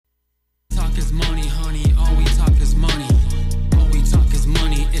talk is money, honey. All we talk is money. All we talk is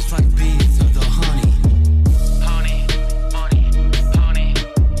money. It's like bees to the honey. Honey, money, honey,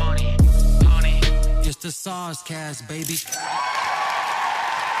 money, honey. It's the SOSCAST, baby.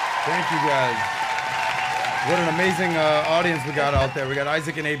 Thank you, guys. What an amazing audience we got out there. We got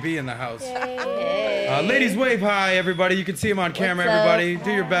Isaac and AB in the house. Ladies, wave hi, everybody. You can see them on camera, everybody.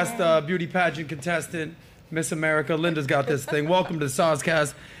 Do your best beauty pageant contestant, Miss America. Linda's got this thing. Welcome to the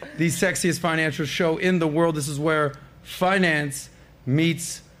SOSCAST, the sexiest financial show in the world. This is where finance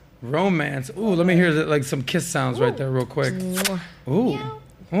meets romance. Ooh, let me hear like some kiss sounds right there real quick. Ooh.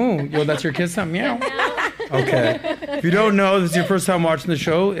 Ooh, yo, that's your kiss sound? Meow. Okay. If you don't know, this is your first time watching the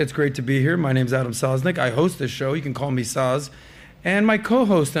show, it's great to be here. My name's Adam Sosnick. I host this show. You can call me Soz. And my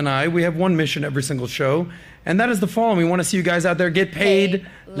co-host and I, we have one mission every single show, and that is the following. We want to see you guys out there get paid,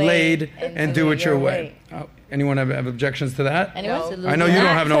 laid, and do it your way. Anyone have objections to that? I know you don't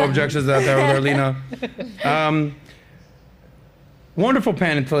have no objections to that there, Arlena. Wonderful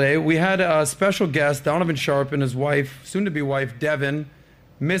panel today. We had a special guest, Donovan Sharp, and his wife, soon-to-be wife, Devin,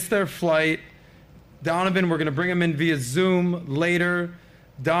 missed their flight. Donovan, we're going to bring him in via Zoom later.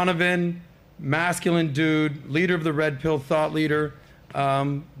 Donovan, masculine dude, leader of the Red Pill, thought leader,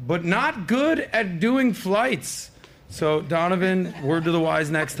 but not good at doing flights. So Donovan, word to the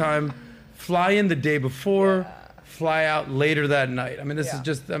wise next time, fly in the day before, fly out later that night. I mean, this is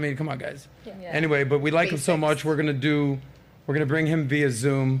just, I mean, come on, guys. Anyway, but we like him so much, we're going to bring him via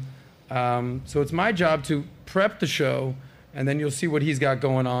Zoom. So it's my job to prep the show, and then you'll see what he's got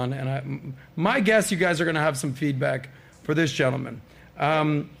going on. And my guess, you guys are going to have some feedback for this gentleman.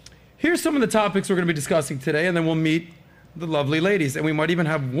 Here's some of the topics we're going to be discussing today, and then we'll meet the lovely ladies. And we might even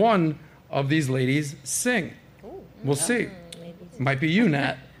have one of these ladies sing. We'll see. Might be you,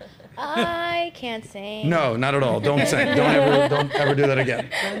 Nat. I can't sing. No, not at all. Don't sing. Don't ever do that again.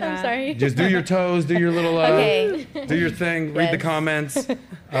 I'm sorry. Just do your toes, do your little, do your thing, read the comments.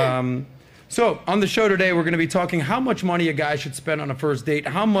 So on the show today, we're going to be talking how much money a guy should spend on a first date.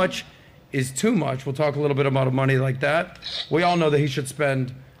 How much is too much? We'll talk a little bit about money like that. We all know that he should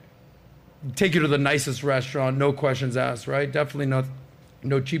take you to the nicest restaurant, no questions asked, right? Definitely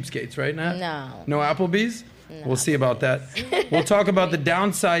no cheapskates, right, Nat? No. No Applebee's? No. We'll see about that. We'll talk about the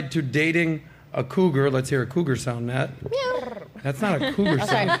downside to dating a cougar. Let's hear a cougar sound, Nat. Meow. That's not a cougar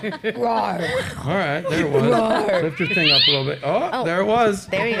sound. All right, there it was. Lift your thing up a little bit. Oh, there it was.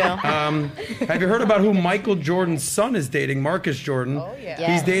 There you go. Have you heard about who Michael Jordan's son is dating? Marcus Jordan. Oh, yeah. Yes.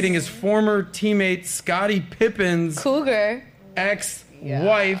 He's dating his former teammate Scottie Pippen's Cougar.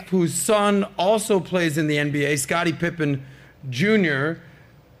 ex-wife, whose son also plays in the NBA, Scottie Pippen Jr.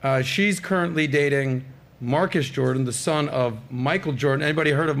 She's currently dating Marcus Jordan, the son of Michael Jordan.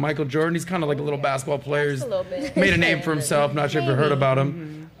 Anybody heard of Michael Jordan? He's kind of like a little basketball player. He's made a name for himself. Not sure if you've heard about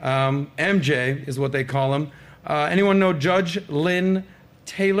him. MJ is what they call him. Anyone know Judge Lynn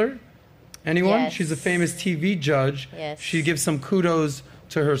Taylor? Anyone? Yes. She's a famous TV judge. Yes. She gives some kudos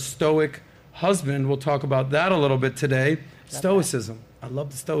to her stoic husband. We'll talk about that a little bit today. Stoicism. I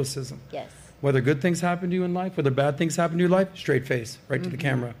love the stoicism. Yes. Whether good things happen to you in life, whether bad things happen to you in life, straight face, right to the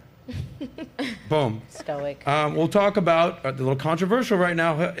camera. Boom. Stoic. We'll talk about a little controversial right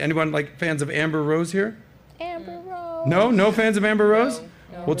now. Anyone like fans of Amber Rose here? Amber Rose. No fans of Amber Rose?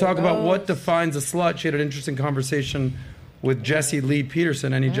 No. We'll talk about what defines a slut. She had an interesting conversation with Jesse Lee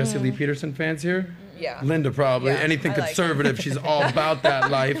Peterson. Any Jesse Lee Peterson fans here? Yeah. Linda probably. Yeah, Anything I like conservative, she's all about that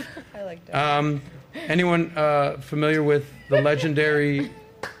life. I like that. Anyone familiar with the legendary,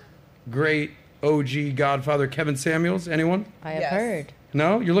 great OG Godfather Kevin Samuels? Anyone? I have Yes. heard.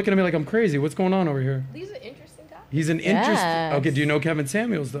 No? You're looking at me like I'm crazy. What's going on over here? These are interesting topics. He's an interesting... Yes. Okay, do you know Kevin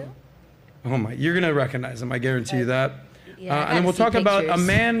Samuels, though? Oh, my. You're going to recognize him. I guarantee you that. Yeah, And then we'll talk about a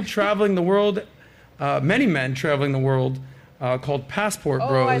man traveling the world, many men traveling the world, called Passport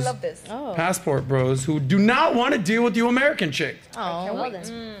Bros. Oh, I love this. Oh. Passport Bros, who do not want to deal with you American chicks. Oh, well wait.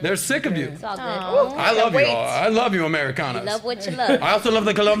 then. They're sick of you. It's all good. Oh, I love you wait. all. I love you Americanas. Love what you love. I also love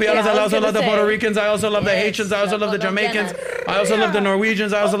the Colombianos. Yeah, I I was also love the gonna Puerto say. Ricans. I also love the Yes, Haitians. I also love the Jamaicans. Colombianas. I also love the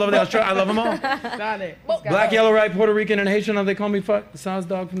Norwegians. I also love the Australians. I love them all. Got it. Black, yellow, right, Puerto Rican, and Haitian. They call me Saz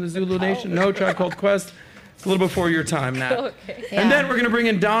Dog from the Zulu Nation. No, Tribe Called Quest. It's a little before your time now. Okay. And then we're going to bring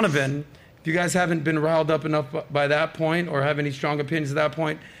in Donovan. If you guys haven't been riled up enough by that point or have any strong opinions at that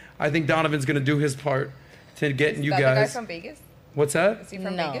point, I think Donovan's going to do his part to getting you Is that the guy guys. from Vegas? What's that? Is he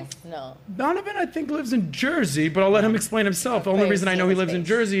from No, Vegas? no. Donovan, I think, lives in Jersey, but I'll let him explain himself. The only Face, reason I know he lives in face.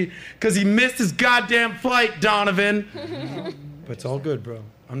 Jersey because he missed his goddamn flight, Donovan. But it's all good, bro.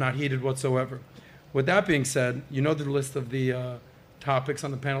 I'm not heated whatsoever. With that being said, you know the list of the topics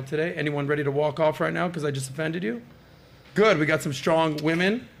on the panel today. Anyone ready to walk off right now because I just offended you? Good. We got some strong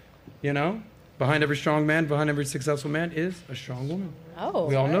women. You know, behind every strong man, behind every successful man is a strong woman. Oh.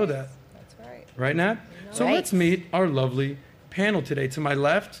 We all know that. That's right. Right, Nat? So Right. let's meet our lovely panel today. To my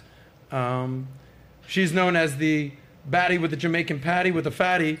left, she's known as the baddie with the Jamaican patty with the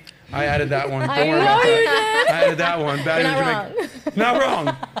fatty. I added that one. Don't worry about that. I added that one. Baddie You're with not Jamaican. Not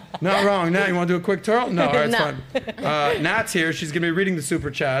wrong. Not wrong. Nat, you want to do a quick twirl? No, all right, it's No. fine. Nat's here. She's going to be reading the super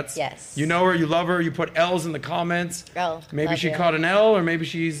chats. Yes. You know her. You love her. You put L's in the comments. Oh, Maybe love she you. caught an L, or maybe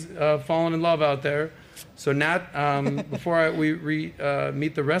she's fallen in love out there. So Nat, before we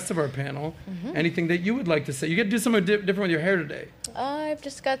meet the rest of our panel, anything that you would like to say? You get to do something different with your hair today. I've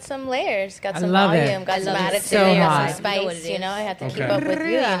just got some layers, got I some love it. volume, got I some love it. attitude, So got hot. some spice. You know, I have to keep Okay. up with you.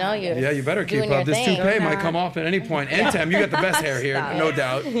 You know, you. Yeah, you better keep doing up. your This thing. toupee might come off at any point. Entem, you got the best hair here, no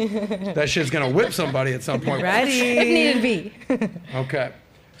doubt. That shit's gonna whip somebody at some point. Ready? If needed be. Okay.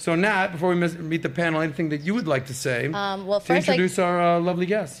 So Nat, before we meet the panel, anything that you would like to say Well, to first, introduce our lovely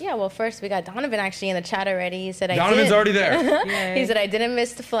guest? yeah. Well, first we got Donovan actually in the chat already. He said Donovan's already there. He said I didn't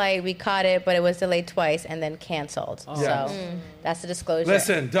miss the flight. We caught it, but it was delayed twice and then canceled. Yeah. So that's the disclosure.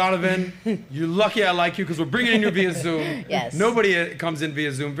 Listen, Donovan, you're lucky I like you because we're bringing in you via Zoom. Yes. Nobody comes in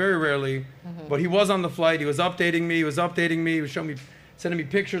via Zoom, very rarely. But he was on the flight. He was updating me. He was showing me, sending me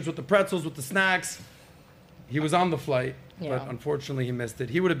pictures with the pretzels, with the snacks. He was on the flight, Yeah. but unfortunately he missed it.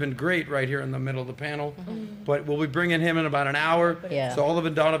 He would have been great right here in the middle of the panel. But we'll be bringing him in about an hour. Yeah. So all of the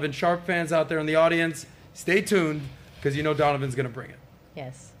Donovan Sharp fans out there in the audience, stay tuned because you know Donovan's going to bring it.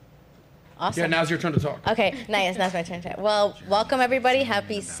 Yes. Awesome. Yeah, now's your turn to talk. Okay, nice. That's my turn. Well, welcome everybody.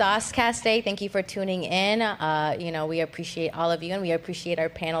 Happy SOSCAST Day. Thank you for tuning in. You know, we appreciate all of you, and we appreciate our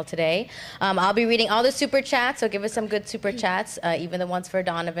panel today. I'll be reading all the super chats, so give us some good super chats, even the ones for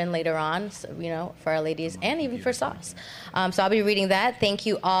Donovan later on. So, you know, for our ladies and even for Sauce. So I'll be reading that. Thank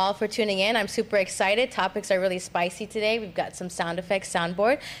you all for tuning in. I'm super excited. Topics are really spicy today. We've got some sound effects,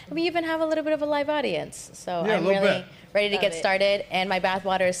 soundboard, and we even have a little bit of a live audience. So Yeah, a I'm little really bit. ready to get started. And my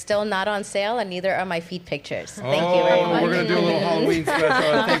bathwater is still not on sale, and neither are my feet pictures. Thank you very much. We're going to do a little Halloween special,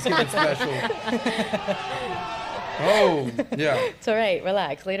 a Thanksgiving special. Oh, yeah. It's all right.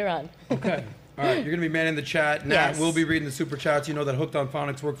 Relax. Later on. Okay. All right, you're going to be manning the chat. Nat Yes. will be reading the super chats. You know that Hooked on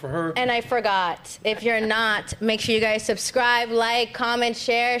Phonics work for her. And I forgot. If you're not, make sure you guys subscribe, like, comment,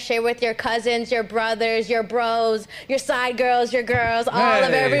 share with your cousins, your brothers, your bros, your side girls, your girls, all of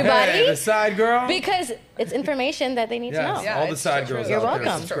Hey, everybody. Hey, the side girl. Because it's information that they need to Yes, know. Yeah, all the it's side true. girls You're out there,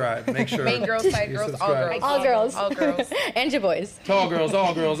 welcome. subscribe. Make sure. Main girls, side you girls, all subscribe. girls. All girls. All girls. And your boys. Tall girls,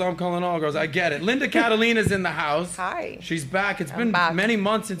 all girls. I'm calling all girls. I get it. Linda Catalina's in the house. Hi. She's back. It's I'm been back. many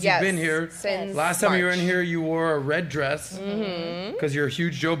months since Yes, you've been here. since Last time you were in March. here, you wore a red dress because you're a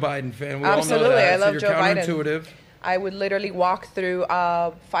huge Joe Biden fan. We all know Absolutely, that. I love so Joe you're Biden. counterintuitive. I would literally walk through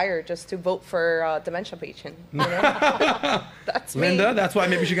fire just to vote for dementia patient. You know? That's me. Linda, that's why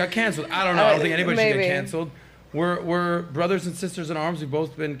maybe she got canceled. I don't know. I don't think anybody should Maybe. get canceled. We're brothers and sisters in arms. We've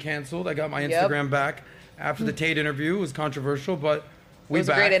both been canceled. I got my Yep. Instagram back after the Tate interview. It was controversial, but we was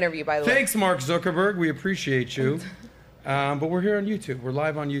a back. great interview, by the way. Thanks, Mark Zuckerberg. We appreciate you. But we're here on YouTube. We're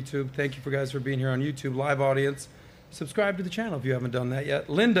live on YouTube. Thank you for guys for being here on YouTube. Live audience. Subscribe to the channel if you haven't done that yet.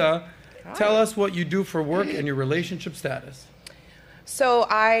 Linda, tell us what you do for work and your relationship status. So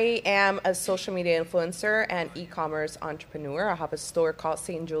I am a social media influencer and e-commerce entrepreneur. I have a store called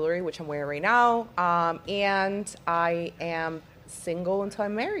Saint Jewelry, which I'm wearing right now. And I am single until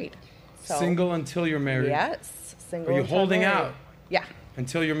I'm married. So, Single until you're married. Yes. Single Are you until I'm holding married. out Yeah.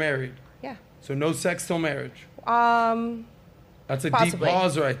 until you're married? Yeah. So no sex till marriage. That's a Possibly. deep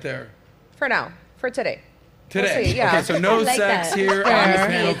pause right there. For now. For today. Today. We'll see, yeah. Okay, so no I like sex that. here on the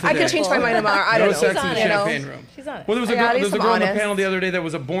panel today. I can change my mind tomorrow. I No don't know. sex in on the it. champagne room. She's on it. Well, there was a Yeah, girl, at there was least a girl I'm on the honest. panel the other day that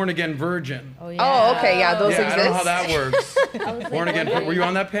was a born again virgin. Oh, Oh, okay. Yeah, those Yeah, exist. I don't know how that works. Born again. Were you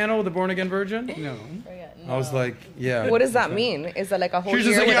on that panel with the born again virgin? No. I was like, yeah. What does that mean? Is that like a whole She was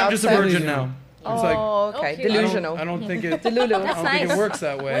year just like, yeah, I'm without just a sex? virgin now. I was like, Oh, okay. Okay. Delusional. I don't think it. Delulu. I don't think it works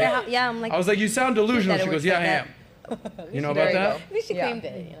that way. Yeah, I'm like, I was like, you sound delusional. That it She goes, works yeah, like I that. am. You know There about you that? go. at least she Yeah. claimed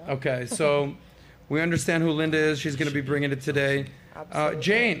it, you know? Okay, so we understand who Linda is. She's going to be bringing it today. Absolutely.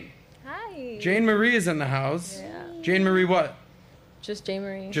 Jane. Hi. Jane Marie is in the house. Yeah. Jane Marie what? Just J.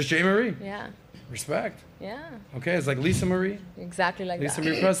 Marie. Just Jane Marie. Yeah. Respect. Yeah. Okay, it's like Lisa Marie. Exactly like Lisa that.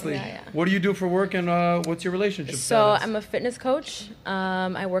 Marie Presley. Yeah, yeah. What do you do for work and what's your relationship So status? I'm a fitness coach.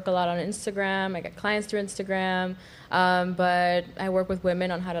 I work a lot on Instagram. I get clients through Instagram. But I work with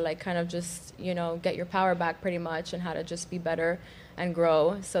women on how to like kind of just, you know, get your power back pretty much and how to just be better and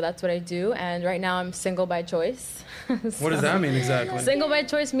grow. So that's what I do. And right now I'm single by choice. What does that mean exactly? Single by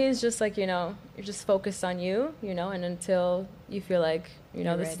choice means just like, you know, you're just focused on you, you know, and until you feel like, you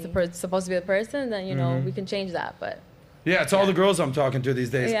know, You're this is ready. supposed to be the person, then, you know, we can change that. But Yeah, it's all the girls I'm talking to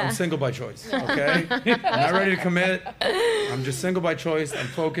these days. Yeah. I'm single by choice, okay? I'm not ready to commit. I'm just single by choice. I'm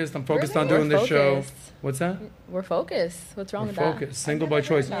focused. I'm focused on doing We're this show. focused. What's that? We're focused. What's wrong We're with that? focused. Single by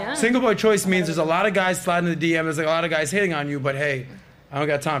choice. Yeah. Single by choice means there's a lot of guys sliding in the DM. There's a lot of guys hitting on you, but hey, I don't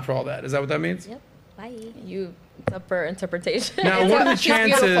got time for all that. Is that what that means? Yep. Bye. It's up for interpretation. Now, what are the She's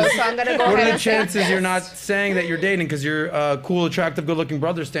chances? beautiful, so I'm gonna go What ahead are the and say chances yes. you're not saying that you're dating because you're a cool, attractive, good-looking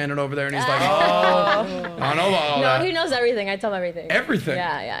brother standing over there, and he's like, "Oh, I don't know about all no, that." he knows everything. I tell him everything. Everything.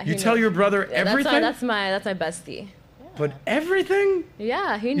 Yeah. You he tell knows. your brother Yeah, everything. That's my bestie. But everything?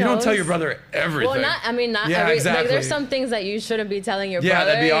 Yeah, he knows. You don't tell your brother everything. Well, not Yeah, every. exactly. Like, there's some things that you shouldn't be telling your Yeah, brother.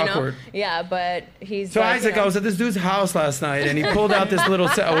 that'd be you awkward. Know? Yeah, but he's. So like, Isaac, you know, I was at this dude's house last night, and he pulled out this little.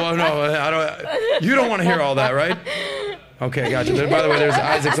 Well, no, I don't. You don't want to hear all that, right? Okay, gotcha. By the way, there's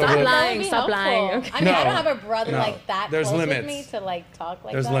Isaac's over there. lying. Stop lying. Okay. I mean, No, I don't have a brother no. like that There's close limits. with me to like talk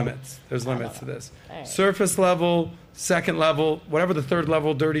like There's that. limits. There's limits to this. Alright. Surface level, second level, whatever the third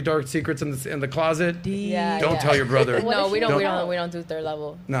level, dirty, dark secrets in the closet. Yeah, Don't yeah. tell your brother. No, we Don't- don't do third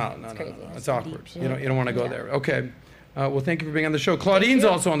level. No. crazy. It's awkward. You don't want to go there. Okay. Well, thank you for being on the show. Claudine's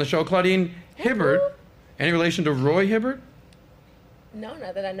also on the show. Claudine Hibbert. Any relation to Roy Hibbert? No,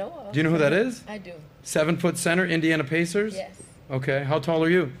 not that I know of. Do you know who that is? I do. 7-foot center, Indiana Pacers. Yes. Okay. How tall are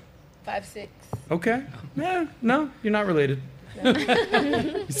you? 5'6". Okay. Yeah. No, you're not related.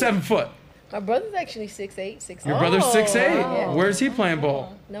 You're 7 foot. My brother's actually 6'8", 6'9". Your brother's 6'8". Yeah. Where's he playing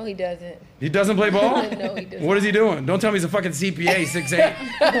ball? No, he doesn't. He doesn't play ball? No, he doesn't. What is he doing? Don't tell me he's a fucking CPA,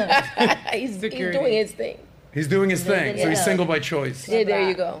 6'8". He's doing his thing. He's doing his thing, so he's Yeah. single by choice. Yeah, there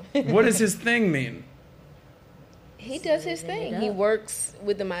you go. What does his thing mean? He does his thing. He works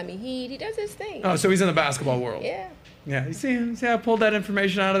with the Miami Heat. He does his thing. Oh, so he's in the basketball world. Yeah. Yeah, you see how I pulled that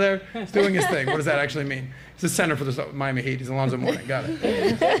information out of there? He's doing his thing. What does that actually mean? He's the center for the Miami Heat. He's Alonzo Mourning. Got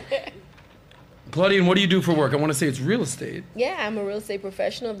it. Claudine, what do you do for work? I want to say it's real estate. Yeah, I'm a real estate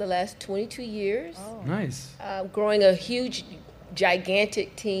professional of the last 22 years. Nice. Growing a huge,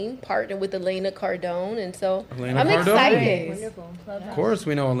 gigantic team, partnered with Elena Cardone. And so Elena I'm Cardone? excited. Of course,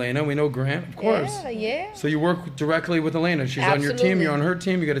 we know Elena. We know Grant. Of course. Yeah. So you work directly with Elena. She's on your team. Absolutely. You're on her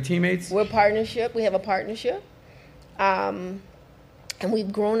team. You got a teammates. We're a partnership. We have a partnership. And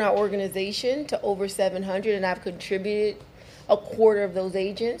we've grown our organization to over 700, and I've contributed a quarter of those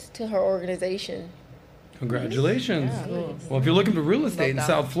agents to her organization. Congratulations. Well, if you're looking for real estate in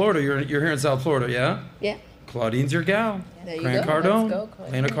South Florida, you're here in South Florida, yeah? Yeah. Claudine's your gal. There you Grant go. Cardone. Let's go,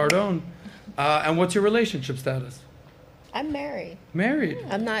 Claudine. Elena Cardone. And what's your relationship status? I'm married. Married.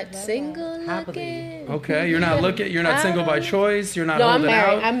 I'm not single looking. Okay, you're not looking. You're not single by choice. You're not No, I'm holding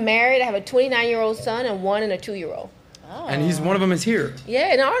married. out. I'm married. I have a 29-year-old son and 1 and a 2-year-old. And he's one of them is here.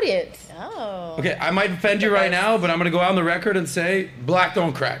 Yeah, an audience. Oh. Okay, I might offend you right now, but I'm gonna go out on the record and say black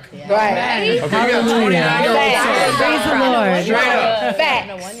don't crack. Okay, Right. you got a 29-year-old son Praise the Lord. straight up, Facts.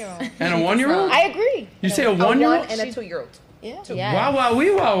 And a 1-year-old. and a 1-year-old. I agree. You say a 1-year-old? And a 2-year-old. Yeah. Wow, wow,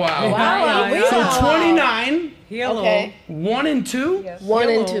 wee, wow, wow. Wow, So 29, Hello. Okay. 1 and 2. 1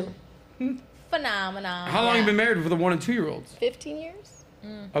 and 2. Phenomenon. How long have you been married for the 1 and 2-year-olds? 15 years?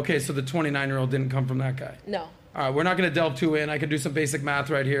 Okay, so the 29-year-old didn't come from that guy. No. All right, we're not going to delve too in. I can do some basic math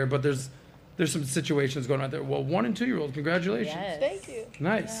right here, but there's some situations going on there. Well, 1 and 2-year-olds, congratulations. Yes. Thank you.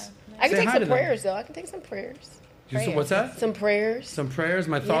 Nice. I can Say take hi some to them. prayers, though. I can take some prayers. What's that? Some prayers. Some prayers,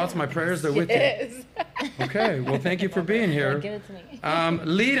 my thoughts, my prayers, they're with you. Yes. Okay, well, thank you for being here. Give it to me.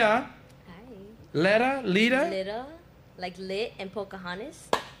 Lita, Lita, Little, like lit and Pocahontas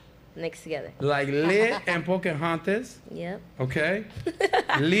mixed together. like Lit and Pocahontas. Yep. Okay.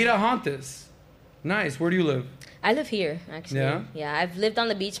 Lita Hontas. Nice. Where do you live? I live here, actually. Yeah? Yeah, I've lived on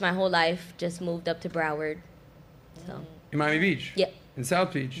the beach my whole life. Just moved up to Broward. So. In Miami Beach? Yep. In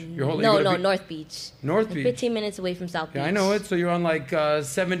South Beach? Your whole No, you go to North Beach. North Like Beach. 15 minutes away from South Beach. Yeah, I know it. So you're on like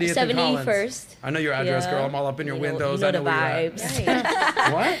 70th and Collins. 71st. I know your address, Yeah. girl. I'm all up in your You know- windows. you know I know the where you're vibes.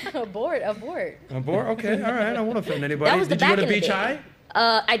 at. What? Abort. A board? Okay, all right. I won't offend anybody. That was the Did you go back to in the Beach day.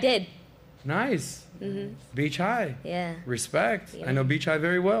 High? I did. Nice. Beach High. Yeah. Respect. Yeah. I know Beach High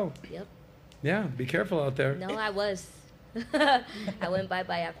very well. Yep. Yeah, be careful out there. No, I was. I went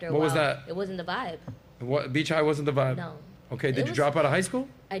bye-bye after a What while. was that? It wasn't the vibe. What, Beach High wasn't the vibe? No. Okay, It did you was- drop out of high school?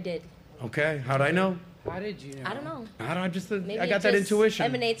 I did. Okay, how'd I know? How did you know? I don't know. I don't. Maybe I got it that just intuition.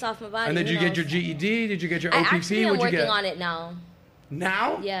 emanates off my body. And did who you get knows? your GED? Did you get your I OPP? actually am What'd you working get? on it now.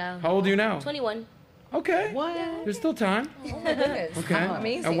 Now? Yeah. How old are you now? 21. Okay. What? There's still time. Okay.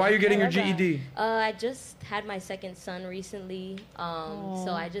 Amazing. And why are you getting your GED? I just had my second son recently, so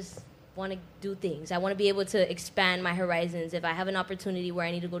I just want to do things. I want to be able to expand my horizons. If I have an opportunity where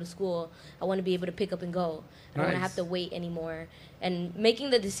I need to go to school, I want to be able to pick up and go. I don't want to Nice. have to wait anymore. And making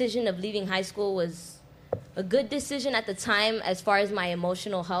the decision of leaving high school was a good decision at the time as far as my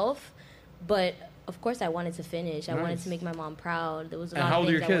emotional health, but of course I wanted to finish. I wanted Nice. to make my mom proud. There was a And lot how of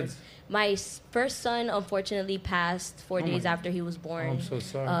old are things your I kids? My first son unfortunately passed 4 days after he was born. I'm so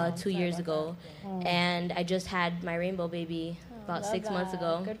sorry. 2 years ago, and I just had my rainbow baby about 6 months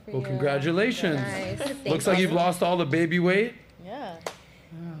ago. Good for Well, you. congratulations. Thank Looks like you. you've lost all the baby weight. Yeah.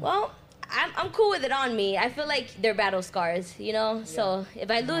 Well, I'm cool with it on me. I feel like they're battle scars, you know? So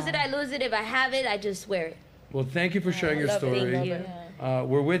if I lose it, I lose it. If I have it, I just wear it. Well, thank you for sharing your story. Thank you.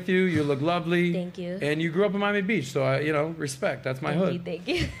 We're with you. You look lovely. Thank you. And you grew up in Miami Beach, so I, respect. That's my hood. Thank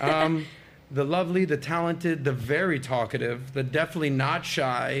you. The lovely, the talented, the very talkative, the definitely not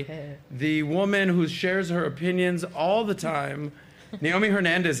shy, the woman who shares her opinions all the time. Naomi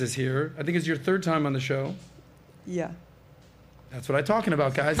Hernandez is here. I think it's your third time on the show. Yeah. That's what I'm talking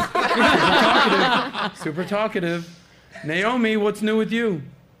about, guys. Super talkative. Super talkative. Naomi, what's new with you?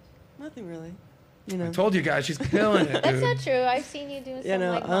 Nothing really. You know. I told you guys, she's killing it, That's dude. not true. I've seen you doing some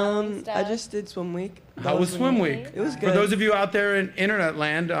like modeling stuff. I just did swim week. How was swim week? It was For good. those of you out there in internet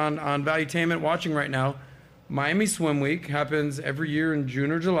land on Valuetainment watching right now, Miami Swim Week happens every year in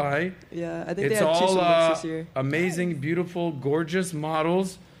June or July. Yeah, I think It's they had 2 swim all weeks this year. amazing, beautiful, gorgeous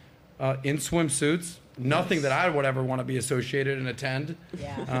models in swimsuits. Nothing that I would ever want to be associated and attend.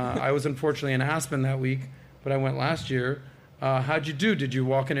 Yeah. I was unfortunately in Aspen that week, but I went last year. How'd you do? Did you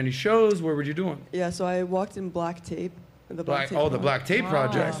walk in any shows? What were you doing? Yeah, so I walked in Black Tape. The Black Tape. The Black Tape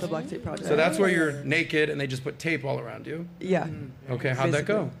Project. Yes, the Black Tape Project. So that's where you're naked and they just put tape all around you. Yeah. Okay, how'd that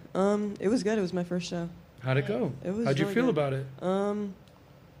go? It was good. It was my first show. How'd it go? It was How'd you really feel good. about it?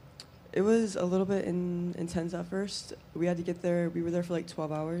 It was a little bit intense at first. We had to get there. We were there for like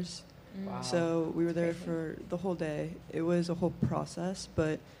 12 hours. Wow. So we were there for the whole day. It was a whole process,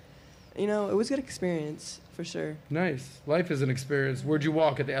 but it was a good experience for sure. Nice. Life is an experience. Where'd you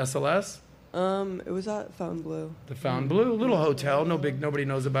walk? At the SLS? It was at Fontainebleau. The Fontainebleau? Little hotel. Nobody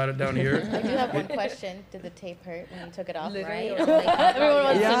knows about it down here. I do have one question. Did the tape hurt when you took it off? Literally, Right? or like, Everyone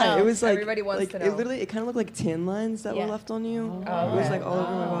wants to Yeah, know. it was like Everybody wants to know. It kind of looked like tan lines that Yeah. were left on you. Oh, It was okay. like all over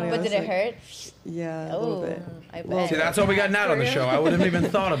my body. I But was did it like- hurt? Yeah, a little bit. I Well, bet. See, that's all we got Nat on the show. I wouldn't have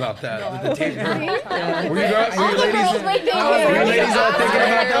even thought about that. With the tape hurt. Were you, All were you the ladies? girls make they Were you ladies all thinking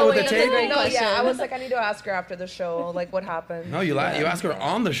about that with the tape? Great No, question. yeah, I was like, I need to ask her after the show, like what happened. No, you asked her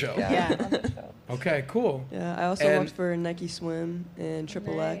on the show. Yeah. Okay, cool. Yeah, I also And- worked for Nike Swim and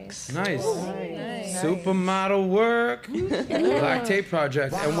Triple X. Nice. Nice. Supermodel work. Black Tape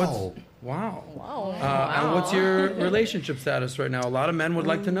Project. And what's wow. And what's your relationship status right now? A lot of men would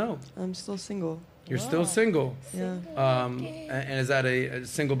like to know. I'm still single. You're still single. Yeah. And is that a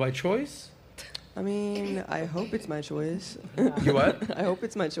single by choice? I mean, I hope it's my choice. You what? I hope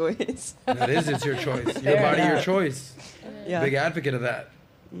it's my choice. It's your choice. Your body, your choice. Yeah. Big advocate of that.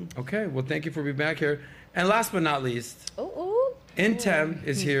 Okay, well, thank you for being back here. And last but not least, Intem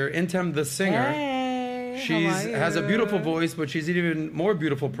is here. Intem, the singer. Hey, She how are has a you? beautiful voice, but she's an even more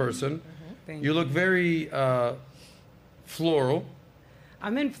beautiful person. Thank You look very floral.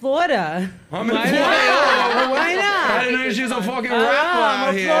 I'm in Florida. I'm in Why Florida. not? Why I not? didn't know she was a fucking rapper out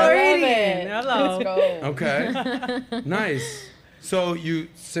I'm a here. Floridian. Hello. Okay, nice. So you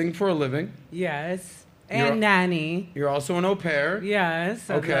sing for a living. Yes. You're- And nanny. You're also an au pair. Yes.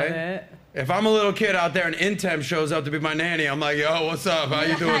 I Okay. love it. If I'm a little kid out there and Intem shows up to be my nanny, I'm like, yo, what's up? How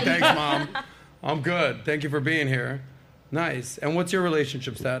you doing? Thanks, Mom. I'm good. Thank you for being here. Nice. And what's your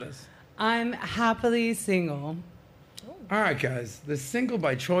relationship status? I'm happily single. All right, guys. This single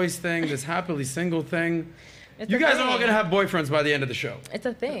by choice thing, this happily single thing. It's You a guys are all thing. going to have boyfriends by the end of the show. It's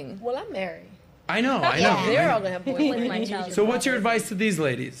a thing. Well, I'm married. I know. They're all gonna have With boyfriends. my child. So what's your advice to these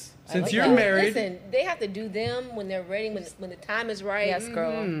ladies? Since Like you're that. married, Listen, they have to do them when they're ready, when the time is right. Yes,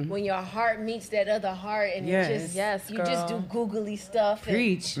 girl. When your heart meets that other heart, and Yes. you just Yes, you just do girl. googly stuff. And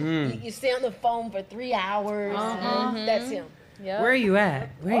Preach. you stay on the phone for 3 hours. And that's him. Yep. Where are you at?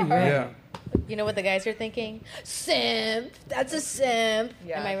 Where are you at? yeah. You know what the guys are thinking? Simp. That's a simp.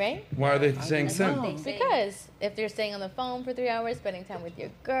 Yeah. Am I right? Why are they saying simp? Because if they're staying on the phone for 3 hours, spending time with your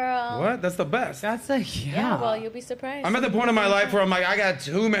girl. What? That's the best. That's a Yeah, well, you'll be surprised. I'm at the point in my life where I'm like, I got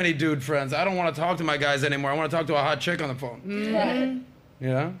too many dude friends. I don't want to talk to my guys anymore. I want to talk to a hot chick on the phone.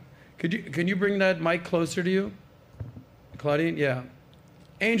 Yeah. Can you bring that mic closer to you, Claudine? Yeah.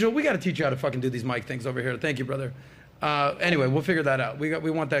 Angel, we got to teach you how to fucking do these mic things over here. Thank you, brother. Anyway, we'll figure that out. We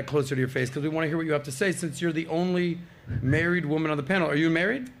want that closer to your face because we want to hear what you have to say. Since you're the only married woman on the panel, are you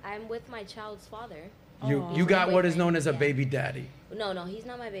married? I'm with my child's father. You got what is known as a baby daddy. No, he's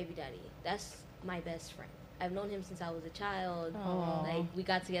not my baby daddy. That's my best friend. I've known him since I was a child. Aw. Like we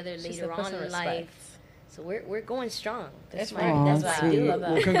got together She later said, "Put on some in respect." life. So we're going strong. That's what right. That's That's what I do. right.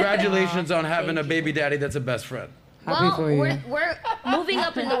 Well, congratulations on having a Thank baby daddy that's a best friend. Happy Well, for you. we're moving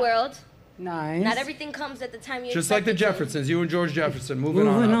up in the world. Nice. Not everything comes at the time you Just expect like the it to. Jeffersons, you and George Jefferson, moving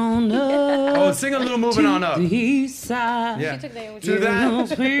Moving on up. on up. Oh, sing a little moving on up. The east side. Yeah. took Naomi To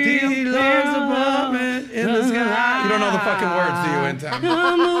that deluxe apartment in the sky. You don't know the fucking words, do you, in time?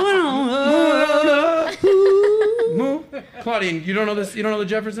 Move. Claudine, you don't know this? You don't know the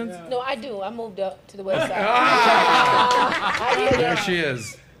Jeffersons? No, I do. I moved up to the west side. There she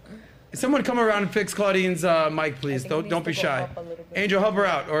is. Someone come around and fix Claudine's mic, please. Don't be shy. Angel, help her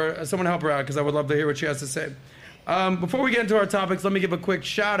out, or someone help her out, because I would love to hear what she has to say. Before we get into our topics, let me give a quick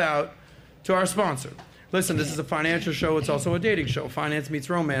shout out to our sponsor. Listen, this is a financial show. It's also a dating show. Finance meets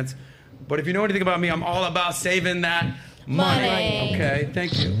romance. But if you know anything about me, I'm all about saving that money. Okay,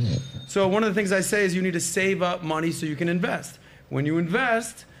 thank you. So one of the things I say is you need to save up money so you can invest. When you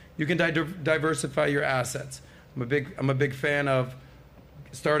invest, you can diversify your assets. I'm a big fan of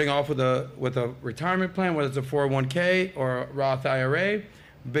starting off with a retirement plan, whether it's a 401k or a Roth IRA. I'm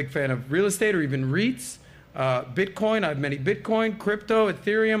a big fan of real estate or even REITs, Bitcoin. I have many Bitcoin, crypto,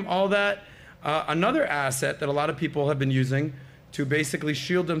 Ethereum, all that. Another asset that a lot of people have been using to basically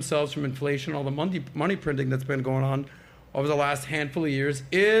shield themselves from inflation, all the money printing that's been going on over the last handful of years,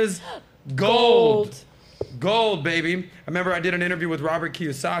 is gold. Gold, baby. I remember I did an interview with Robert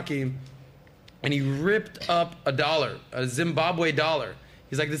Kiyosaki, and he ripped up a Zimbabwe dollar.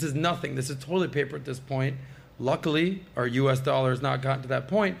 He's like, this is nothing. This is toilet paper at this point. Luckily, our U.S. dollar has not gotten to that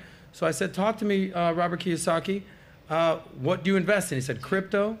point. So I said, talk to me, Robert Kiyosaki. What do you invest in? He said,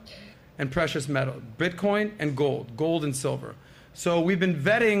 crypto and precious metal, Bitcoin and gold and silver. So we've been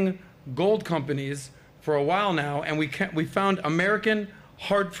vetting gold companies for a while now, and we found American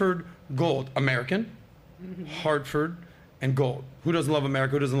Hartford Gold. American, Hartford, and gold. Who doesn't love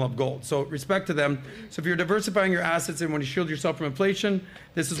America? Who doesn't love gold? So respect to them. So if you're diversifying your assets and want to shield yourself from inflation,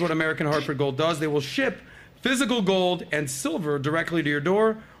 this is what American Hartford Gold does. They will ship physical gold and silver directly to your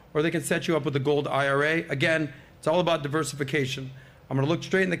door, or they can set you up with a gold IRA. Again, it's all about diversification. I'm going to look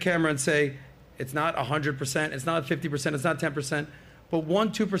straight in the camera and say, it's not 100%, it's not 50%, it's not 10%, but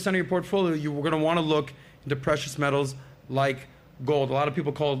 1-2% of your portfolio, you're going to want to look into precious metals like gold. A lot of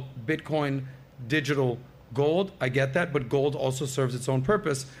people call Bitcoin digital gold. I get that, but gold also serves its own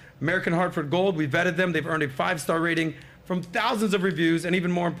purpose. American Hartford Gold, we vetted them. They've earned a 5-star rating from thousands of reviews, and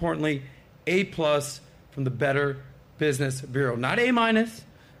even more importantly, A+ from the Better Business Bureau. Not A-,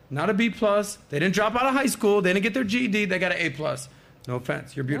 not a B+. They didn't drop out of high school. They didn't get their GED. They got an A+. No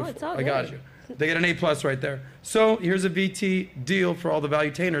offense. You're beautiful. No, it's all I got good. you. They get an A+ right there. So here's a VT deal for all the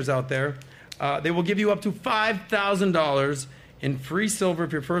valuetainers out there. They will give you up to $5,000 in free silver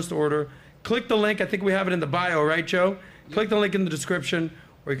if your first order. Click the link. I think we have it in the bio, right, Joe? Click the link in the description,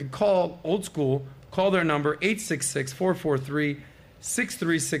 or you can call old school. Call their number,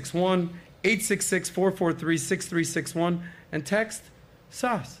 866-443-6361, 866-443-6361, and text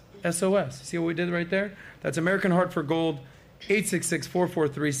SOS, S-O-S. See what we did right there? That's American Hartford Gold,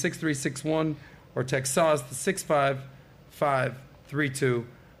 866-443-6361, or text SOS to 65532.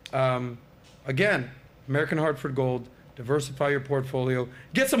 Again, American Hartford Gold. Diversify your portfolio.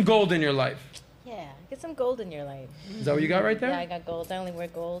 Get some gold in your life. Yeah, get some gold in your life. Is that what you got right there? Yeah, I got gold. I only wear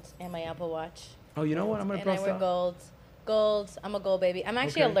gold and my Apple Watch. Oh, you know what? I'm going to And I bust wear out. gold. Gold. I'm a gold baby. I'm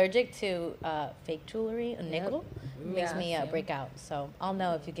actually Okay. allergic to fake jewelry, a nickel. Makes me break out. So I'll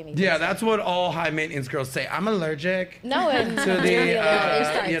know if you give me. Yeah, tips. that's what all high maintenance girls say. I'm allergic No, and to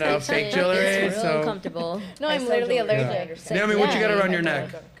the fake jewelry. It's real So, uncomfortable. no, I'm literally allergic. Naomi, what you got around your neck?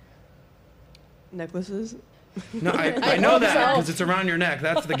 Necklaces. No, I know that because it's around your neck.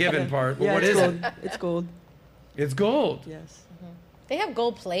 That's the given part. But Yeah, what it's is gold. it? It's gold. It's gold. Yes. They have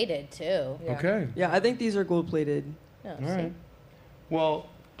gold plated too. Okay. Yeah, I think these are gold plated. No, All see? right. Well,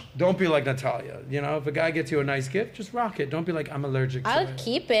 don't be like Natalia. You know, if a guy gets you a nice gift, just rock it. Don't be like, I'm allergic to I'll it.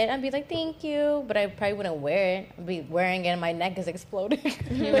 keep it. I'd be like, thank you, but I probably wouldn't wear it. I'd be wearing it and my neck is exploding.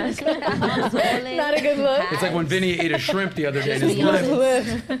 Not a good look. It's like when Vinny ate a shrimp the other day and his lip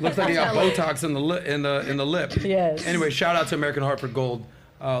looks like he got Botox in the lip. Yes. Anyway, shout out to American Hartford Gold.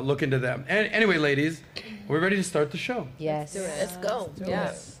 Look into them. And anyway, ladies, we're ready to start the show. Yes. Let's go.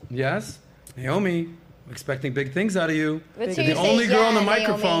 Yes. Naomi, I'm expecting big things out of you. Let's You're hear the you say only girl on the yeah, Naomi.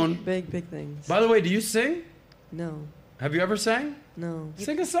 microphone. Big things. By the way, do you sing? No. Have you ever sang? No.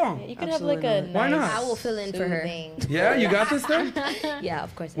 Sing a song. You could have like Absolutely a not. Why nice not? I will fill in for her. soothing- Yeah, you got this thing? Yeah,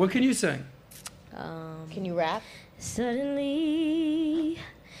 of course. What can you sing? Can you rap? Suddenly,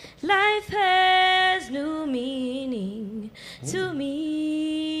 life has new meaning to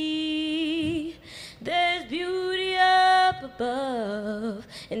me. There's beauty up above. above,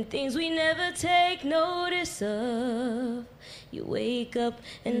 and things we never take notice of. You wake up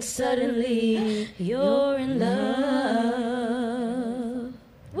and suddenly you're in love.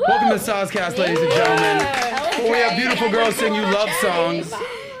 Welcome to SOSCAST, ladies and gentlemen. We have beautiful girls sing you love songs.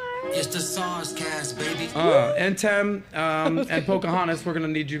 It's the SOSCAST, baby. And Tem and Pocahontas, we're going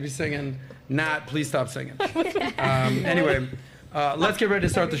to need you to be singing. Nat, please stop singing. Anyway, let's get ready to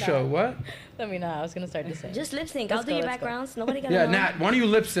start the show. What? Let me know. I was gonna start to sing. Just lip sync. I'll Let's do go, your let's go. backgrounds. Nobody got Yeah, Nat, why don't you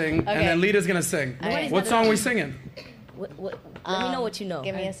lip sing, and then Lita's going to sing. right. What song are we singing? Let me know what you know.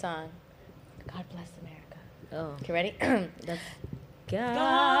 Give me a song. God bless America. Oh. Okay, ready? That's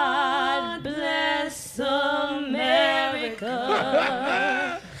God bless America.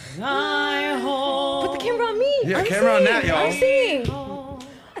 I hope. Put the camera on me. Yeah, I'm camera on Nat, singing. y'all. I'm singing.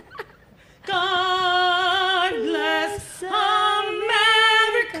 God bless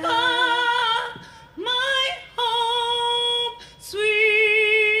America, my home,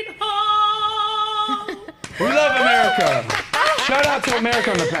 sweet home. We love America. Shout out to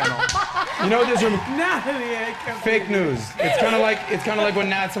America on the panel. You know what this is? Fake news. It's kind of like when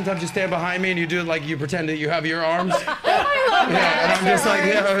Nat sometimes you stand behind me and you do like you pretend that you have your arms. Yeah, and I'm just like,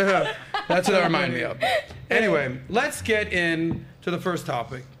 yeah. That's what that remind me of. Anyway, let's get into the first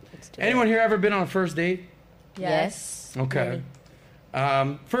topic. Anyone here ever been on a first date? Yes. Okay.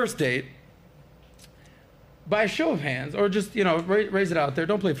 First date. By a show of hands, or just, raise it out there.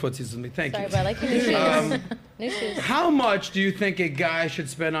 Don't play footsies with me. Thank Sorry, you. but I like your new shoes. New shoes. How much do you think a guy should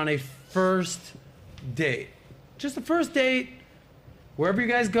spend on a first date? Just a first date, wherever you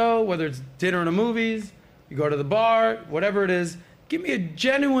guys go, whether it's dinner or the movies, you go to the bar, whatever it is, give me a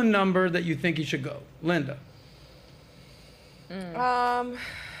genuine number that you think you should go. Linda.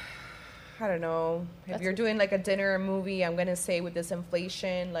 I don't know. If you're doing like a dinner or movie, I'm gonna say with this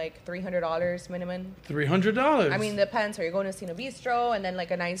inflation, like $300 minimum. $300. I mean, depends. Are you going to see a bistro and then like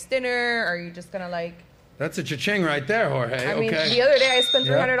a nice dinner? Or are you just gonna like? That's a cha-ching right there, Jorge. I mean, okay. the other day I spent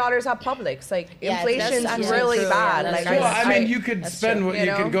 $300 at Publix. Like inflation's that's really true. bad. Yeah, Like that's Well, true. I mean, you could spend, true. you You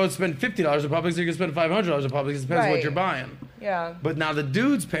know? could go spend $50 at Publix, or you could spend $500 at Publix. It depends what Right. you're buying. Yeah. But now the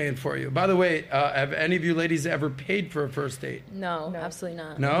dude's paying for you. By the way, have any of you ladies ever paid for a first date? No, absolutely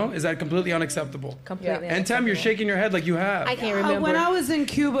not. No? Is that completely unacceptable? Completely. And Tem, you're shaking your head like you have. I can't remember. When I was in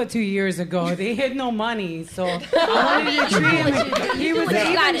Cuba 2 years ago, they had no money, so I wanted to treat him. He was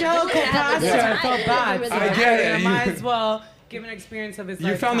an evangelical pastor. I felt bad. So I get it. I might as well give an experience of his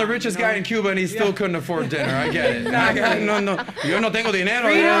You found the richest guy in Cuba and he still couldn't afford dinner. I get it. I get it. No. Yo no tengo dinero.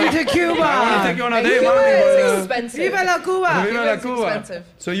 Freedom to Cuba. I want to take you on a date, Cuba mami. is expensive. Viva la Cuba. Viva la Cuba's Cuba. expensive.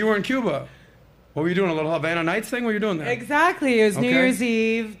 So you were in Cuba. What were you doing? A little Havana Nights thing? What were you doing there? Exactly. It was New Okay. Year's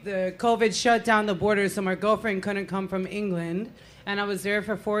Eve. The COVID shut down the borders, so my girlfriend couldn't come from England. And I was there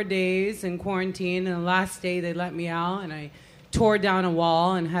for 4 days in quarantine. And the last day, they let me out, and I tore down a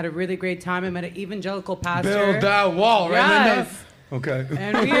wall and had a really great time. I met an evangelical pastor. Build that wall, right, Linda? Yes. Okay.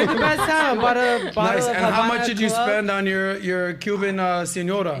 And we had the best time. I bought a bottle Nice. of And how Havana much did you Club. spend on your Cuban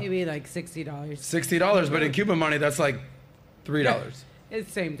senora? Maybe like $60. $60, but in Cuban money, that's like $3. It's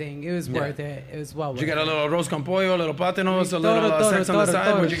the same thing. It was Yeah. worth it. It was well worth Did you get a it. little arroz con pollo, a little plátanos, a little sex on the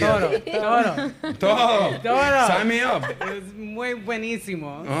side? What'd you get? Todo. Todo. Sign me up. It was muy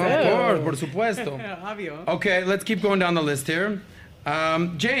buenísimo. Oh, of course, por supuesto. Obvio. Okay, let's keep going down the list here.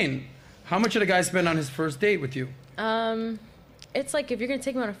 Jane, how much should a guy spend on his first date with you? It's like if you're gonna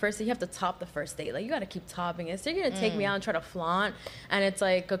take me on a first date, you have to top the first date. Like you gotta keep topping it. So you're gonna take me out and try to flaunt, and it's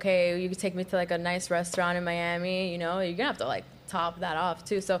like, okay, you could take me to like a nice restaurant in Miami. You're gonna have to like top that off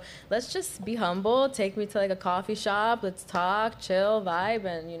too. So let's just be humble. Take me to like a coffee shop. Let's talk, chill, vibe,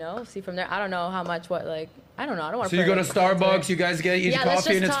 and see from there. I don't know how much I don't know. I don't want So to. you go to Starbucks, you guys get each Yeah, let's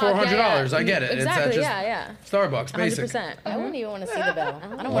coffee, and just it's talk. $400. Yeah. I get it. Exactly. It's Yeah. Starbucks, basic. 100%. I wouldn't even want to see the bill.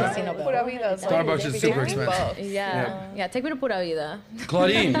 I don't want to see no bill. Pura vida. Starbucks is super expensive. Yeah. Take me to Pura Vida.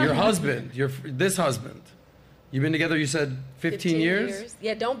 Claudine, your husband, this husband, you've been together, you said 15 years?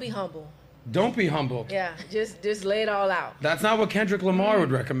 Yeah, don't be humble. Don't be humble. Yeah, just lay it all out. That's not what Kendrick Lamar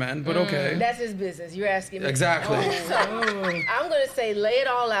would recommend, but okay. That's his business. You're asking me. Exactly. So, I'm going to say lay it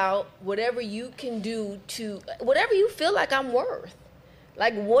all out, whatever you can do whatever you feel like I'm worth.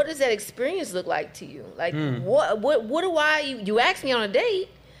 Like, what does that experience look like to you? Like, what do you asked me on a date,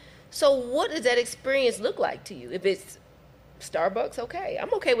 so what does that experience look like to you? If it's Starbucks, okay.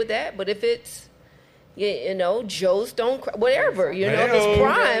 I'm okay with that, but if it's Joe's Stone, whatever, if it's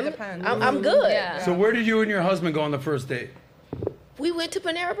Hey-o. prime, I'm good. Yeah. So where did you and your husband go on the first date? We went to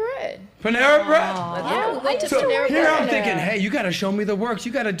Panera Bread. Panera Bread? Yeah, we went to So Panera here Bread. I'm thinking, hey, you got to show me the works.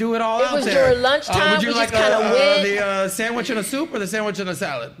 You got to do it all It out was there. during lunchtime. Would you We like just kinda went. the sandwich and a soup or the sandwich and a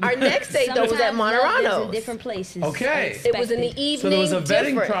salad? Our next date, though, was at Sometimes love is in Monterano's. different places. Okay. It was in the evening. So there was a vetting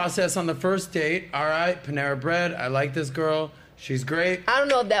different. process on the first date. All right, Panera Bread. I like this girl. She's great. I don't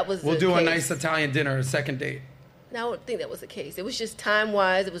know if that was We'll the do a case. nice Italian dinner, a second date. No, I don't think that was the case. It was just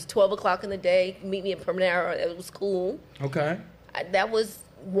time-wise. It was 12 o'clock in the day. Meet me at Panera. It was cool. Okay. That was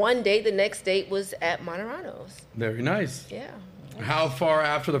one date. The next date was at Monterano's. Very nice. Yeah. How far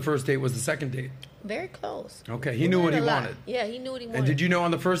after the first date was the second date? Very close. Okay, he knew what he A lot. wanted. Yeah, he knew what he wanted. And did you know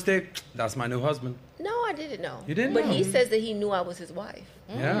on the first date, that's my new husband? No, I didn't know. You didn't But know? he says that he knew I was his wife.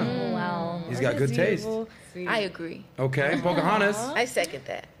 Yeah. Oh, wow. He's got good taste. I agree. Okay, Pocahontas. I second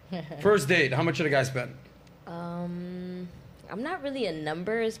that. First date, how much should a guy spend? I'm not really a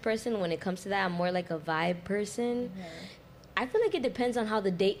numbers person when it comes to that. I'm more like a vibe person. I feel like it depends on how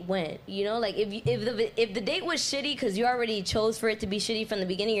the date went. You know, like if the date was shitty because you already chose for it to be shitty from the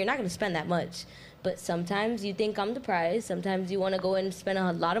beginning, you're not going to spend that much. But sometimes you think I'm the prize. Sometimes you want to go and spend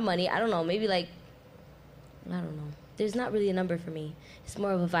a lot of money. I don't know. Maybe like, I don't know. There's not really a number for me. It's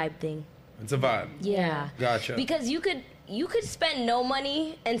more of a vibe thing. It's a vibe. Yeah. Gotcha. Because you could spend no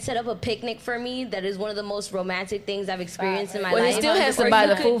money and set up a picnic for me. That is one of the most romantic things I've experienced in my Well, life. he still has to Or buy you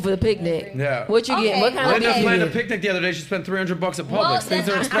the could- food for the picnic. Yeah. What you getting? What kind of Linda Okay. planned a picnic the other day. She spent $300 at Publix. Things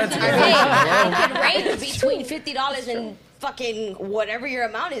are expensive. It could range between $50 and fucking whatever your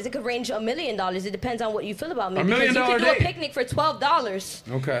amount is. It could range $1 million. It depends on what you feel about me. $1 million Because you could do a date. picnic for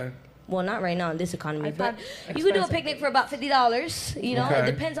 $12. Okay. Well, not right now in this economy, but had you could do a expensive picnic for about $50. You know, Okay. it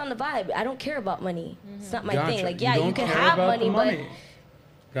depends on the vibe. I don't care about money. It's not my Gotcha. thing. Like, yeah, you don't can care have about the money, but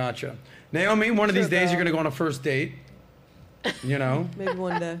Gotcha. Naomi, one of these days you're going to go on a first date. You know? Maybe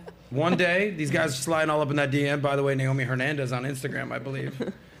one day. One day, these guys are sliding all up in that DM. By the way, Naomi Hernandez on Instagram, I believe.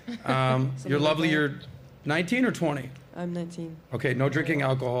 You're lovely. You're 19 or 20? I'm 19. Okay, no drinking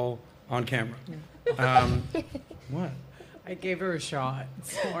alcohol on camera. What? I gave her a shot.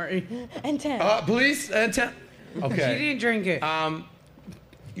 Sorry. And 10. Police and She Okay. didn't drink it.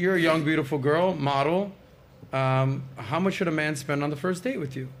 You're a young, beautiful girl, model. How much should a man spend on the first date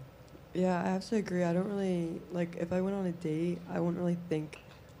with you? Yeah, I have to agree. I don't really, like, if I went on a date, I wouldn't really think,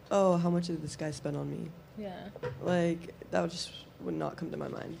 oh, how much did this guy spend on me? Yeah. Like, that would not come to my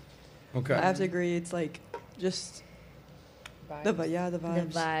mind. Okay. I have to agree. It's like, just, the vibes. the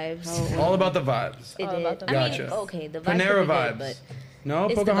vibes. How- All about the vibes. It All is. about the I mean, Gotcha. okay, the vibes. Panera could be good, vibes. but No,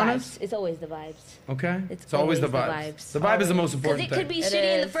 it's the Pocahontas? vibes. It's always the vibes. Okay. It's always the always the vibes. vibes. The vibe is the most Because important it thing. could be It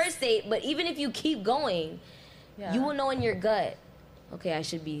shitty in the is. first date, but even if you keep going, Yeah. you will know in your gut, okay, I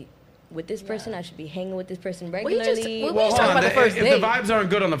should be with this person. I should be hanging with this person you regularly. just- we Well, just hold talking on. about the first If date. the vibes aren't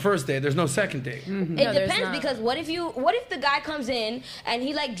good on the first date, there's no second date. It No, there's depends not. because what if the guy comes in and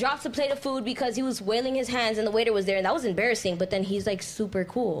he like drops a plate of food because he was wailing his hands and the waiter was there and that was embarrassing, but then he's like super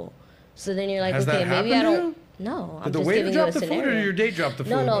cool. So then you're like, Has okay, that maybe I happened to don't. you? No, I'm Did the just waiter giving you drop a the food or scenario. did your date drop the food?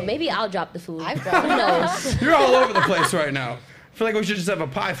 No, maybe I'll drop the food. I've Who dropped knows? You're all over the place right now. I feel like we should just have a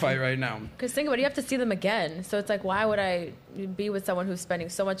pie fight right now. Because think about it, you have to see them again. So it's like, why would I be with someone who's spending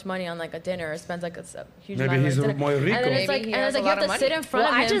so much money on like a dinner or spends like a huge Maybe amount he's of a dinner? muy rico. And then Maybe it's like, he and has it's a like you lot have of to sit money. in front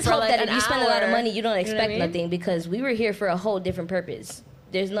Well, of him I just for hope like that an if you spend a lot of hour. money, you don't You know what I expect mean? nothing because we were here for a whole different purpose.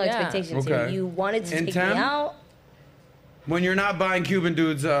 There's no Yeah. expectations here. Okay. You wanted to In take 10? me out. When you're not buying Cuban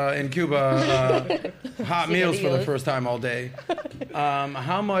dudes in Cuba hot meals for the Cigarillos. first time all day,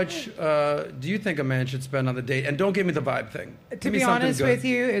 how much do you think a man should spend on the date? And don't give me the vibe thing. To Give me be something honest good. with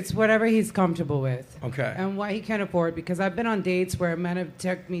you, it's whatever he's comfortable with. Okay. And what he can afford. Because I've been on dates where men have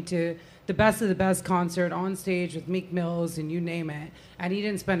took me to the best of the best concert on stage with Meek Mills and you name it. And he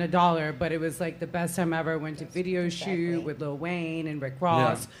didn't spend $1, but it was like the best time ever. Went to video shoot with Lil Wayne and Rick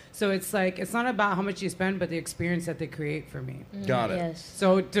Ross. Yeah. So it's like, it's not about how much you spend, but the experience that they create for me. Got it. Yes.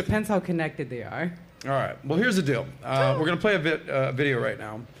 So it depends how connected they are. All right. Well, here's the deal. We're going to play a video right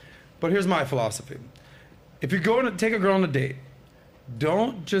now. But here's my philosophy. If you're going to take a girl on a date,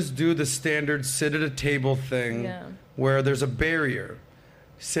 don't just do the standard sit at a table thing Yeah. where there's a barrier.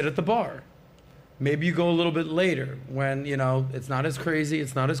 Sit at the bar. Maybe you go a little bit later when, you know, it's not as crazy,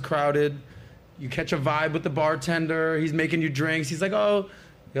 it's not as crowded. You catch a vibe with the bartender. He's making you drinks. He's like, oh,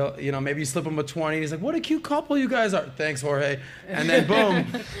 you know, maybe you slip him a 20. He's like, what a cute couple you guys are. Thanks, Jorge. And then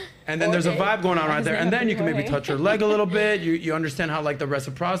boom. And then there's a vibe going on right there. And then you can maybe touch her leg a little bit. You understand how like the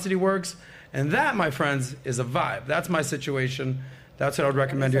reciprocity works. And that, my friends, is a vibe. That's my situation. That's what I would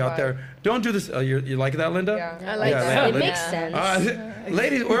recommend That you is a out there. Don't do this. You like that, Linda? Yeah. I like Yeah, that. It ladies- makes sense.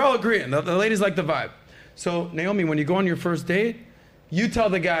 Ladies, we're all agreeing. The ladies like the vibe. So, Naomi, when you go on your first date, you tell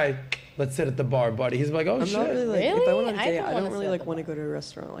the guy, let's sit at the bar, buddy. He's like, oh, I'm shit. not really like, if I Really? went on a I date, don't I wanna don't really sit at like the want to go to a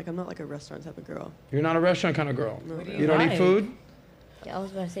restaurant. Like, I'm not like a restaurant type of girl. You're not a restaurant kind of girl. No. You don't eat food? Yeah, I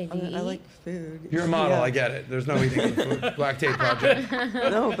was about to say, I, do you mean, I eat? like food. You're a model, Yeah. I get it. There's no eating of food. Black Tape Project.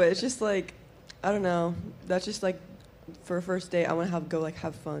 No, but it's just like, I don't know. That's just like, for a first date, I want to go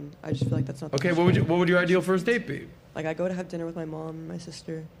have fun. I just feel like that's not. Okay, what would your ideal first date be? Like, I go to have dinner with my mom and my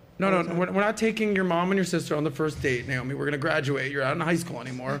sister. No, all no, the time. we're not taking your mom and your sister on the first date, Naomi. We're gonna graduate. You're not in high school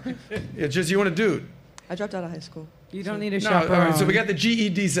anymore. It's just you and a dude. I dropped out of high school. You don't need a No, all chaperone. right. So we got the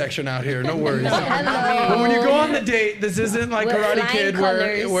GED section out here. No worries. Hello. But when you go on the date, this isn't like With Karate flying Kid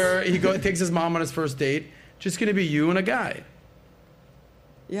colors. where he takes his mom on his first date. Just gonna be you and a guy.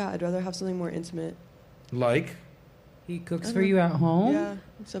 Yeah, I'd rather have something more intimate. Like He cooks for you at home? Yeah,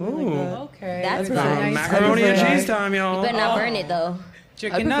 something Ooh. like that. Okay. That's a nice. macaroni and prefer cheese that. time, y'all. You better not burn it though.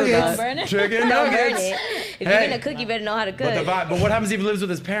 Chicken prefer nuggets. that. Chicken Don't burn nuggets. it. If Hey. you're gonna cook, you better know how to cook. But what happens if he lives with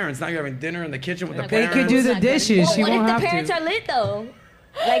his parents? Now you're having dinner in the kitchen with the They parents. could do the dishes. Well, She what won't if have the parents to. are lit though?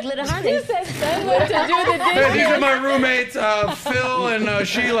 Like little Hannes. Hey, these are my roommates, Phil and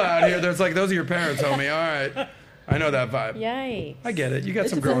Sheila out here. There's like, those are your parents, homie. All right. I know that vibe. Yikes. I get it. You got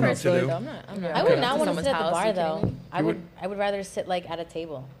some growing up to do. I'm not I would Okay. not want to Someone's sit at the house, bar you though. kidding me? I would rather sit like at a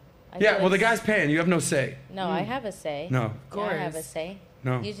table. I Yeah, feel well, the like- guy's paying. You have no say. No, I have a say. No. Yeah, I have a say.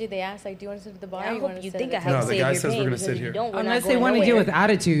 No. Usually they ask like, do you want to sit at the bar? I or you hope want to you sit think at I the have No, to the say guy your says we're pain, gonna because sit if you here. don't, we're Unless not they going want to deal nowhere. with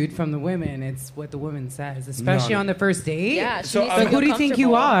attitude from the women, it's what the woman says, especially No. on the first date. Yeah, she So, needs I to But feel who do you think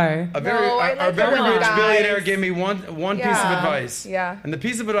you comfortable. are? A very, No, I a like very it when rich guys- billionaire gave me one piece of Yeah. advice. Yeah. And the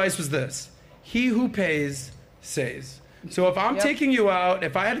piece of advice was this: he who pays says. So if I'm Yep. taking you out,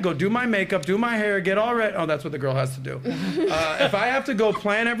 if I had to go do my makeup, do my hair, get all ready, oh, that's what the girl has to do. If I have to go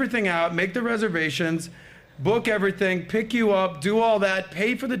plan everything out, make the reservations, book everything, pick you up, do all that,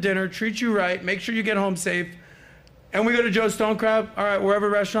 pay for the dinner, treat you right, make sure you get home safe, and we go to Joe's Stone Crab, all right, wherever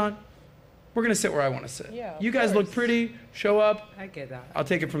restaurant, we're gonna sit where I want to sit. Yeah, of you guys look course. pretty, show up, I get that. I'll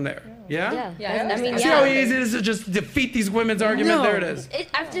take it from there. Yeah? Yeah, Yeah, I mean, See how easy it is to just defeat these women's argument? No. There it is.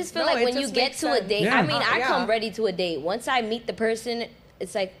 I just feel No, like it when you just get makes to a sense. date, Yeah. I mean, I Yeah. come ready to a date. Once I meet the person,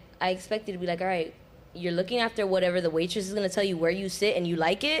 it's like I expect you to be like, all right, you're looking after whatever the waitress is going to tell you where you sit and you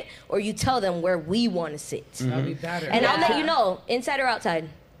like it, or you tell them where we want to sit. That'll be better. And I'll let you know, inside or outside.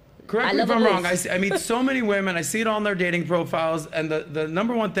 Correct I me if love I'm a wrong. loose. I meet so many women. I see it on their dating profiles, and the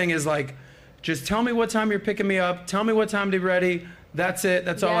number one thing is like, just tell me what time you're picking me up. Tell me what time to be ready. That's it.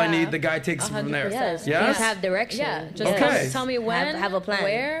 That's all I Yeah. need. The guy takes it from there. 100%. Yes? Just have direction. Yeah, just Okay. tell me when, Have a plan.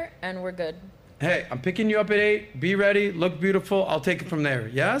 where, and we're good. Hey, I'm picking you up at 8. Be ready. Look beautiful. I'll take it from there.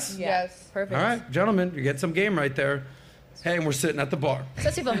 Yes? Yes. Perfect. All right, gentlemen, you get some game right there. Hey, and we're sitting at the bar.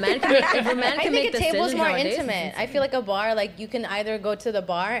 Especially if a man can, if a man I can make think a table's decisions more nowadays, intimate. I feel like a bar, like you can either go to the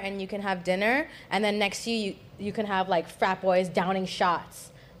bar and you can have dinner, and then next to you can have like frat boys downing shots.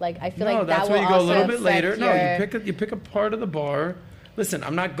 Like I feel No, like that's that where will you go a also little bit affect later. No, your- you pick a part of the bar. Listen,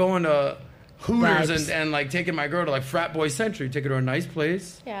 I'm not going to Hooters Vibes. and like taking my girl to like Frat Boy Century. Take her to a nice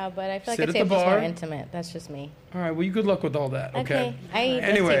place. Yeah, but I feel Sit like at a the table's bar. more intimate. That's just me. All right. Well, you good luck with all that. Okay. I eat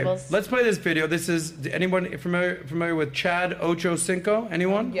Anyway, tables. let's play this video. This is anyone familiar with Chad Ochocinco?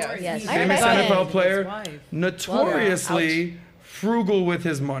 Anyone? Yes. Yes. Famous I read NFL it. player, His wife. notoriously frugal with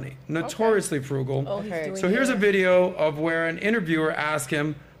his money. Notoriously frugal. I've heard. So here's a video of where an interviewer asked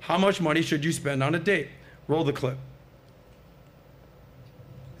him, "How much money should you spend on a date?" Roll the clip.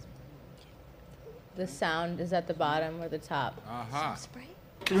 The sound is at the bottom or the top. Uh-huh.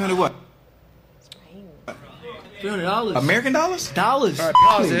 300 what? $300. American dollars? Dollars. All right,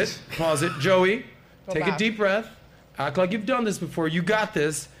 pause Please. it. Pause it. Joey, take a back. deep breath. Act like you've done this before. You got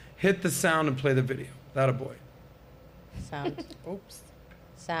this. Hit the sound and play the video. That a boy. Sound. Oops.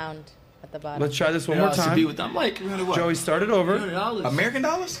 Sound at the bottom. Let's try this one more To be time. with them. I'm like, 300 what? Joey, start it over. $300. American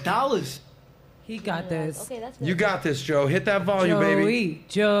dollars? Dollars. He got this. Okay, that's You got this, Joe. Hit that volume, baby.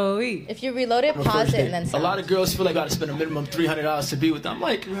 Joey. If you reload it, pause it, and then A sound. lot of girls feel like I got to spend a minimum $300 to be with them. I'm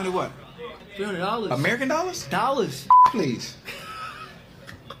like, 300 what? $300. American dollars? Dollars. Please.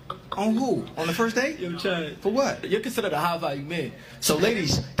 On who? On the first date? I'm trying. For what? You're considered a high value man. So,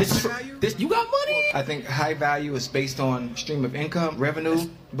 ladies, this is High value? this. You got money? I think high value is based on stream of income, revenue,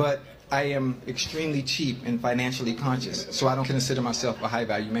 but I am extremely cheap and financially conscious, so I don't consider myself a high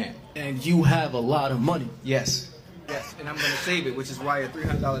value man. And you have a lot of money. Yes. Yes, and I'm going to save it, which is why a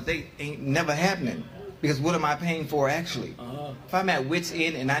 $300 date ain't never happening. Because what am I paying for actually? If I'm at wit's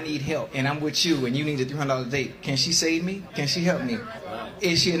end and I need help, and I'm with you, and you need a $300 date, can she save me? Can she help me?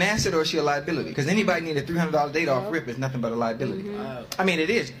 Is she an asset or is she a liability? Because anybody need a $300 date off rip is nothing but a liability. I mean, it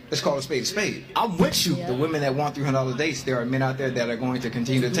is. It's called a spade a spade. I'm with you. The women that want $300 dates, there are men out there that are going to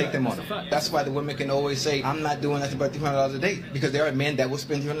continue to take them on them. That's why the women can always say, I'm not doing nothing but $300 a date. Because there are men that will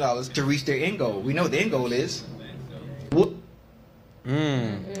spend $300 to reach their end goal. We know what the end goal is.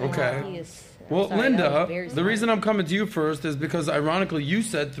 Okay. Well, Linda, the reason I'm coming to you first is because, ironically, you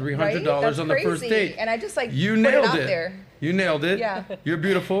said $300 on the first date. And I just like you put nailed it out it. there. You nailed it. Yeah. You're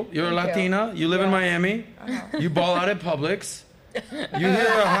beautiful. You're a Latina. You live in Miami. You ball out at Publix. You hear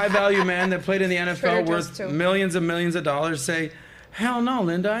a high-value man that played in the NFL worth millions and millions of dollars say, hell no,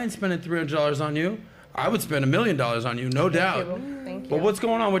 Linda, I ain't spending $300 on you. I would spend $1 million on you, no doubt. Thank you. But what's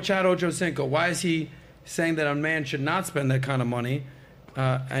going on with Chad Ochocinco? Why is he saying that a man should not spend that kind of money?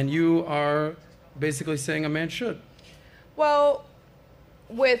 And you are basically saying a man should. Well,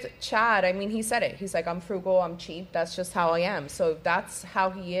 with Chad, I mean, he said it. He's like, I'm frugal, I'm cheap. That's just how I am. So if that's how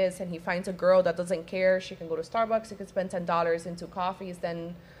he is, and he finds a girl that doesn't care, she can go to Starbucks, she can spend $10 into coffees,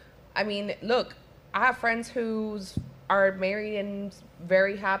 then, I mean, look, I have friends who are married and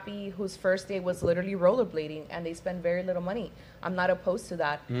very happy, whose first date was literally rollerblading, and they spend very little money. I'm not opposed to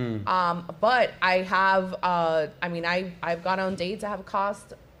that. But I have, I've gone on dates that have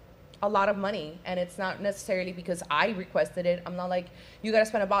cost a lot of money, and it's not necessarily because I requested it. I'm not like, you gotta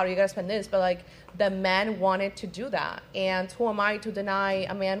spend a bottle, you gotta spend this, but like the man wanted to do that. And who am I to deny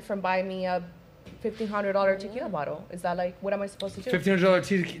a man from buying me a $1,500 tequila bottle? Is that like, what am I supposed to do?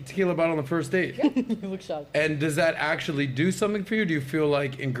 $1,500 tequila bottle on the first date. Yeah. You look shocked. And does that actually do something for you? Do you feel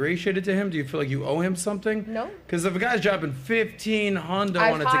like ingratiated to him? Do you feel like you owe him something? No. Because if a guy's dropping $1,500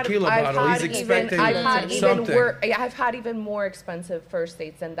 on a tequila bottle, he's expecting something. I've had even more expensive first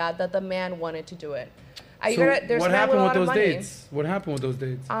dates than that the man wanted to do it. What happened with those dates? What happened with those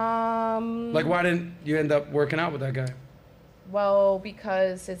dates? Like, why didn't you end up working out with that guy? Well,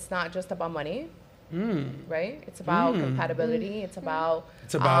 because it's not just about money. Right? It's about compatibility. It's about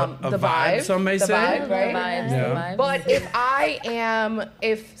a the vibe, some may say. Vibe, right? The vibes. But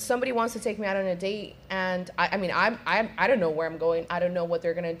if somebody wants to take me out on a date, and I don't know where I'm going, I don't know what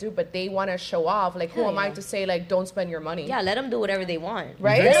they're gonna do, but they want to show off. Like, who am I to say like, don't spend your money? Yeah, let them do whatever they want.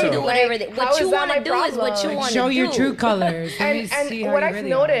 Right? Let them do whatever like, what you want to do is what you want to do. Show your true colors. And what I've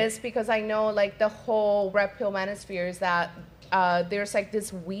noticed, because I know like the whole Red Pill manosphere, is that there's like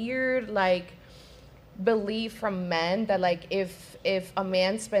this weird like belief from men that like if a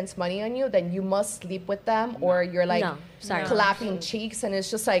man spends money on you, then you must sleep with them, or you're like clapping cheeks, and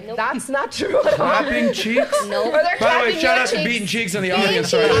it's just like that's not true at all. Clapping cheeks? No. By the way, shout out to Beating Cheeks in the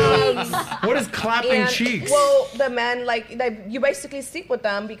audience right now. What is clapping cheeks? Well, the men like you basically sleep with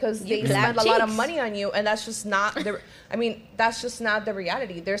them because they spend a lot of money on you, and that's just not the. I mean, that's just not the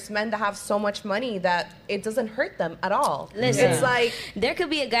reality. There's men that have so much money that it doesn't hurt them at all. Listen, it's like there could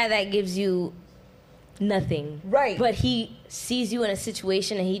be a guy that gives you nothing, right? But he sees you in a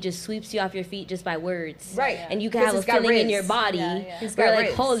situation and he just sweeps you off your feet just by words, right? And you can have a feeling in your body where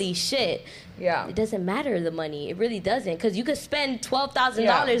like, holy shit. Yeah, it doesn't matter the money. It really doesn't, because you could spend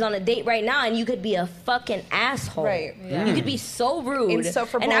 $12,000 on a date right now, and you could be a fucking asshole. Right? Yeah. You could be so rude,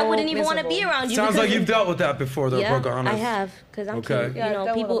 insufferable, and I wouldn't even want to be around you. Sounds like you've dealt with that before, though. Yeah, Brooke, I have, because I'm cute. Yeah, you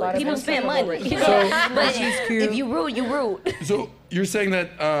know, people spend money. So, but if you rude, you rude. So you're saying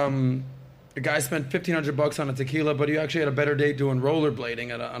that a guy spent $1,500 on a tequila, but he actually had a better date doing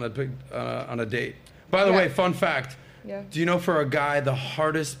rollerblading on a date. By the way, fun fact. Yeah. Do you know for a guy the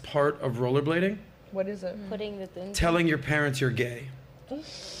hardest part of rollerblading? What is it? Putting the thing. Telling your parents you're gay.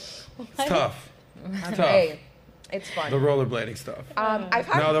 It's tough. It's tough. Hey, it's fun. The rollerblading stuff. I've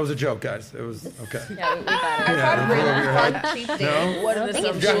had No, that was a joke, guys. It was okay. Yeah, we got it. I've had really fun cheap dates. No? What are the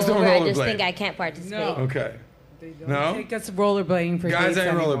You guys don't I just rollerblade. think I can't participate. Okay. No? Take us rollerblading for guys dates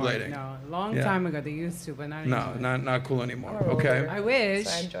ain't anymore. rollerblading. No, a long time ago they used to, but not anymore. No, not cool anymore. Okay. I wish.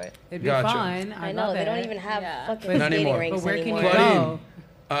 So I enjoy it. It'd be Gotcha. fun. I know, they don't even have fucking But not skating anymore. rinks But where can anymore. you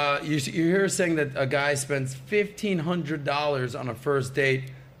go? You hear saying that a guy spends $1,500 on a first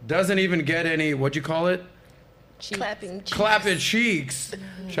date, doesn't even get any, what'd you call it? Clapping cheeks. Clapping cheeks.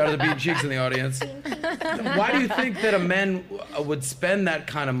 Shout out to Beating Cheeks in the audience. Why do you think that a man would spend that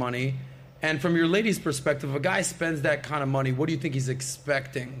kind of money? And from your lady's perspective, if a guy spends that kind of money, what do you think he's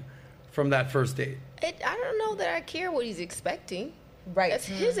expecting from that first date? I don't know that I care what he's expecting. Right. That's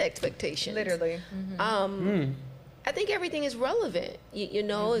his expectation. Literally. I think everything is relevant. You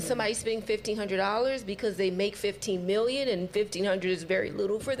know, if somebody's spending $1,500 because they make $15 million and $1,500 is very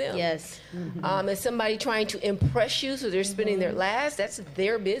little for them. Yes. If somebody trying to impress you, so they're spending their last, that's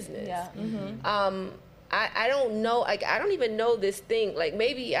their business. Yeah. I don't know. Like, I don't even know this thing. Like,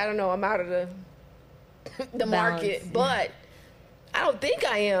 maybe, I don't know, I'm out of the market, but I don't think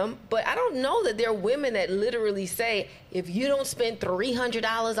I am, but I don't know that there are women that literally say, if you don't spend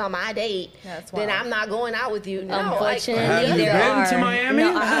 $300 on my date, then I'm not going out with you. No, Unfortunately, have you there been are. to Miami?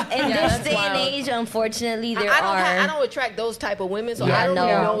 No, in this day and age, unfortunately, there are. I don't attract those type of women, so Yeah, I don't no.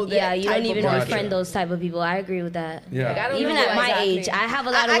 know that. Yeah, you don't even Gotcha. befriend those type of people. I agree with that. Yeah. Like, I don't Even know at my exactly. age, I have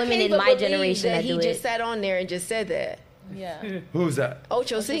a lot of I women can't in even my believe generation that he do just it. sat on there and just said that. Yeah. Who's that?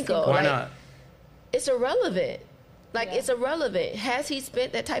 Ocho Cinco. Why like, not? It's irrelevant. Like, it's irrelevant. Has he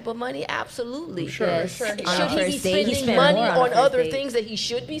spent that type of money? Absolutely. Sure. Yes. Sure. On Should a he be first date, he spending spent money more on a first other date. things that he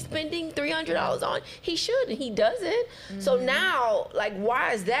should be spending $300 on? He should, and he doesn't. So now, like,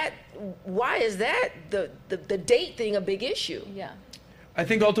 why is that the date thing a big issue? Yeah. I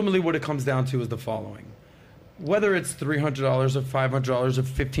think ultimately what it comes down to is the following. Whether it's $300 or $500 or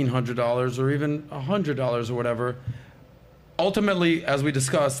 $1,500 or even $100 or whatever, ultimately, as we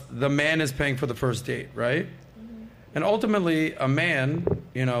discussed, the man is paying for the first date, right? And ultimately, a man,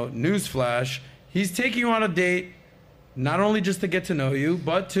 newsflash, he's taking you on a date not only just to get to know you,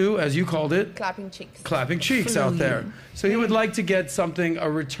 but to, as you called it, Clapping cheeks. out there. So he would like to get something, a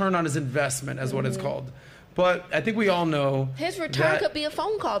return on his investment, as what it's called. But I think we all know His return could be a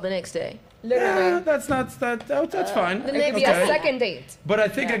phone call the next day. Yeah, that's fine. Maybe a second date. But I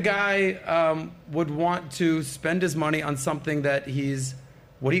think a guy would want to spend his money on something that he's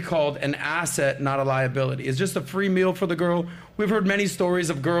what he called an asset, not a liability. It's just a free meal for the girl. We've heard many stories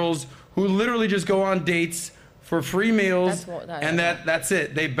of girls who literally just go on dates for free meals, and that's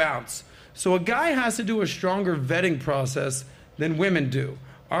it. They bounce. So a guy has to do a stronger vetting process than women do.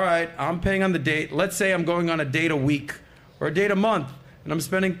 All right, I'm paying on the date. Let's say I'm going on a date a week or a date a month, and I'm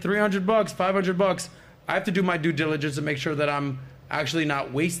spending $300, $500. I have to do my due diligence and make sure that I'm actually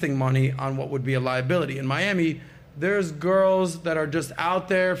not wasting money on what would be a liability. In Miami, there's girls that are just out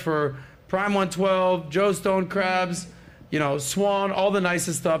there for Prime 112, Joe Stone Crabs, Swan, all the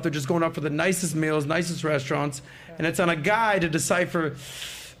nicest stuff. They're just going out for the nicest meals, nicest restaurants. And it's on a guy to decipher,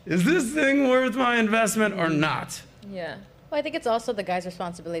 is this thing worth my investment or not? Yeah. Well, I think it's also the guy's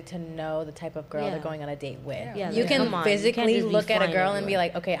responsibility to know the type of girl they're going on a date with. Yeah, you like, can come on. You can't physically just be look at a flying girl and be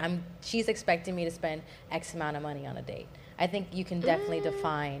everywhere. like, okay, she's expecting me to spend X amount of money on a date. I think you can definitely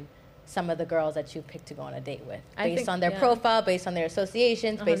define some of the girls that you pick to go on a date with based on their profile, based on their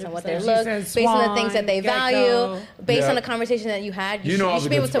associations, based on what they 100%. look, She says based on the things that they Swan, value, Gecko. based on the conversation that you had. You all should the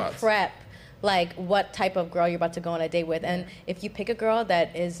be able good to spots. prep like what type of girl you're about to go on a date with. And if you pick a girl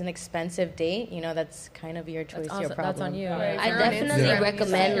that is an expensive date, that's kind of your choice, your problem. That's on you. Right. I If you're on definitely Instagram,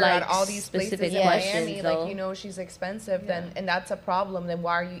 recommend, you're at like, all these specific places in questions, Miami, though. like she's expensive, then and that's a problem. Then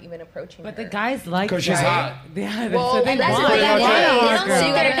why are you even approaching But her? the guys like 'Cause she's that. hot. Yeah, that's Well, what they and that's want. what They they want want. a They hot don't girl. see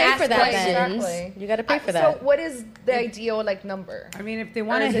You gotta her pay for ask that questions. then. You gotta pay for that. So what is the ideal number? I mean, if they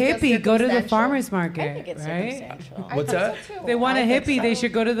want a is it just hippie, go to the circumstantial? farmer's market, I think it's right? circumstantial. What's that? If they want a hippie, they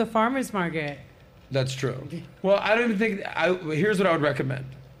should go to the farmer's market. That's true. Well, I don't even think. Here's what I would recommend.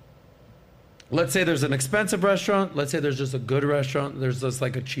 Let's say there's an expensive restaurant. Let's say there's just a good restaurant. There's just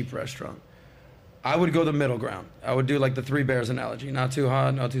like a cheap restaurant. I would go the middle ground. I would do like the Three Bears analogy. Not too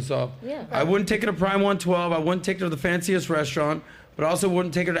hot, not too soft. Yeah. I wouldn't take her to Prime 112. I wouldn't take her to the fanciest restaurant. But I also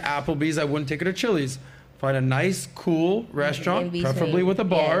wouldn't take her to Applebee's. I wouldn't take her to Chili's. Find a nice, cool restaurant, In between. preferably with a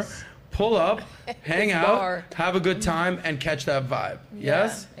bar. Yes. Pull up, hang out, bar. have a good time, and catch that vibe.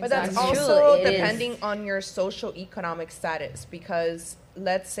 Yes? But that's Exactly. also True, it depending on your social economic status, because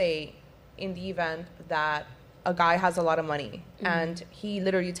let's say in the event that a guy has a lot of money and he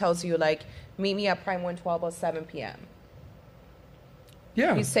literally tells you like, meet me at Prime 112 at 7 p.m.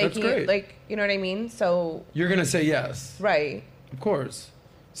 Yeah, He's that's taking great. like, you know what I mean? So You're going to say yes. right, Of course.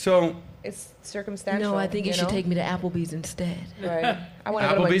 So it's circumstantial. No, I think you should know? take me to Applebee's instead. Right. I want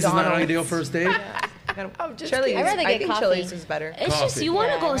to go to Applebee's is not an McDonald's. ideal first date. I'm just Chili's. I'd rather I get think coffee. Chili's is better. It's just Coffee. you want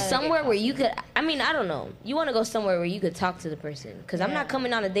to Yeah, I'd go rather get somewhere where you could. I mean, I don't know. You want to go somewhere where you could talk to the person. Because I'm not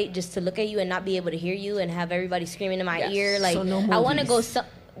coming on a date just to look at you and not be able to hear you and have everybody screaming in my Yes. ear. Like So no I want to movies. go.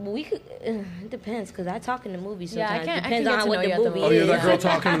 We could. It depends because I talk in the movies Yeah, I sometimes. can't- I Depends can get on to what know the you at the movie Oh, you're is. that girl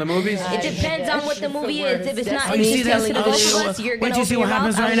talking in the movies? It depends on what the movie is. If it's not Oh, you see that? interesting to both of us, you're Wait gonna till you open see your what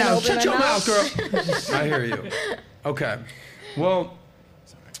happens mouth. right I'm now. gonna open Shut my your mouth. mouth, girl. I hear you. Okay. Well,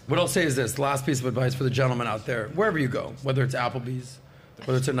 what I'll say is this. Last piece of advice for the gentleman out there. Wherever you go, whether it's Applebee's,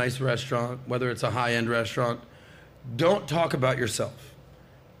 whether it's a nice restaurant, whether it's a high-end restaurant, don't talk about yourself.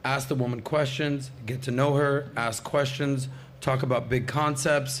 Ask the woman questions, get to know her, ask questions, talk about big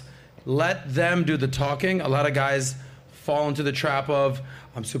concepts. Let them do the talking. A lot of guys fall into the trap of,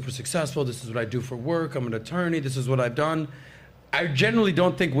 I'm super successful, this is what I do for work, I'm an attorney, this is what I've done. I generally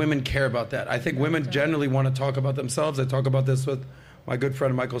don't think women care about that. I think women generally want to talk about themselves. I talk about this with my good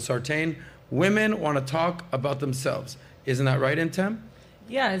friend Michael Sartain. Women want to talk about themselves. Isn't that right, Intem?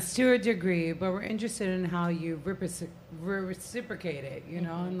 Yes, to a degree, but we're interested in how you reciprocate it, you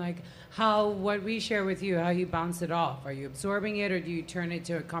know, and like how what we share with you, how you bounce it off. Are you absorbing it, or do you turn it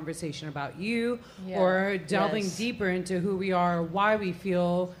to a conversation about you, or delving deeper into who we are, why we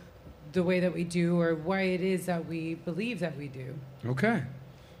feel the way that we do, or why it is that we believe that we do. Okay.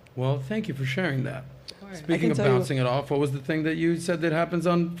 Well, thank you for sharing that. Speaking of bouncing it off, what was the thing that you said that happens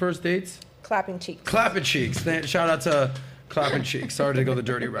on first dates? Clapping cheeks. Clapping cheeks. Shout out to Clapping Cheeks. Sorry to go the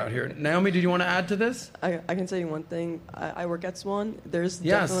dirty route here. Naomi, did you want to add to this? I can tell you one thing. I work at Swan. There's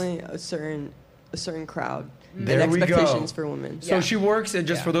definitely a certain crowd There and we expectations go. for women. So she works at,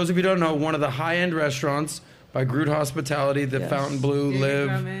 just for those of you who don't know, one of the high-end restaurants by Groot Hospitality, the Fountain Blue, David Live,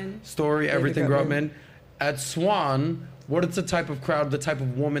 Grumman. Story, David everything Grumman. Grumman. At Swan, what is the type of crowd, the type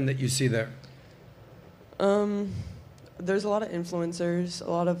of woman that you see there? There's a lot of influencers, a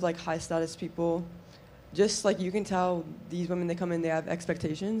lot of like high status people. Just like you can tell these women, they come in, they have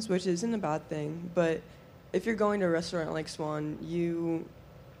expectations, which isn't a bad thing. But if you're going to a restaurant like Swan, you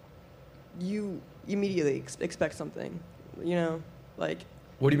immediately expect something, you know, like.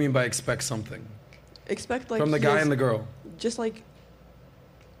 What do you mean by expect something? Expect like from the guy and the girl. Just like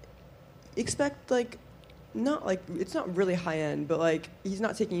expect like not like it's not really high end, but like he's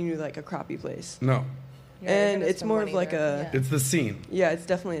not taking you to like a crappy place. No. And it's more of like a. It's the scene. Yeah, it's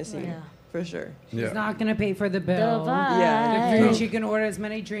definitely a scene. For sure. She's not going to pay for the bill. Yeah. The food, No. she can order as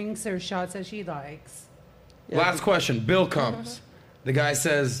many drinks or shots as she likes. Last question. Bill comes. The guy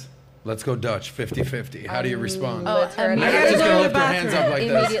says, let's go Dutch, 50-50. How do you respond? Oh, I'm just going to lift their hands up like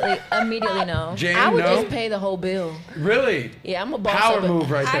this. Immediately no. Jane, I would no? just pay the whole bill. Really? Yeah, I'm a boss. Power up and- move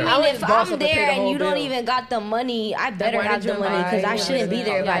right there. I mean, would if boss I'm up and pay there the and whole you don't bill. even got the money, I better why have did the you money because I invite? shouldn't be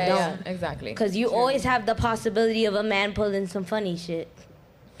there if I don't. Exactly. Because you always have the possibility of a man pulling some funny shit.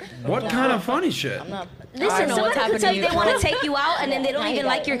 What kind of funny shit? Listen, know somebody what's could happening tell to you you. they want to take you out and then they don't even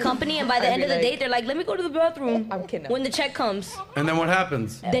like your company, and by the I'd end be of the like- date, they're like, let me go to the bathroom. I'm kidding. When the check comes, And then what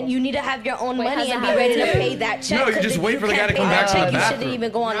happens? then you need to have your own Wait, has money that and be ready to happened to pay that check. No, you 'cause just if wait for the guy can't to come pay back that from the check, you shouldn't bathroom.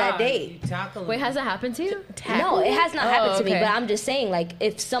 even go on that date. Wait, has that happened to you? No, it has not happened to me, okay. but I'm just saying, like,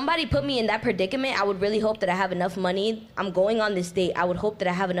 if somebody put me in that predicament, I would really hope that I have enough money. I'm going on this date. I would hope that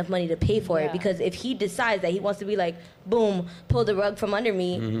I have enough money to pay for it, because if he decides that he wants to be like, boom, pull the rug from under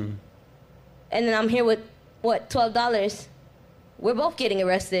me, and then I'm here with, what, $12? We're both getting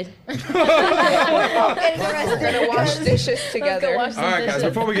arrested. We're gonna wash dishes together. All right, guys,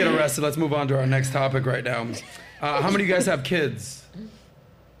 before we get arrested, let's move on to our next topic right now. How many of you guys have kids?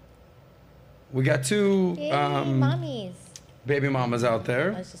 We got two mommies. baby mamas out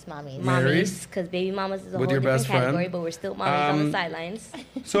there. That's just mommies. Married? Mommies, because baby mamas is a With whole your different best friend? category, but we're still mommies on the sidelines.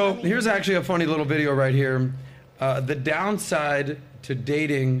 So here's actually a funny little video right here. The downside to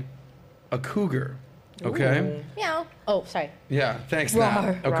dating a cougar. Okay? Meow. Oh, sorry. Yeah, thanks,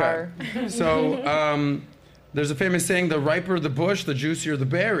 Nat. Okay. So there's a famous saying, the riper the bush, the juicier the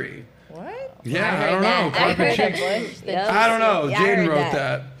berry. What? Yeah, I don't know. Clapping cheeks. I don't know. Yeah, I Jaden heard wrote that.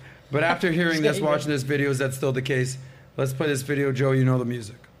 that. But after hearing this, watching this video, is that still the case? Let's play this video. Joe, you know the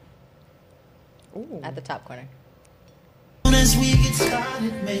music. At the top corner. As we get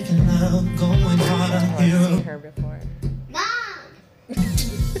started making love, going hard on I've seen you. her before.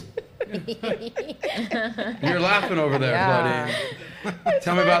 You're laughing over there, Yeah. Claudine.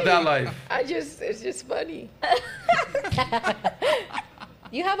 Tell me about that life. It's just funny.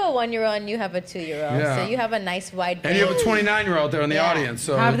 You have a 1-year-old and you have a 2-year-old. Yeah. So you have a nice wide And you have a 29-year-old there in the audience.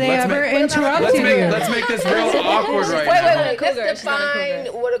 So Have they let's ever make, interrupted you? let's make this real awkward right now. Wait. cougar. Let's She's not a define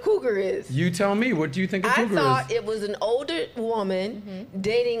cougar. what a cougar is. You tell me. What do you think a I cougar thought is? it was an older woman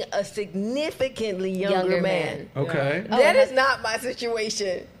dating a significantly younger, Younger man. Okay. That is not my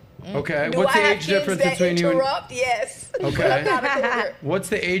situation. Okay. Do What's I the have age kids difference that between you and interrupt? Yes. Okay. But I'm not a cougar. What's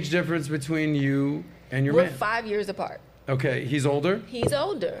the age difference between you and your We're man? 5 years apart. Okay. He's older? He's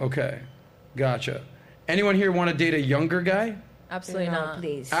older. Okay. Gotcha. Anyone here want to date a younger guy? Absolutely No, not.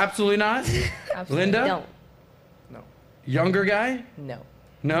 please. Absolutely not. Linda? Don't. Younger guy? No.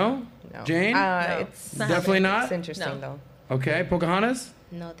 No? No. Jane? It's Definitely It's not? interesting though. Okay. Pocahontas?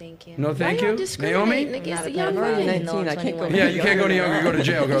 No, thank you. No, thank Why y'all you. discriminating Naomi? against the Not a young bad man? girl. 19, I can't go. Yeah, you can't go to younger. You go to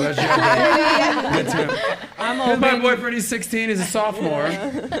jail, girl. That's jail. Me too. I'm Here's my open. boyfriend. He's 16. He's a sophomore.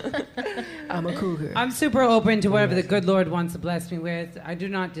 I'm a cougar. I'm super open to whatever the good Lord wants to bless me with. I do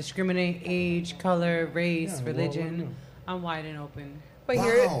not discriminate age, color, race, religion. I'm wide and open.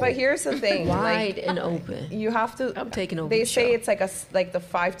 But here's the thing. Wide and open. You have to. I'm taking over. They the say show. it's like the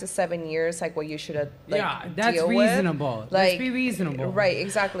 5 to 7 years, like what you should Yeah, that's deal reasonable. With. Let's be reasonable. Right,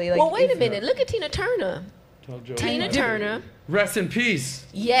 exactly. Like, Well, wait a minute. Look at Tina Turner. Tina Turner. Rest in peace.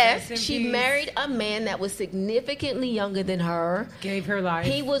 Yes, Rest in she peace. married a man that was significantly younger than her. Gave her life.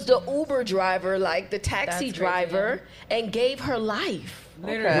 He was the Uber driver, like the taxi That's driver, and gave her life.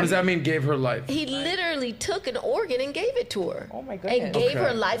 Literally. What does that mean? Gave her life. He literally took an organ and gave it to her. Oh my goodness. And gave Okay.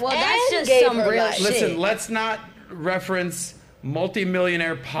 her life. Well, and that's just gave some her real life. shit. Listen, let's not reference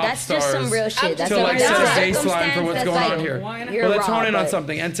multi-millionaire pop That's stars just some real shit. That's to some like real set a circumstance baseline for what's that's going like, on here. You're But let's raw, hone in on but-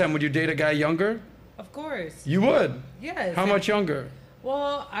 something. N10, would you date a guy younger? Of course. You would. Yes. How much younger?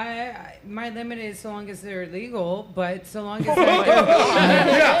 Well, my limit is so long as they're legal, but so long as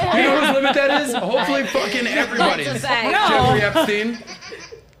Yeah, you know whose limit that is? Hopefully fucking everybody's. That's a fact. Jeffrey Epstein.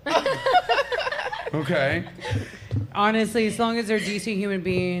 Okay. honestly, as long as they're decent human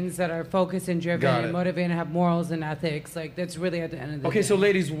beings that are focused and driven Got it. and motivated and have morals and ethics, like that's really at the end of the day. Okay, so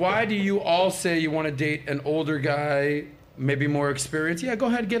ladies, why do you all say you want to date an older guy, maybe more experienced? Yeah, go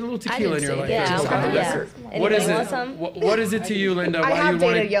ahead, get a little tequila in your life. Yeah, Let's go on the yeah. record. Anybody What is want it? some? What is it to you, Linda? I Why have you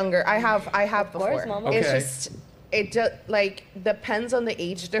want dated younger. I have before. course, mama. It's Okay. just it just like depends on the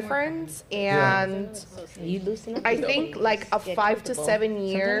age difference, and You loosen up. I think like a Get 5 to comfortable. 7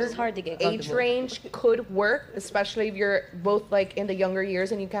 Sometimes year it's hard to get age comfortable. range could work, especially if you're both like in the younger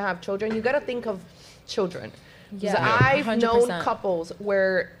years and you can have children. You got to think of children. 'Cause Yeah. I've 100%. known couples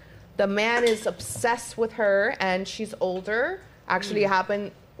where the man is obsessed with her and she's older. Actually, it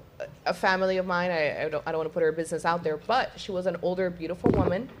happened. A family of mine. I don't want to put her business out there, but she was an older, beautiful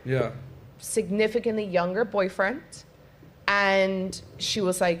woman, Yeah. significantly younger boyfriend, and she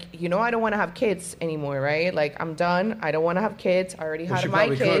was like, you know, I don't want to have kids anymore, right? Like, I'm done. I don't want to have kids. I already Well, had she my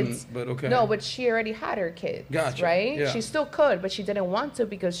probably kids. couldn't, but okay. No, but she already had her kids, Gotcha, right? yeah. She still could, but she didn't want to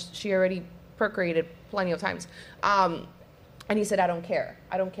because she already procreated plenty of times. And he said, I don't care.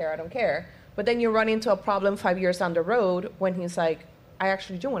 I don't care. I don't care. But then you run into a problem 5 years down the road when he's like, I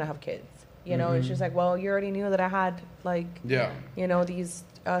actually do want to have kids, you know? And she's like, well, you already knew that I had, like, Yeah. you know, these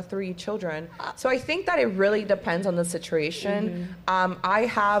 3 children. So I think that it really depends on the situation. I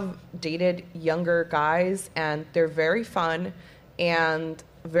have dated younger guys, and they're very fun and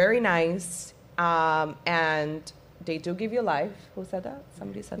very nice, and they do give you life. Who said that?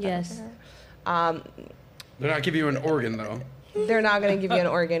 Somebody said that. Yes. They're not giving you an organ, though. They're not going to give you an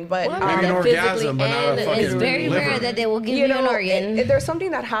organ, but Maybe an orgasm, but not a fucking It's very liver. rare that they will give you you know, an organ. there's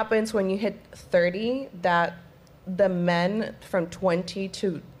something that happens when you hit 30 that the men from 20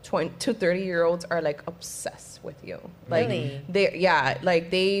 to 30-year-olds are like obsessed with you. Like Really?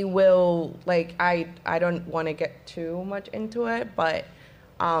 they will like I don't want to get too much into it, but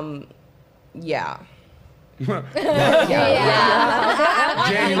yeah. Jan,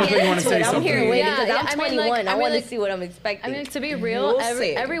 you look like you want to say I'm something. here waiting because Yeah, I'm I mean, 21. like- I I want mean, to see what I'm expecting. I mean, to be real, You'll every,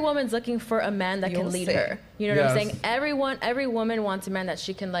 see. every woman's looking for a man that You'll can lead see. her. You know what I'm Yes. saying? Every woman wants a man that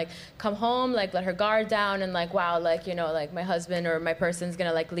she can like come home, like let her guard down, and like wow, like you know, like my husband or my person's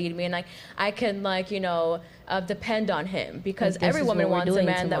gonna like lead me, and like I can like you know depend on him because Like, this every is woman what we're wants a doing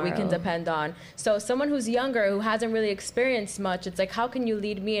man that we can tomorrow. depend on. So someone who's younger who hasn't really experienced much, it's like how can you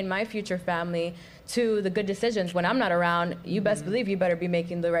lead me and my future family to the good decisions when I'm not around? You best believe you better be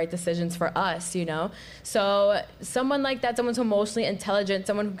making the right decisions for us, you know? So someone like that, someone who's emotionally intelligent,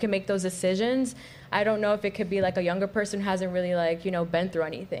 someone who can make those decisions, I don't know if it could be like a younger person who hasn't really like, you know, been through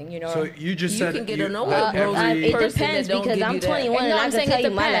anything, you know? So you just You said can get you- an that older every- it person depends that don't because give I'm you that. 21 and No, I I'm can saying tell it you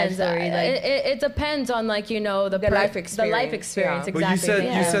my life depends. story. Like, It depends on like you know the life the life experience, experience. yeah. But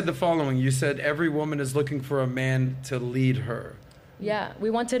Exactly. you said the following. You said every woman is looking for a man to lead her. Yeah, we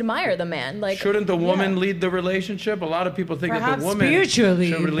want to admire the man. Like, Shouldn't the woman lead the relationship? A lot of people think that Perhaps the woman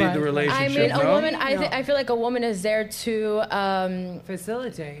spiritually, should lead the but- relationship. I mean, a no? woman. I feel like a woman is there to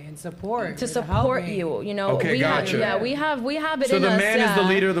facilitate and support. to and support helping. you. You know, Okay, we gotcha. we have it So in the us. man is the yeah.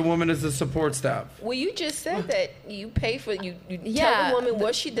 leader, the woman is the support staff. Well, you just said that you pay for you tell Yeah, the woman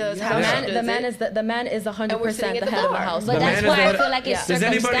what she does, The how she man, does the man it. is the man is 100% we're sitting the at the head of the bar. household. but The that's man why is I the- feel like it's Does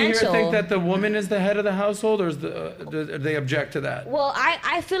anybody here circumstantial. think that the woman is the head of the household, or is do they object to that? Well,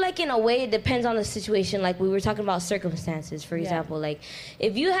 I feel like in a way it depends on the situation. Like we were talking about circumstances, for example. Like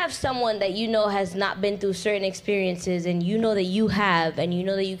if you have someone that you know has not been through certain experiences and you know that you have and you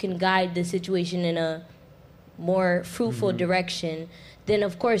know that you can guide the situation in a more fruitful direction, then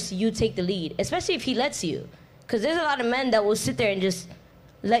of course you take the lead, especially if he lets you. Because there's a lot of men that will sit there and just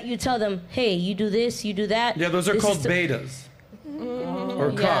let you tell them, hey, you do this, you do that. Yeah, those are This called is the- betas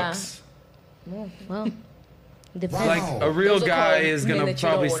or Yeah. cocks. Well, Depends. Like a real Those are guy called is men gonna that you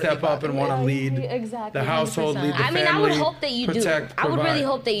don't probably wanna be step up and want to bothered lead Exactly, the household, 100%. lead the I mean, family. I would hope that you do. protect, I would really provide.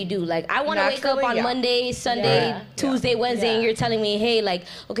 hope that you do. Like, I want to wake up Naturally, on yeah. Monday, Sunday, Yeah. Tuesday, Wednesday, and Yeah. you're telling me, hey, like,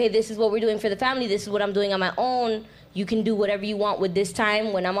 okay, this is what we're doing for the family. This is what I'm doing on my own. You can do whatever you want with this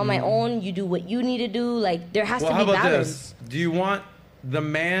time. When I'm on my own, you do what you need to do. Like, there has Well, to how be about balance. this? Do you want the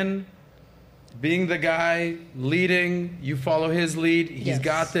man being the guy leading, you follow his lead, he's Yes.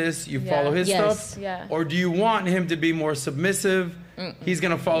 got this, you Yeah. follow his Yes. stuff? Yeah. Or do you want him to be more submissive? He's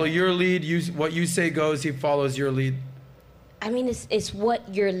going to follow your lead, what you say goes, he follows your lead. I mean, it's what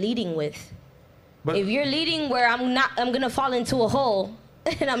you're leading with. But If you're leading where I'm gonna fall into a hole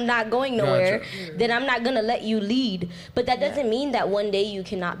and I'm not going nowhere, Gotcha. then I'm not gonna let you lead. But that doesn't mean that one day you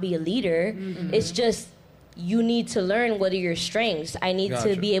cannot be a leader. It's just you need to learn what are your strengths. I need to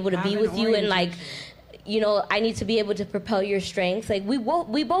Gotcha. be able to be Have an with you and like, orientation. I need to be able to propel your strengths. Like we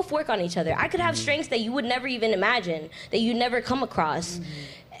both work on each other. I could have strengths that you would never even imagine, that you never come across.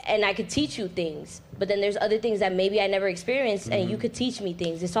 And I could teach you things, but then there's other things that maybe I never experienced, and you could teach me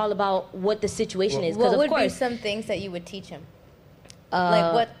things. It's all about what the situation is. 'Cause What of would be course, some things that you would teach him?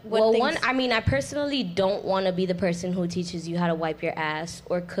 Like what well, things? one, I mean, I personally don't want to be the person who teaches you how to wipe your ass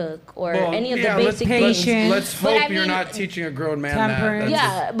or cook or Well, any of yeah, the let's- basic let's- things. Let's But hope I you're mean- not teaching a grown man Temperance.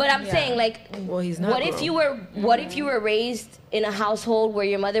 that. Yeah, but I'm saying like, Well, he's not what if grown. you were raised in a household where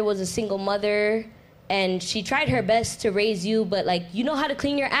your mother was a single mother and she tried her best to raise you, but like you know how to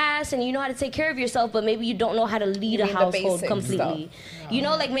clean your ass and you know how to take care of yourself, but maybe you don't know how to lead You a mean the household basic completely. You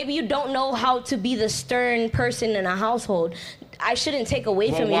know, like maybe you don't know how to be the stern person in a household. I shouldn't take away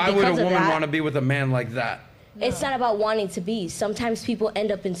Well, from you why would a because of woman that. want to be with a man like that? It's not about wanting to be. Sometimes people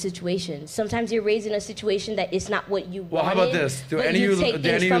end up in situations. Sometimes you're raised in a situation that it's not what you Well, wanted. how about this? Do but any you of take you,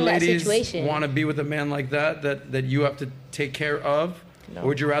 things from that ladies situation. want to be with a man like that you have to take care of? Or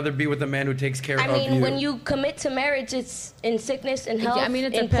would you rather be with a man who takes care I of mean, you? when you commit to marriage, it's in sickness and health, I mean,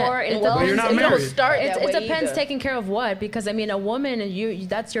 it in depends. poor and It wealth. But you're not You don't married. start that It way depends either. taking care of what, because I mean, a woman,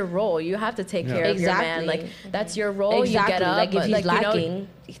 that's your role. You have to take Yeah. care of your man. Exactly. Like that's your role. Exactly. You get up, Like, if but, he's like, lacking.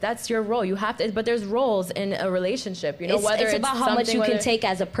 that's your role. You have to. But there's roles in a relationship. You know, It's, whether it's about how much something you can whether- take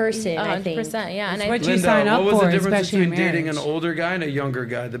as a person. I think. 100%. Yeah, and It's I what you Linda, sign up what was for, the difference especially in between dating an marriage. older guy and a younger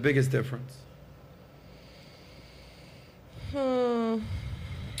guy? The biggest difference?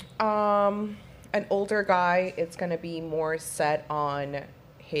 An older guy, it's going to be more set on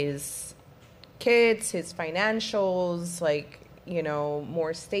his kids, his financials, like,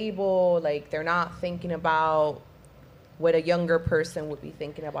 more stable. Like, they're not thinking about what a younger person would be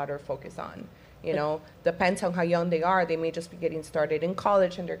thinking about or focus on. Depends on how young they are. They may just be getting started in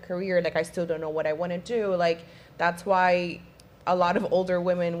college and their career. Like, I still don't know what I want to do. Like, that's why a lot of older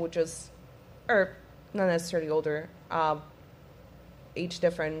women would or not necessarily older, age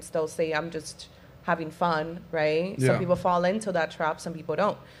difference, they'll say, I'm just having fun, right? Yeah. Some people fall into that trap, some people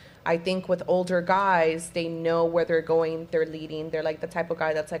don't. I think with older guys, they know where they're going, they're leading. They're like the type of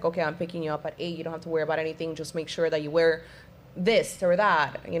guy that's like, okay, I'm picking you up at 8. You don't have to worry about anything. Just make sure that you wear this or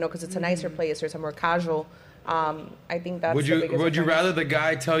that, because it's a nicer place or it's a more casual. I think that's Would the you biggest would you difference. rather the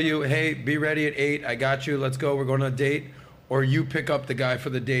guy tell you, hey, be ready at 8, I got you, let's go, we're going on a date? Or you pick up the guy for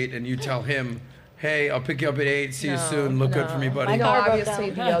the date and you tell him, hey, I'll pick you up at 8, see you soon, look good for me, buddy? No, obviously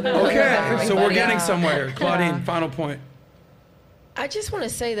the other. Okay, so we're Everybody. getting somewhere. Claudine, final point. I just want to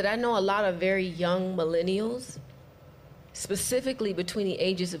say that I know a lot of very young millennials, specifically between the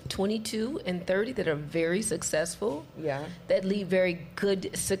ages of 22 and 30, that are very successful, Yeah. that lead very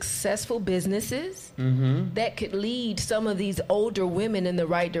good, successful businesses, that could lead some of these older women in the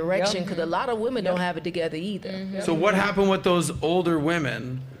right direction, because a lot of women don't have it together either. So what happened with those older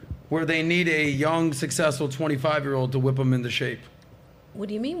women where they need a young, successful 25-year-old to whip them into shape? What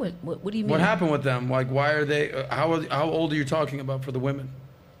do you mean? What do you mean? What happened with them? Like, why are they, how old are you talking about for the women?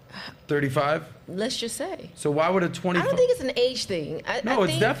 35? Let's just say. So why would a I 25? don't think it's an age thing. No, I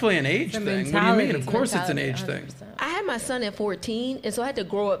it's think definitely an age It's a thing. What do you mean? mentality. Of course it's an age thing. I had my son at 14, and so I had to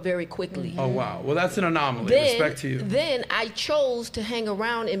grow up very quickly. Oh, wow. Well, that's an anomaly. Respect to you. Then I chose to hang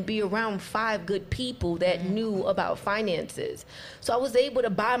around and be around 5 good people that knew about finances. So I was able to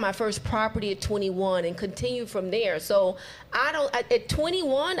buy my first property at 21 and continue from there. So at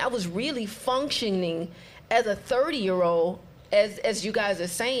 21, I was really functioning as a 30-year-old, as you guys are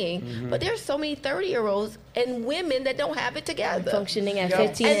saying. But there's so many 30-year-olds and women that don't have it together. Functioning at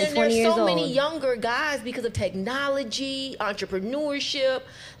 15 And and, then 20 there's years so old. many younger guys because of technology, entrepreneurship.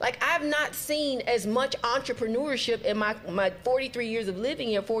 Like, I've not seen as much entrepreneurship in my 43 years of living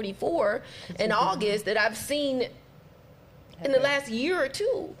here, 44 in August, that I've seen in the last year or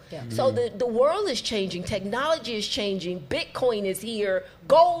two. Yeah. So the world is changing. Technology is changing. Bitcoin is here.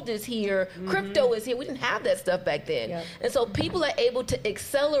 Gold is here. Crypto is here. We didn't have that stuff back then. Yeah. And so people are able to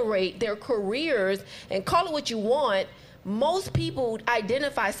accelerate their careers and call it what you want. Most people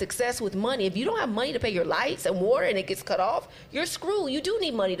identify success with money. If you don't have money to pay your lights and water and it gets cut off, you're screwed. You do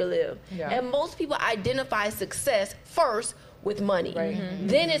need money to live. Yeah. And most people identify success first with money.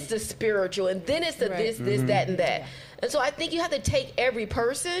 Then it's the spiritual, and then it's the this, that, and that. And so I think you have to take every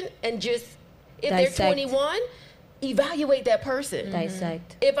person and just, if Dissect. they're 21, evaluate that person.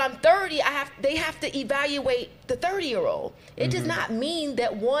 Dissect. If I'm 30, they have to evaluate the 30-year-old. It does not mean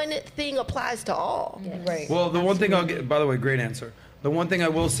that one thing applies to all. Right. Well, the one thing I'll get, by the way, great answer. The one thing I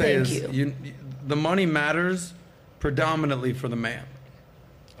will say Thank is the money matters predominantly for the man.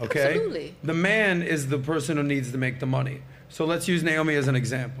 Okay? Absolutely. The man is the person who needs to make the money. So let's use Naomi as an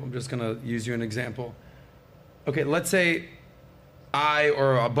example. I'm just going to use you an example. Okay, let's say I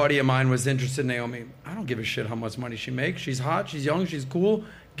or a buddy of mine was interested in Naomi. I don't give a shit how much money she makes. She's hot, she's young, she's cool.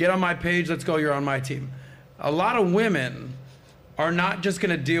 Get on my page, let's go, you're on my team. A lot of women are not just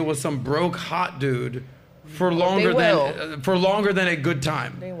going to deal with some broke hot dude for longer than a good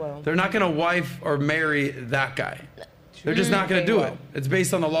time. They will. They're not going to wife or marry that guy. They're just not going to do it. It's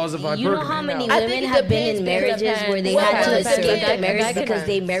based on the laws of hypergamy. You know how many I women think it have been in depends, marriages where they Well, had to it escape depends. that marriage That because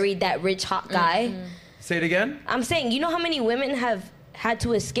they depends. married that rich hot guy? Say it again? I'm saying, you know how many women have had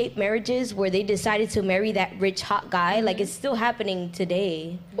to escape marriages where they decided to marry that rich hot guy? Like, it's still happening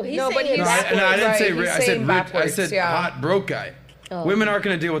today. Well, he's No, but saying he's- it No, I didn't Right, say he's rich. I said saying rich. I backwards, said yeah. hot, broke guy. Women aren't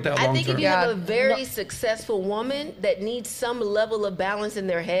going to deal with that I long think if term. you have a Yeah. very successful woman that needs some level of balance in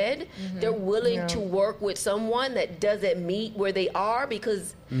their head, they're willing to work with someone that doesn't meet where they are,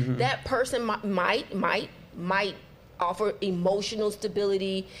 because that person might offer emotional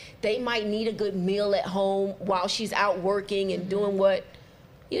stability. They might need a good meal at home while she's out working and doing what,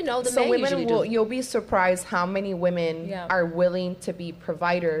 the So man usually women do. you'll be surprised how many women are willing to be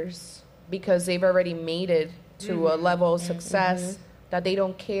providers because they've already made it to a level of success that they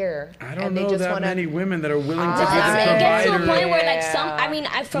don't care. I don't and they know just that wanna, many women that are willing to be It the gets to a provider. point where,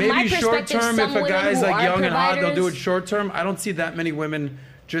 like, from my Maybe short perspective, term, some if a women guy's who like are young and hot, they'll do it providers- short term. I don't see that many women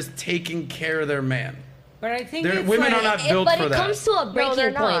just taking care of their man. But I think Women are not built but for it that. comes to a breaking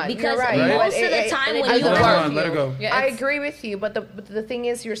they're point not. because You're right. most Right. of the time when I you Let her love go. Let her go. I agree with you, but the thing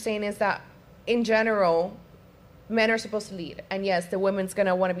is, you're saying is that in general, men are supposed to lead, and yes, the women's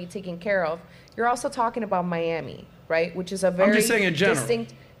gonna want to be taken care of. You're also talking about Miami, right? Which is a very just saying in general.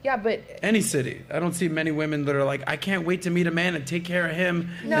 distinct. Yeah, but Any city. I don't see many women that are like, I can't wait to meet a man and take care of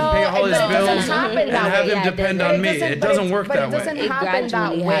him no, and pay all his but it bills doesn't happen and that have way. him depend But on me. It doesn't work that But it doesn't way. happen that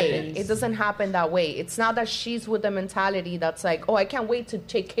gradually way. happens. It doesn't happen that way. It's not that she's with the mentality that's like, oh, I can't wait to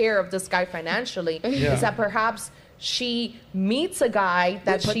take care of this guy financially. Yeah. It's that perhaps she meets a guy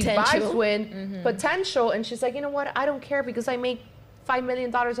that With she potential. vibes with, potential, and she's like, you know what? I don't care because I make $5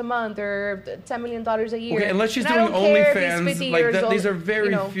 million a month or $10 million a year. Okay, unless she's And I doing don't care if he's OnlyFans, 50 like years that, old, these are very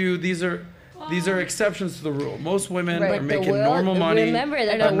you know. few. These are exceptions to the rule. Most women Right. are But the making world- normal money, remember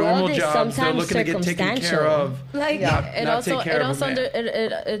that have the normal world is jobs. They're sometimes looking to get taken care circumstantial. of. Like not it take also care it of a also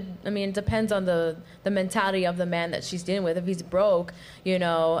man. I mean, it depends on the mentality of the man that she's dealing with. If he's broke,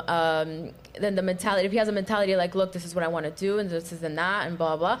 then the mentality, if he has a mentality like, look, this is what I want to do and this is and that and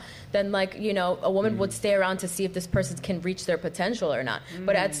blah blah, then a woman would stay around to see if this person can reach their potential or not.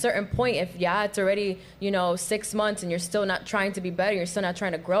 But at a certain point, if it's already 6 months and you're still not trying to be better, you're still not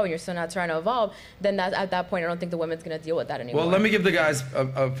trying to grow, and you're still not trying to evolve, then at that point I don't think the woman's going to deal with that anymore. Well, let me give the guys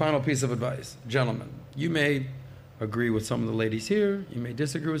a final piece of advice. Gentlemen, you may agree with some of the ladies here. You may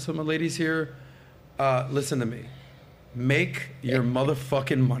disagree with some of the ladies here. Listen to me. Make your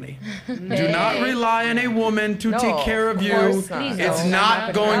motherfucking money. Do not rely on a woman to take care of you. course not. Please It's don't.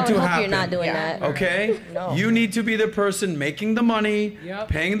 not going I to hope happen. you're not doing that. Okay? No. You need to be the person making the money, Yep.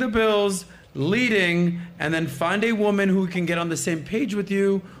 paying the bills, leading, and then find a woman who can get on the same page with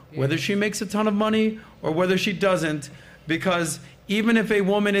you, whether she makes a ton of money or whether she doesn't. Because even if a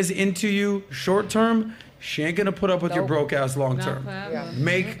woman is into you short term, she ain't gonna put up with your broke ass long term.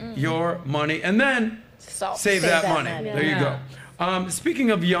 Make your money and then save that money. There you go. Speaking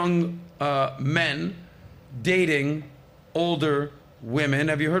of young men dating older women,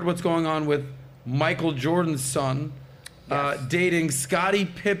 have you heard what's going on with Michael Jordan's son dating Scottie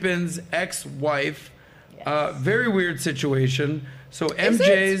Pippen's ex-wife? Very weird situation. So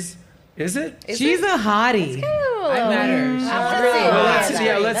MJ's... Is it? She's a hottie. I met her.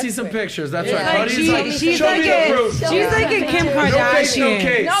 Well, let's see some pictures. That's right. Like Buddy's like, she's show like me the proof. she's like a Kim No case, no Kardashian.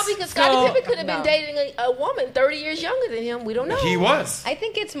 case. No, because Scottie Pippen could have been dating a woman 30 years younger than him. We don't know. He was. I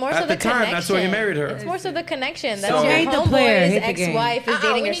think it's more At so the the time, connection. that's why he married her. It's more so the connection. That's So- your Hate the player, homeboy's hate the game. ex-wife is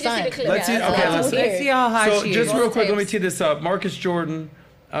dating we your need to see son. the clip. Let's see. Yeah, Okay, that's let's Let's see how hot So she just is. real quick, let me tee this up. Marcus Jordan,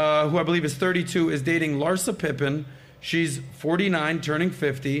 who I believe is 32, is dating Larsa Pippen. She's 49, turning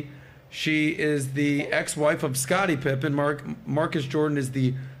 50. She is the ex-wife of Scottie Pippen. Marcus Jordan is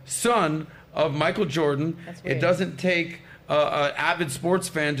the son of Michael Jordan. It doesn't take an avid sports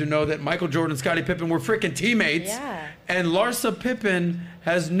fan to know that Michael Jordan and Scottie Pippen were freaking teammates. Yeah. And Larsa Pippen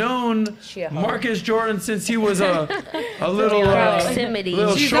has known Marcus Jordan since he was a little Proximity.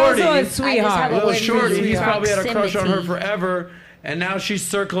 little She's shorty. also a sweetheart. Little shorty. He's probably had a crush on her Proximity. forever. And now she's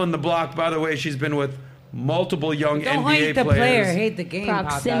circling the block. By the way, she's been with multiple young Don't NBA hate the players. player, hate the game. Pop.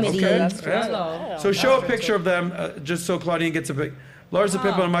 Proximity. Okay. That's true. Yeah. Hello. So show a picture of them, just so Claudine gets a pic. Larsa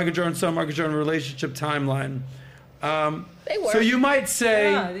Pippen and Michael Jordan's son, Michael Jordan relationship timeline. So you might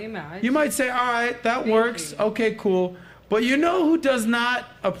say, Yeah, they match. all right, that works. Okay, cool. But you know who does not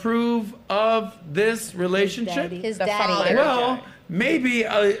approve of this relationship? His The daddy. father. Well, maybe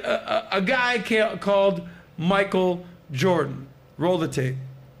a guy called Michael Jordan. Roll the tape.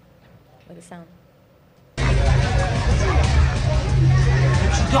 What the sound?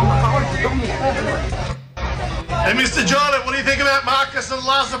 Hey, Mr. Jordan, what do you think about Marcus and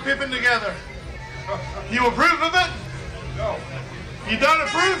Larsa Pippen together? You approve of it? No. You don't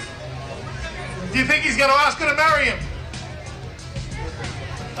approve? Do you think he's going to ask her to marry him?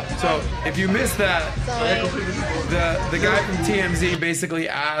 So if you missed that, the guy from TMZ basically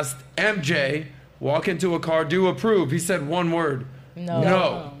asked MJ, walk into a car, do you approve? He said one word.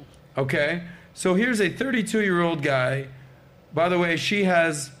 No. Okay? So here's a 32-year-old guy. By the way, she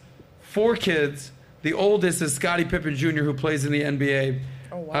has 4 kids. The oldest is Scottie Pippen Jr., who plays in the NBA.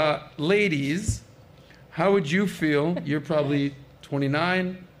 Oh, wow. Ladies, how would you feel? You're probably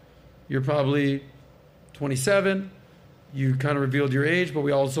 29. You're probably 27. You kind of revealed your age, but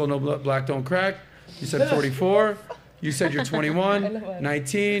we also know black don't crack. You said 44. You said you're 21,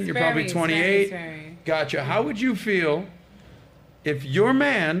 19. You're probably 28. Gotcha. How would you feel if your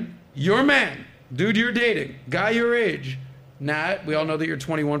man, dude you're dating, guy your age, Nat, we all know that you're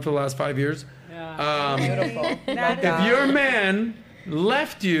 21 for the last 5 years. Beautiful. If your man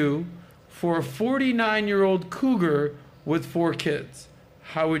left you for a 49-year-old cougar with 4 kids,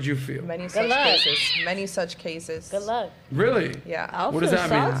 how would you feel? Many such cases. Many such cases. Good luck. Really? Yeah. What does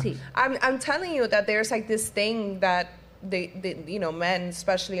that mean? I'm telling you that there's like this thing that they men,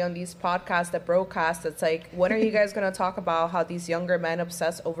 especially on these podcasts that broadcast, it's like, when are you guys going to talk about how these younger men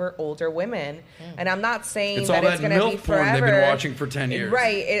obsess over older women? And I'm not saying It's that all it's that going to be MILF porn forever. they've been watching for 10 years.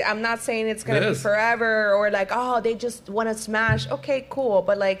 Right. I'm not saying it's going It to be is. forever or like, oh, they just want to smash. Okay, cool.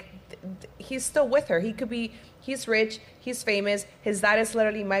 But like, he's still with her. He's rich. He's famous. His dad is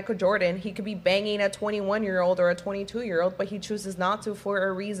literally Michael Jordan. He could be banging a 21-year-old or a 22-year-old, but he chooses not to for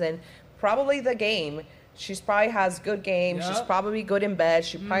a reason. Probably the game. She's probably has good game. Yep. She's probably good in bed.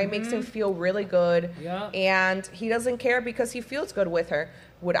 She probably makes him feel really good. Yep. And he doesn't care because he feels good with her.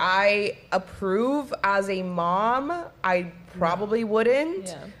 Would I approve as a mom? I probably wouldn't.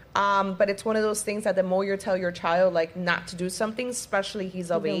 Yeah. But it's one of those things that the more you tell your child like not to do something, especially he's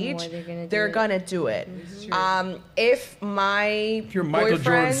of The more age, they're gonna gonna do it. do it. If If you're Michael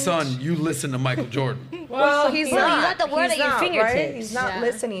Jordan's son, you listen to Michael Jordan. Well, he's Bro, you not. got the word He's at your not, fingertips. right? He's not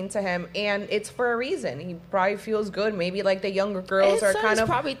listening to him, and it's for a reason. He probably feels good. Maybe like the younger girls His are son's kind of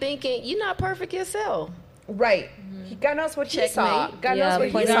probably thinking, you're not perfect yourself. right. God knows what he saw. Checkmate. God Yeah, knows what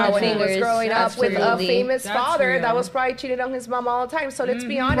he pointing saw the when he was fingers. growing up with a Absolutely. famous That's father that real. was probably cheated on his mom all the time. So let's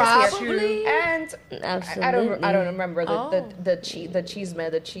be honest Probably. here. And Absolutely. I don't remember the cheese,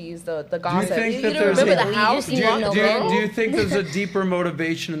 the gossip. Do you think You that don't there's remember a, the house do you walked you, over? do you think there's a deeper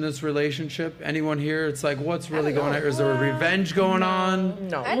motivation in this relationship? Anyone here? It's like, what's really going on? Is there a revenge going on?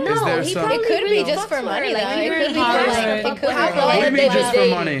 No. Is there some? It could be just fucks for with her, money, like, though. you It were could be in for Hollywood. like, it could How be for long What do you like, mean just for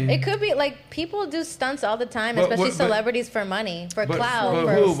money? it could be like people do stunts all the time, But especially what- but- celebrities for money, for clout, but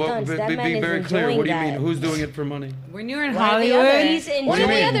for who? stunts. But That be man is very clear. enjoying What do you mean? that. Who's doing it for money? When you're in One or the Hollywood, other. He's One or enjoying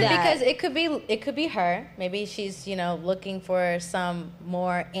the other, that. because it could be her. Maybe she's looking for some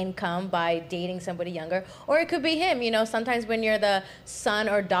more income by dating somebody younger, or it could be him. Sometimes when you're the son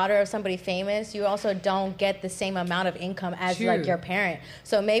or daughter of somebody famous, you also don't get the same amount of income as True. like your parent.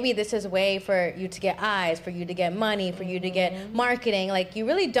 So maybe this is a way for you to get eyes, for you to get money, for you to get marketing. Like you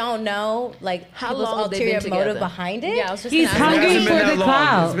really don't know like How people's long have they been ulterior together? motive behind it. Yeah, I was just He's gonna ask It hungry hasn't been for that the long.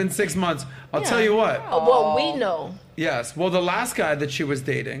 clout. It's been 6 months. I'll tell you what. Well, we know. Yes. Well, the last guy that she was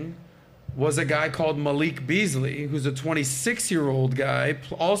dating was a guy called Malik Beasley, who's a 26-year-old guy,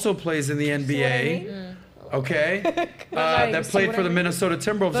 also plays in the NBA. okay, that played for the Minnesota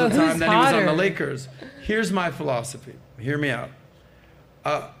Timberwolves at the time. Then he was on the Lakers. Here's my philosophy. Hear me out.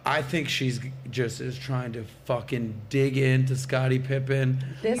 I think she's just is trying to fucking dig into Scottie Pippen.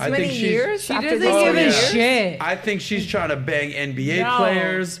 This I many think years? She After doesn't this give many a years? shit. I think she's trying to bang NBA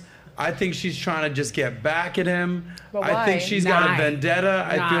players. I think she's trying to just get back at him. But I think why? she's got a vendetta.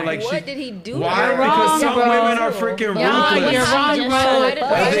 I feel like What did he do? Why? You're Because wrong, some bro. women are freaking Yeah, ruthless. you're wrong, bro.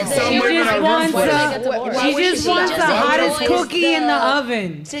 I think some She women just are wants ruthless. she just wants the hottest cookie in the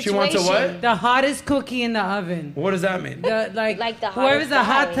oven. She wants a what? The hottest cookie in the oven. What does that mean? Like the whoever's hottest a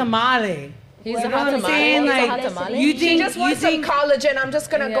hot guy. tamale. He's You a know hot what I'm tamale. saying? He's a Like, hot tamale. you She think just you wants some think collagen. I'm just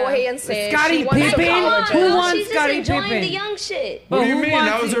gonna go ahead and say it. Scottie She wants some Pippen? collagen. Who wants She's just Scottie enjoying Pippen? the young shit. What do you who mean?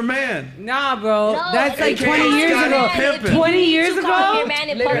 wants That was it? her man. Nah, bro. No, That's like it's 20 not. years Scottie ago. Pippen. 20 years You call ago? your man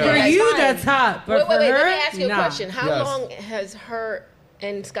in For public, that's you, fine. that's hot. But for Wait, her, let me ask you a nah. question. How Yes. long has her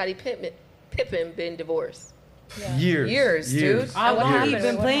and Scottie Pippen been divorced? Years, dude. How long Years. you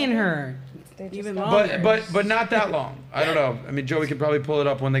been playing her? Even longer. But not that long. I don't know. I mean, Joey could probably pull it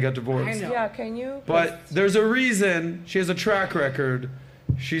up when they got divorced. I know. Yeah, can you? But there's a reason she has a track record.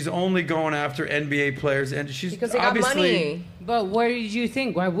 She's only going after NBA players, and she's Because they got obviously. money. But what did you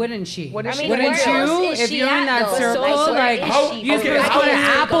think? Why wouldn't she? What is I mean, she Wouldn't where else you? is If she you're in at, that though? circle, Where like, is How- she? you're okay, supposed to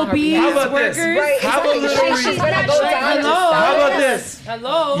how go to is it- Applebee's How about this? workers? Right. How about It's little like reason? she's gonna go down to Hello? How about this?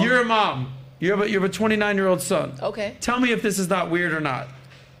 Hello? You're a mom. You have a 29-year-old son. Okay. Tell me if this is not weird or not.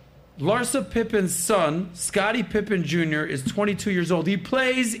 Larsa Pippen's son, Scottie Pippen Jr., is 22 years old. He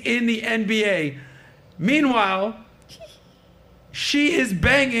plays in the NBA. Meanwhile, she is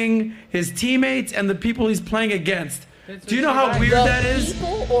banging his teammates and the people he's playing against. Do you know how weird that is?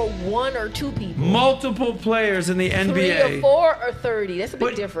 People or one or two people? Multiple players in the 3 NBA. or 4 or 30. That's a big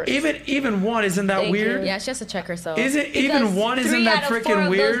But difference. even one, isn't that Thank weird? you. Yeah, she has to check herself. Isn't even one? Isn't 3 that out of 4 freaking of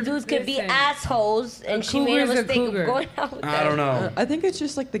weird? Those dudes could be Listen. assholes, and she made a cougar's a mistake of cougar. going out with I them. don't know. I think it's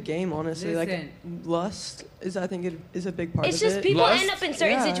just like the game, honestly. Listen. Like lust is, I think, it is a big part It's of just it. people Lust? end up in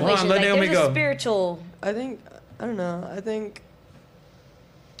certain Yeah. situations. Hold on, let like Naomi there's a go. spiritual. I don't know. I think,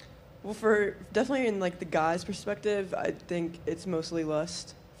 well, for definitely in like the guy's perspective, I think it's mostly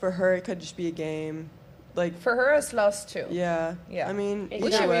lust. For her, it could just be a game. Like, For her, it's lust too. yeah. Yeah. I mean, We we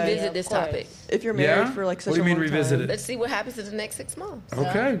either should way, revisit this topic. if you're married Yeah? for like such What do you a mean long revisit time, it? Let's see what happens in the next 6 months.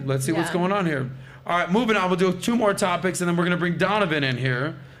 Okay, let's see what's Yeah. going on here. All right, moving on. We'll do 2 more topics, and then we're going to bring Donovan in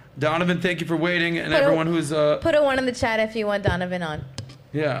here. Donovan, thank you for waiting, and Put a- everyone who's Put a 1 in the chat if you want Donovan on.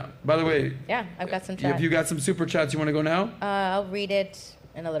 yeah. By the way, Yeah, I've got some chat. if you got some super chats, you want to go now? I'll read it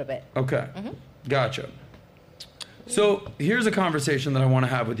in a little bit. Okay, gotcha. So here's a conversation that I want to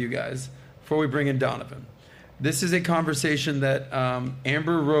have with you guys before we bring in Donovan. This is a conversation that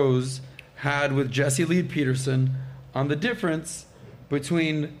Amber Rose had with Jesse Lee Peterson on the difference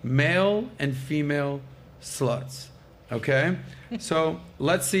between male and female sluts. Okay, so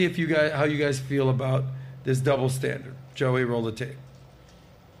let's see if how you guys feel about this double standard. Joey, roll the tape.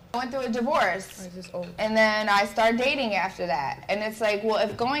 I went through a divorce, and then I started dating after that. And it's like, well,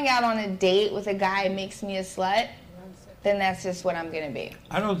 if going out on a date with a guy makes me a slut, then that's just what I'm gonna be.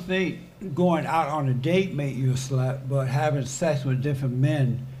 I don't think going out on a date makes you a slut, but having sex with different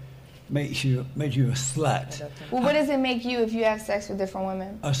men makes you a slut. Well, what does it make you if you have sex with different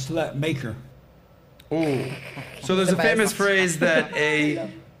women? A slut maker. Ooh. So there's The a famous best. phrase that a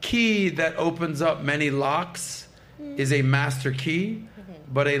key that opens up many locks is a master key,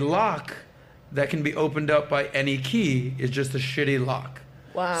 but a lock that can be opened up by any key is just a shitty lock.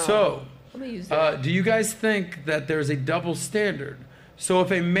 Wow. So, Let me use that. do you guys think that there's a double standard? So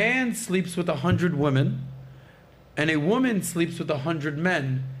if a man sleeps with 100 women and a woman sleeps with 100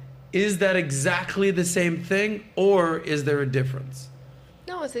 men, is that exactly the same thing, or is there a difference?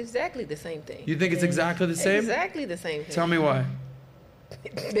 No, it's exactly the same thing. You think it's exactly the same? Exactly the same thing. Tell me why.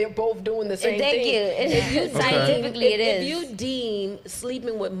 They're both doing the same Thank thing. you. If you Scientifically, it if is. you deem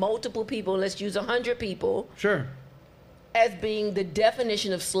sleeping with multiple people, let's use 100 people, Sure. as being the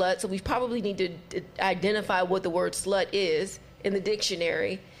definition of slut, so we probably need to identify what the word slut is in the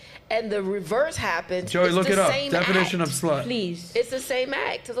dictionary. And the reverse happens. Joey, it's look the it up. same Definition act. of slut. Please. It's the same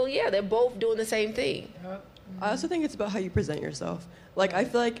act. So yeah, they're both doing the same thing. I also think it's about how you present yourself. Like, I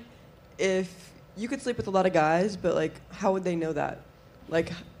feel like if you could sleep with a lot of guys, but like, how would they know that?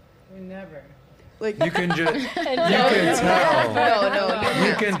 Like, Never. like You can just, you can tell. No,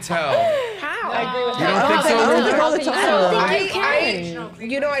 You can tell. How? I agree with You that. don't think so? I don't think all the time.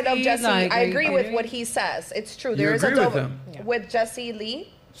 I love Jesse. Like, I agree with agree? what he says. It's true. You There is a agree with double him? with Jesse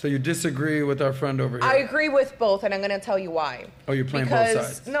Lee. So you disagree with our friend over here? I agree with both, and I'm going to tell you why. Oh, you're playing because, both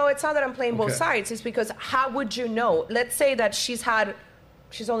sides. No, it's not that I'm playing both Okay. sides. It's because how would you know? Let's say that she's had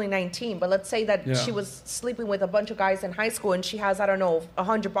she's only 19, but let's say that Yeah. she was sleeping with a bunch of guys in high school and she has, I don't know,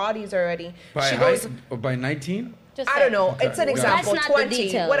 100 bodies already. By she goes, by 19? I don't know. Okay. It's an Well, example. That's not the 20,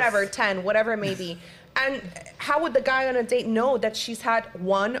 details. whatever, 10, whatever it may be. And how would the guy on a date know that she's had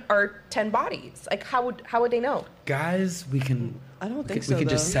 1 or 10 bodies? Like, how would they know? Guys, we can. I don't think we so. can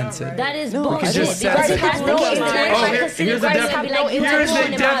just though. sense it. That is No, bullshit. I just Because said it has it. to Oh, go here- internal. here's the Here's the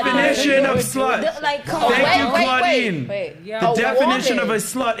definition of slut. Like, come on. Thank you, wait, Claudine. wait. The A definition woman. of a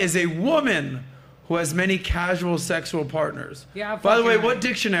slut is a woman who has many casual sexual partners. Yeah, By the way, fucking what right.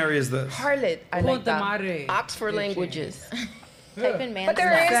 dictionary is this? Harlot. I like Puta that. madre. Oxford languages. Type in man. But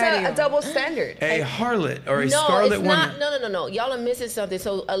there is a double standard. A harlot or a No, scarlet it's woman. not. No. Y'all are missing something.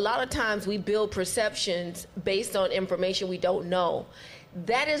 So a lot of times we build perceptions based on information we don't know.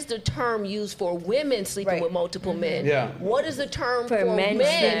 That is the term used for women sleeping with multiple men. Yeah. What is the term for men men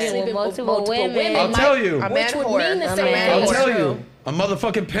sleeping with sleeping with multiple women? I'll tell you. A man Which would whore. mean the A same man thing. I'll tell whore. you. A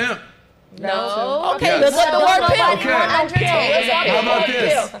motherfucking pimp. No. Okay, Yes. look up the word pimp. Okay. How about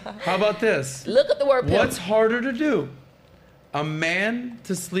this? How about this? Look up the word pimp. What's harder to do? A man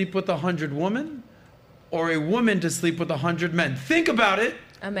to sleep with 100 women or a woman to sleep with 100 men? Think about it.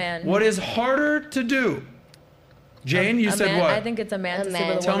 A man. What is harder to do? Jane, you A said man, what? I think it's a man to sleep man.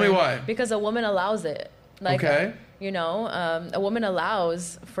 with a Tell me woman. why. Because a woman allows it. Like, Okay. a woman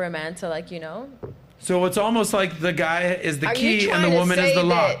allows for a man to, like, So it's almost like the guy is the Are key you and the trying to woman is say the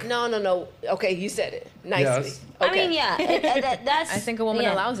that- lock. No. Okay, you said it nicely. Yes. Okay. I mean, yeah, that's. I think a woman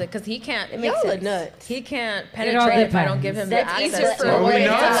yeah. allows it because he can't. makes Y'all are sense. nuts. He can't all penetrate if I don't depends. give him That's the easier access for to a it. Are we woman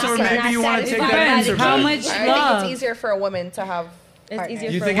nuts, to or not maybe you want to take that satisfied. answer How back? much I think love? it's easier for a woman to have. It's partners. easier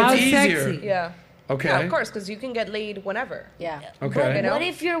You for think a it's How woman. easier? sexy. Yeah. Okay. Yeah, of course, because you can get laid whenever. Yeah. Okay. You know? What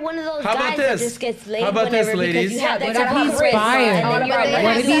if you're one of those How about guys that this? just gets laid How about this, whenever ladies? because you have Yeah, that but type if of he's charisma, inspired, and then you're like,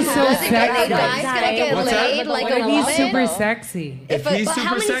 what if he's so Doesn't get laid, sexy? guys gonna get What's that? laid like What a if he's woman? super sexy? If he's but super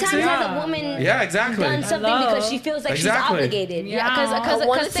how many sexy, times has a woman yeah, exactly. done something Hello? because she feels like Exactly. she's obligated? Yeah, I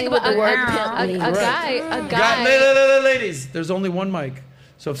wanna because see think what about the word a pimp means. guy. Ladies, there's only one mic.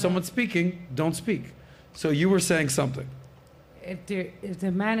 So if someone's speaking, don't speak. So you were saying something. If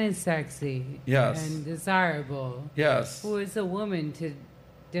the man is sexy Yes. and desirable, Yes. who is a woman to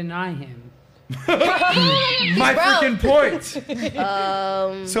deny him? My freaking point.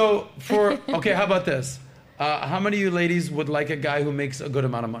 So okay, how about this? How many of you ladies would like a guy who makes a good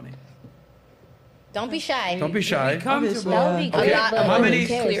amount of money? Don't be shy. Don't be shy. Comfortable. That would be Okay, great, but how who many?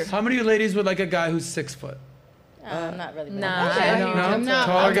 cares? How many of you ladies would like a guy who's 6 foot? I'm not really. Nah, Okay. I don't. No, I'm not.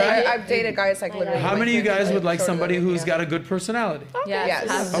 taller guy. I've dated guys like literally. How like many of you guys like would like shorter somebody than me, who's yeah. got a good personality? Yes. Yes.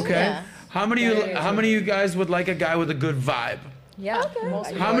 has- Okay. Yeah. How many of you? How many of you guys would like a guy with a good vibe? Yeah.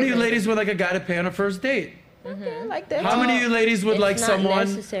 How many of you ladies would like a guy to pay on a first date? I like that. How many of you ladies would It's like not someone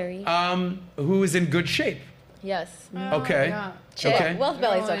necessary. who is in good shape? Yes. Okay. Yeah. Okay. Wealth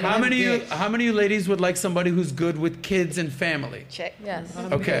belly's okay. How many of you ladies would like somebody who's good with kids and family? Check. Yes.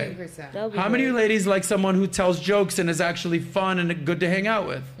 Okay. 100%. That would be How many of you great. ladies like someone who tells jokes and is actually fun and good to hang out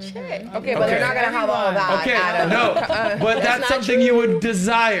with? Okay, but Okay. they're not gonna have all of that. Okay, Adam. no, but that's not something you would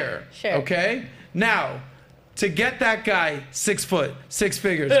desire. Sure. Okay, now to get that guy 6 foot, 6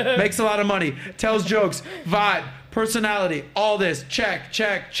 figures, makes a lot of money, tells jokes, vibe, personality, all this, check.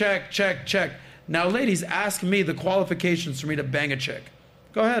 Now, ladies, ask me the qualifications for me to bang a chick.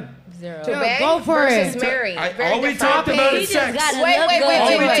 Go ahead. Zero. To bang go for versus it. marry. Very All we different. talked about He is just sex. gotta Wait, look wait, good. wait, All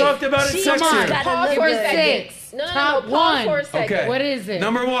wait, we wait. talked about is sex Come on, here. gotta Pause look for a good. second. No. Top Pause for a one. second. Okay. What is it?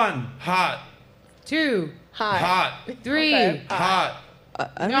 Number 1, hot, 2, hot, 3. hot. I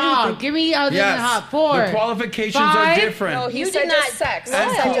don't No, think give me other Yes. than hot. 4. The qualifications 5. are different. No, he You said did just not- sex. And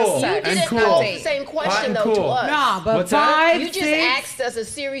He said cool. just You sex. And didn't cool. pose the same Hot question and though cool. to us. No, but What's that? 5, You just 6. asked us a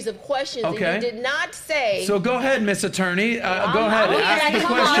series of questions Okay. and you did not say. So go ahead, Miss Attorney. Go ahead. I'm Ask like, the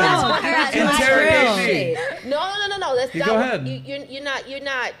come on, questions. that's Interrogate me. No. That's You not. go what- ahead. You're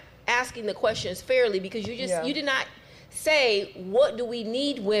not asking the questions fairly because Yeah. you did not say what do we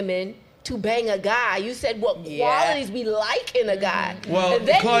need women to bang a guy. You said what qualities we like in a guy. Well, and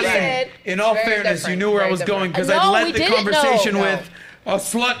then Claudine, you said in all very fairness, different, you knew where I very was going different. because No, I we led the didn't conversation know. with a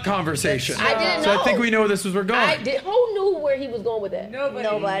slut conversation. I didn't So know. I think we know where this was we're going. I did. Who knew where he was going with that?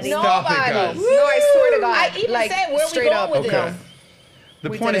 Nobody. Stop it, guys. No, I swear to God. I even like, said where we straight going up. with Okay. it. The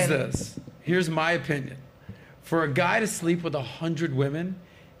We point is didn't. this. Here's my opinion. For a guy to sleep with 100 women,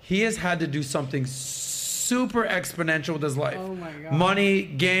 he has had to do something super exponential with his life. Oh my God. Money,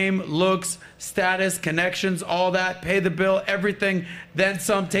 game, looks, status, connections, all that, pay the bill, everything, then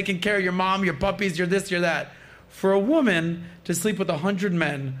some, taking care of your mom, your puppies, your this, your that. For a woman to sleep with 100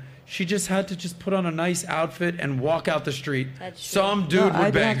 men, She just had to just put on a nice outfit and walk out the street. That's true. Some dude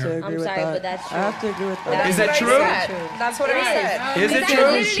would bang have to her. agree I'm with sorry, that. but that's true. I have to agree with that. Is that That's true? what I said. That's what I said. Is it Because true?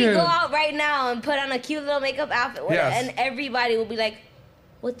 I It's literally true. go out right now and put on a cute little makeup outfit, Yes. and everybody will be like,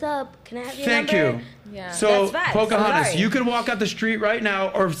 "What's up? Can I have your Thank number?" you. Yeah. So, That's facts. Pocahontas, Sorry. you could walk out the street right now,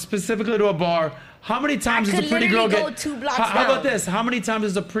 or specifically to a bar. How many times I does a could pretty girl literally get? go 2 blocks How about down. this? How many times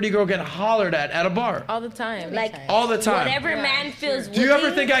does a pretty girl get hollered at a bar? All the time. Like All the time. whatever man feels. Do you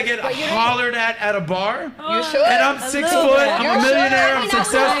ever think I get hollered at a bar? You should. And I'm 6 foot. I'm a millionaire. I'm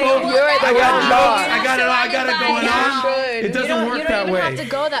successful. You're at the I got wrong jokes. bar. I got it all. I got it going on. should. It doesn't work you that don't way. even have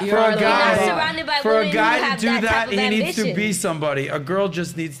to go that For far. a though. not guy, surrounded by for a women who guy have to do that that, type of he needs to ambition. be somebody. A girl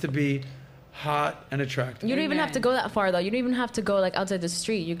just needs to be hot and attractive. You don't even have to go that far though. You don't even have to go like outside the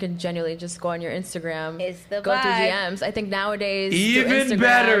street. You can genuinely just go on your Instagram. It's the go through vibe. DMs. I think nowadays through Even Instagram,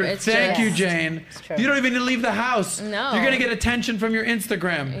 better. it's Thank just- you, Jane. true. You don't even need to leave the house. No. You're going to get attention from your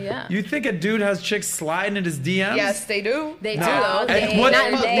Instagram. Yeah. You think a dude has chicks sliding in his DMs? Yes, they do. They do No. though. And what,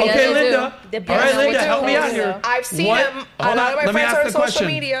 Not- okay, they do. Linda. Depends All right, on Linda, what help me you out do. here. I've seen What- them. A hold lot on, of my let me friends ask are the on social question.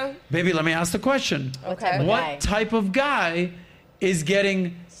 media. Baby, let me ask the question. What type of What guy? type of guy is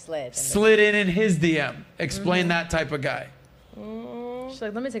getting Slid. slid in his DM? Explain that type of guy. She's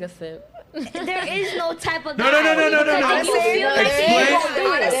like, let me take a sip. There is no type of No, guy. no, no, no, no, no, Because no. if you feel like Explain.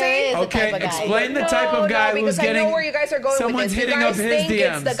 you Honestly, There is a Okay, type of guy. explain the type of guy who's because I getting. know where you guys are going someone's with this. hitting You guys up his think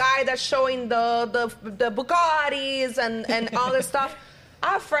DMs. it's the guy that's showing the Bugattis and all this stuff. I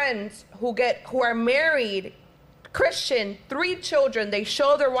have friends who are married, Christian, 3 children. They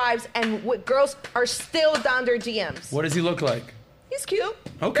show their wives, and girls are still down their DMs. What does he look like? He's cute.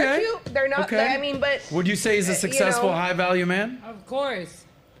 Okay. They're cute. They're not. Okay. I mean, but Would you say he's a successful, you know, high-value man? Of course.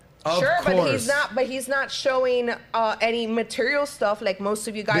 Of sure, course. but he's not. But he's not showing any material stuff like most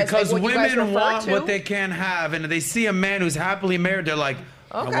of you guys. Because like what you guys women refer want to. what they can't have, and they see a man who's happily married, they're like,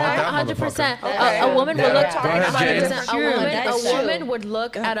 I want Okay. that 100%. motherfucker. A woman Yeah. would look. Go ahead, Jane. 100%. That's A true. woman would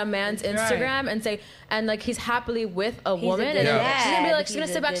look at a man's Instagram and say, and like he's happily with a woman, and good then she's gonna be like, dad. she's gonna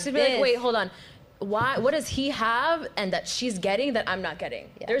He's sit a back, good she's gonna be like, this. wait, hold on. Why? What does he have, and that she's getting that I'm not getting?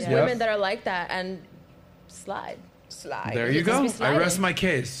 There's Yep. women that are like that and slide. There you go. Just be I rest sliding. my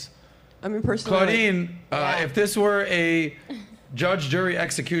case. I mean, personally, Claudine, if this were a judge, jury,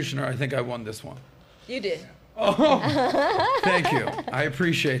 executioner, I think I won this one. You did. Oh, thank you. I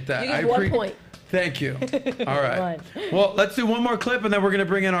appreciate that. You get I 1 point. Thank you. All right. Well, let's do one more clip, and then we're going to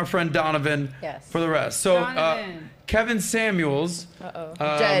bring in our friend Donovan for the rest. So, Donovan. Kevin Samuels.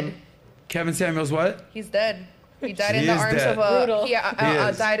 Dead. Kevin Samuels, what? He's dead. He died He in the is arms dead. of a. Brutal. He He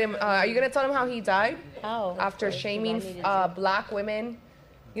is. died in. Are you gonna tell him how he died? How? After shaming black women.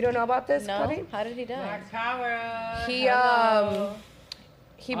 You don't know about this, No. Claudine? How did he die? Black power. He Hello.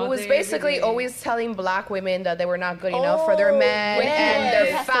 he All was day, basically every day. always telling black women that they were not good enough for their men and they're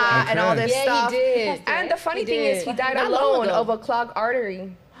yes. fat and all Okay. this Yeah, he stuff. did. And the funny He thing is, he did. died Not long alone ago. of a clogged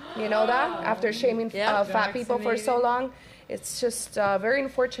artery. You know that? After shaming fat people for so Vaccinated. long. It's just very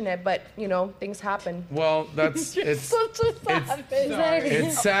unfortunate, but you know things happen. Well, that's it's sad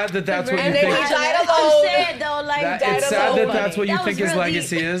that that's what you And then think. he died I'm alone. sad though, like It's sad that that's what you That think was his really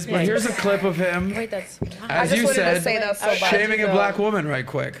legacy deep. is. But here's a clip of him, Wait, that's. as just you wanted to said, say that so bad. shaming a black woman right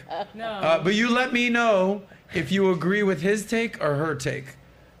quick. No. But you let me know if you agree with his take or her take.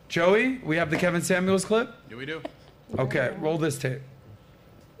 Joey, we have the Kevin Samuels clip? Yeah, we do. Okay, roll this tape.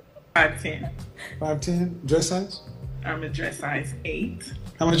 5'10". 5'10", dress size? I'm a dress size 8,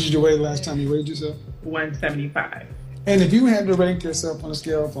 How much did you weigh last time you weighed yourself? 175. And if you had to rank yourself on a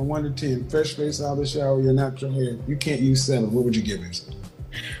scale from 1 to 10, fresh face out of the shower, your natural hair, you can't use 7, what would you give yourself?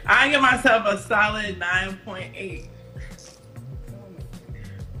 I give myself a solid 9.8.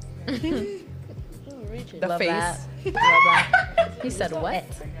 The Love face. that. Love that. He said what?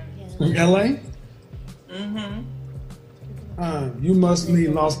 From LA? Mm-hmm. You must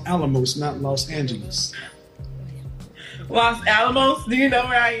mean Los Alamos, not Los Angeles. Los Alamos, do you know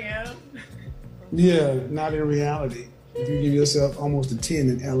where I am? Yeah, not in reality. If you give yourself almost a 10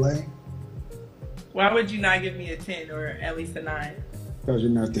 in LA, Why would you not give me a 10 or at least a 9? because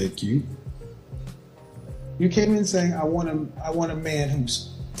you're not that cute. You came in saying, I want a man who's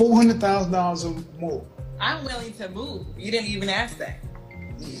 $400,000 or more. I'm willing to move. You didn't even ask that.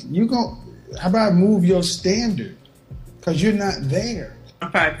 How about move your standard? Because you're not there.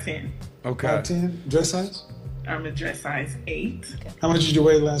 I'm 5'10". Okay. 5'10", dress size? I'm a dress size 8, How much did you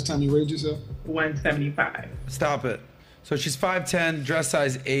weigh last time you weighed yourself? 175. Stop it. So she's 5'10", dress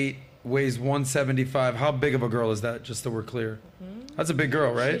size 8, weighs 175. How big of a girl is that, just so we're clear? That's a big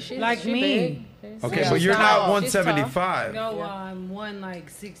girl, right? Like me. Okay, Yeah. but you're She's not tall. 175. No, I'm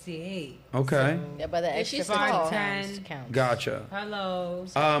 168. Okay. Yeah, but the And extra she's 5 tall. pounds counts. Gotcha. Hello.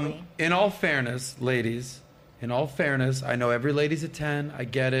 In all fairness, ladies, in all fairness, I know every lady's a 10. I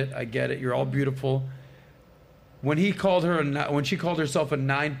get it. I get it. You're all beautiful. When he called her, when she called herself a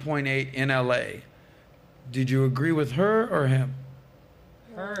 9.8 in LA, did you agree with her or him?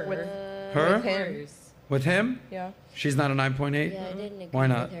 Her. Her? With him. With him? Yeah. She's not a 9.8? Yeah, I didn't agree Why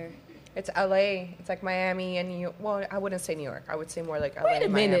not? with her. It's LA. It's like Miami and New York. Well, I wouldn't say New York. I would say more like LA. Wait a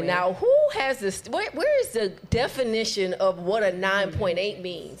and minute Miami. now. Who has this? Where is the definition of what a 9.8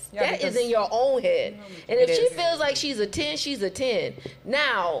 means? Yeah, That is because- in your own head. And It if she is. feels like she's a 10, she's a 10.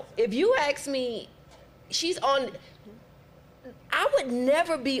 Now, if you ask me, she's on. I would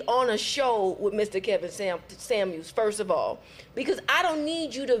never be on a show with Mr. Kevin Samuels, first of all, because I don't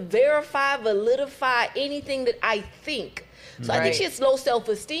need you to verify, validify anything that I think. So I think Right. she has low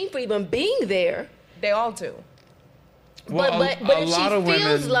self-esteem for even being there. They all do. Well, but a if lot she of feels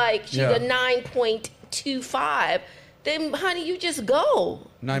women- like she's yeah. a 9.25, then honey, you just go.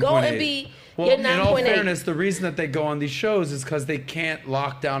 9.8. Go and be well, your in all 9.8. fairness, the reason that they go on these shows is because they can't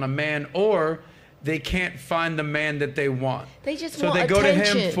lock down a man or they can't find the man that they want. They just so want they go to him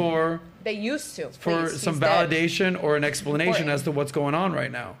attention. for They used to. for Please, some he's dead. validation or an explanation Important. as to what's going on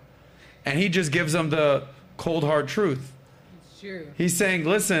right now. And he just gives them the cold hard truth. True. He's saying,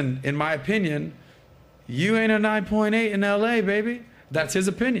 listen, in my opinion, you ain't a 9.8 in LA, baby. That's his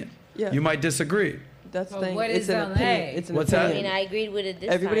opinion. Yeah. You might disagree. That's the But thing. what It's is an LA? opinion. It's an What's that? I opinion. mean, I agreed with it this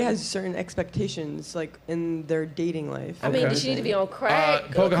Everybody time. has certain expectations, like in their dating life. I mean, Okay. does she need to be on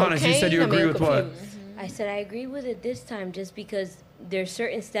crack? Pocahontas, you said you cocaine? agree I'm with what? confused. I said I agree with it this time just because there's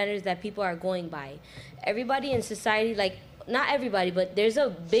certain standards that people are going by. Everybody in society, like, not everybody, but there's a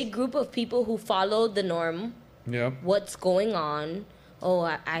big group of people who follow the norm, Yep. what's going on. Oh,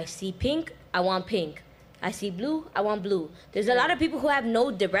 I see pink, I want pink. I see blue, I want blue. There's a lot of people who have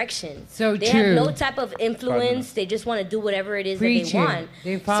no direction. So they true. have no type of influence. They just want to do whatever it is that Preach they it. want.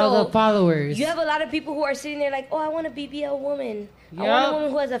 They follow the followers. You have a lot of people who are sitting there like, oh, I want a BBL woman. I want Yup. a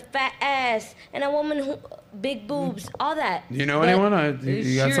woman who has a fat ass and a woman who big boobs, all that. Do you know But- anyone?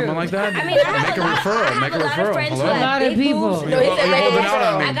 You got It's someone true. like that? I mean, I have Make a I referral. have Make a a lot of referral. friends who Hello? have A lot of big people. boobs. No, he said I make a got-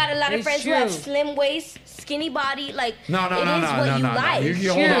 referral. I got a lot of It's friends who have true. slim waist, skinny body. Like, No, it is what you no. like.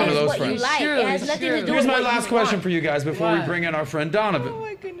 You hold on to It is those what you friends. like. True, It has it's nothing true. to do Here's with my what last you question want. for you guys before we What? bring in our friend Donovan. Oh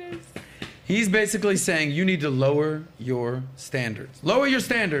my goodness. He's basically saying you need to lower your standards. Lower your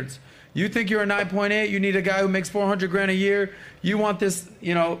standards. You think you're a 9.8, you need a guy who makes 400 grand a year. You want this,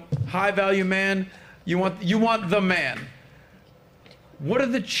 high value man. You want the man. What are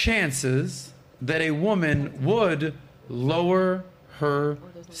the chances that a woman would lower her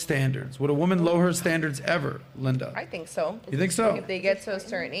standards? Would a woman lower her standards ever, Linda? I think so. You think so? If they get to a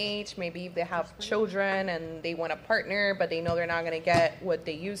certain age, maybe if they have children and they want a partner, but they know they're not going to get what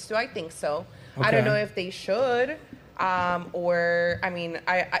they used to, I think so. I Okay. don't know if they should, or I mean,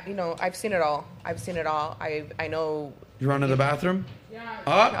 I've seen it all. I've seen it all. I know. You run to the bathroom?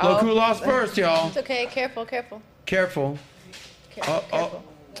 Yeah. Look who lost first, y'all. It's okay. Careful. Careful. Careful. Yeah, okay.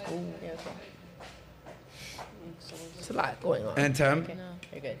 It's a lot going on. And Tem? Okay.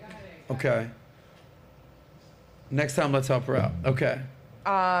 You're good. Okay. Next time, let's help her out. Okay.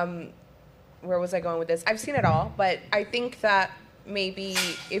 Where was I going with this? I've seen it all, but I think that maybe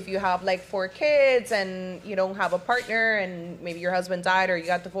if you have like 4 kids and you don't have a partner and maybe your husband died or you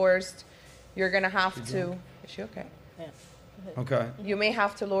got divorced, you're going to have to. Is she okay? Yeah. Okay. You may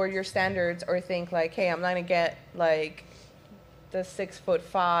have to lower your standards or think like, hey, I'm not going to get like the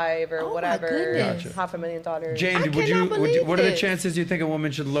 6'5" or Oh, my whatever, goodness. Gotcha. $500,000. Jane, I would cannot you? believe What are the this. chances you think a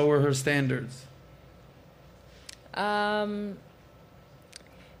woman should lower her standards?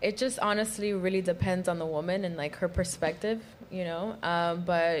 It just honestly really depends on the woman and like her perspective,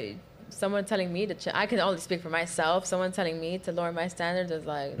 but someone telling me I can only speak for myself. Someone telling me to lower my standards is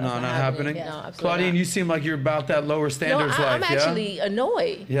like, that's No, not happening. No, absolutely Claudine, not. you seem like you're about that lower No, standards I'm life. Yeah. actually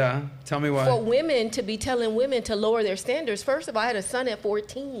annoyed. Yeah. Tell me why. For women to be telling women to lower their standards. First of all, I had a son at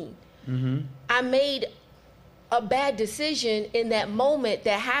 14. Mm-hmm. I made a bad decision in that moment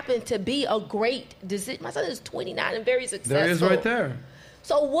that happened to be a great decision. My son is 29 and very successful. There he is right there.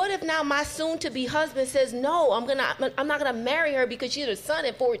 So what if now my soon-to-be husband says, no, I'm not gonna marry her because she had a son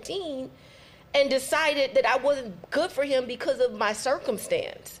at 14 and decided that I wasn't good for him because of my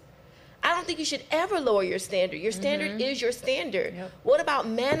circumstance? I don't think you should ever lower your standard. Your standard is your standard. Yep. What about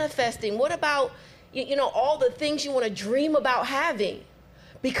manifesting? What about, all the things you want to dream about having?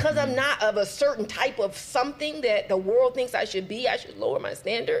 Because I'm not of a certain type of something that the world thinks I should be, I should lower my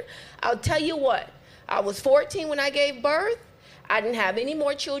standard. I'll tell you what, I was 14 when I gave birth. I didn't have any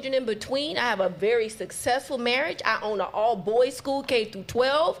more children in between. I have a very successful marriage. I own an all-boys school, K through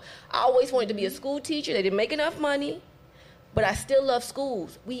 12. I always wanted to be a school teacher. They didn't make enough money, but I still love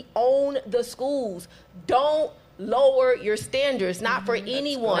schools. We own the schools. Don't lower your standards, not for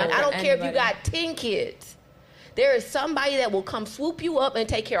anyone. I don't care if you got 10 kids. There is somebody that will come swoop you up and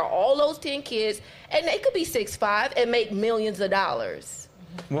take care of all those 10 kids, and they could be 6'5" and make millions of dollars.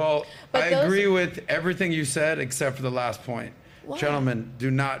 Well, But I agree with everything you said except for the last point. Why? Gentlemen, do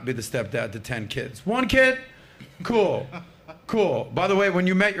not be the stepdad to 10 kids. 1 kid? Cool. Cool. By the way, when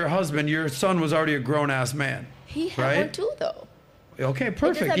you met your husband, your son was already a grown-ass man. He had right? one too, though. Okay,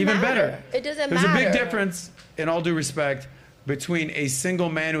 perfect. doesn't Even matter. better. It doesn't There's a big matter. difference, in all due respect, between a single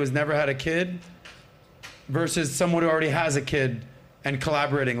man who has never had a kid versus someone who already has a kid and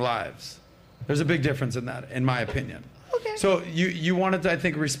collaborating lives. There's a big difference in that, in my opinion. Okay. So you wanted to, I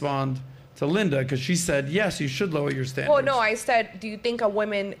think, respond to Linda because she said, yes, you should lower your standards. Well, no, I said, do you think a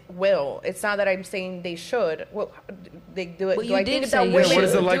woman will? It's not that I'm saying they should. Well, they do it. Well, do you I did think say that you women what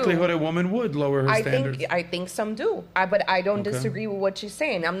is the do? likelihood a woman would lower her standards? I think some do. But I don't Okay. disagree with what she's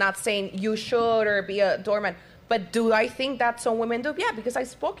saying. I'm not saying you should or be a doormat. But do I think that some women do? Yeah, because I've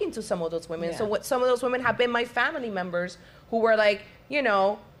spoken to some of those women. Yeah. So what some of those women have been my family members who were like, you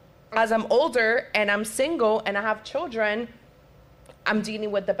know, as I'm older and I'm single and I have children, I'm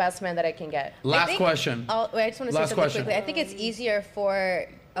dealing with the best man that I can get. Last question. I just want to say Last something question. quickly. I think it's easier for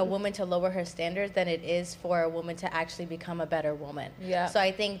a woman to lower her standards than it is for a woman to actually become a better woman. Yeah. So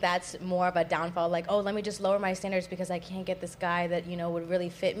I think that's more of a downfall. Like, oh, let me just lower my standards because I can't get this guy that would really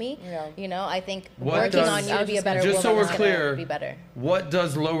fit me. Yeah. I think What working does- on you to be a better Just woman so we're is gonna clear, be better. what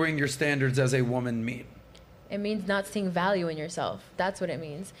does lowering your standards as a woman mean? It means not seeing value in yourself. That's what it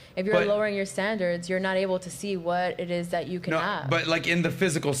means. If you're But- lowering your standards, you're not able to see what it is that you can have. But like in the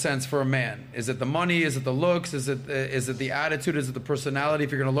physical sense for a man, is it the money? Is it the looks? Is it the attitude? Is it the personality?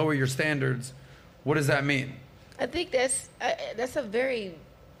 If you're going to lower your standards, what does that mean? I think that's a very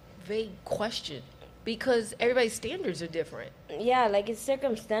vague question because everybody's standards are different. Yeah, like it's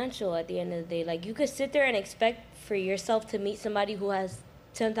circumstantial at the end of the day. Like you could sit there and expect for yourself to meet somebody who has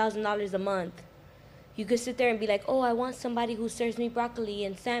 $10,000 a month. You could sit there and be like, oh, I want somebody who serves me broccoli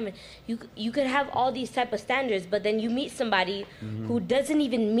and salmon. You could have all these type of standards, but then you meet somebody who doesn't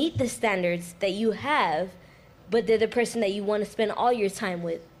even meet the standards that you have, but they're the person that you want to spend all your time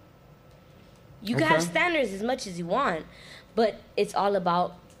with. You can have Okay. standards as much as you want, but it's all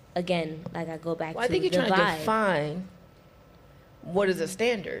about, again, like I go back Well, I to think you're the trying to vibe. define what is a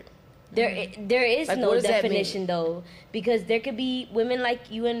standard. There is Like, no what does that definition though, because there could be women like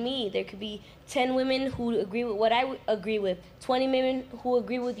you and me. There could be 10 women who agree with what I agree with, 20 women who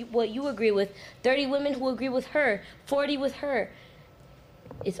agree with what you agree with, 30 women who agree with her, 40 with her.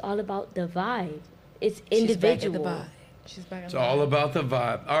 It's all about the vibe. It's individual. She's back at It's the all vibe. about the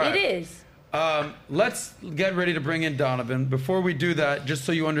vibe. All right. It is. Let's get ready to bring in Donovan. Before we do that, just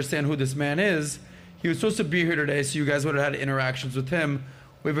so you understand who this man is, he was supposed to be here today, so you guys would have had interactions with him.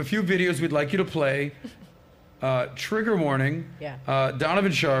 We have a few videos we'd like you to play. Trigger warning. Yeah.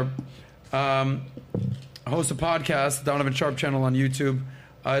 Donovan Sharp hosts a podcast, Donovan Sharp channel on YouTube.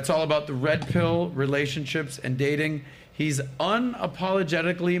 It's all about the red pill, relationships, and dating. He's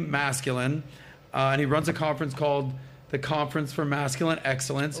unapologetically masculine, and he runs a conference called the Conference for Masculine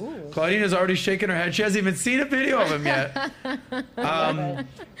Excellence. Claudine is already shaking her head. She hasn't even seen a video of him yet.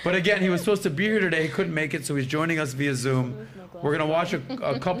 But again, he was supposed to be here today. He couldn't make it, so he's joining us via Zoom. We're going to watch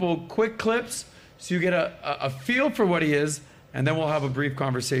a couple quick clips so you get a feel for what he is, and then we'll have a brief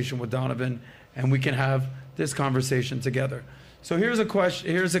conversation with Donovan, and we can have this conversation together. So here's a question.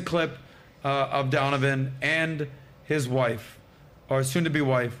 Here's a clip of Donovan and his wife, or soon-to-be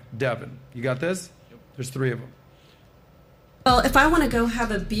wife, Devin. You got this? Yep. There's 3 of them. Well, if I want to go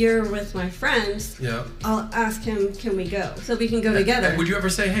have a beer with my friends, Yeah. I'll ask him, can we go? So we can go together. And would you ever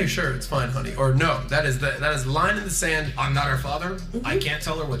say, "Hey, sure, it's fine, honey," or "No, that is the line in the sand"? I'm not her father. I can't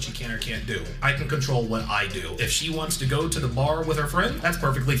tell her what she can or can't do. I can control what I do. If she wants to go to the bar with her friend, that's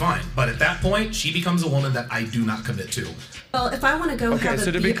perfectly fine. But at that point, she becomes a woman that I do not commit to. Well, if I want to go Okay, have a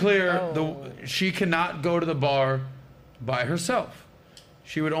so to beer... be clear, she cannot go to the bar by herself.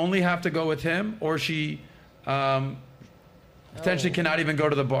 She would only have to go with him, or she potentially cannot even go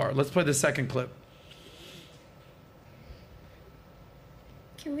to the bar. Let's play the second clip.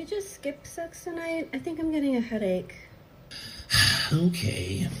 Can we just skip sex tonight? I think I'm getting a headache.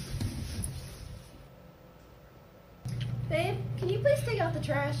 Okay. Babe, can you please take out the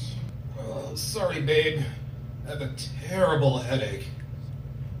trash? Sorry, babe. I have a terrible headache.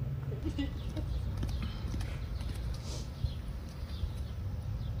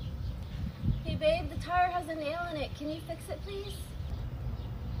 Hey, babe, the tire has a nail in it. Can you fix it, please?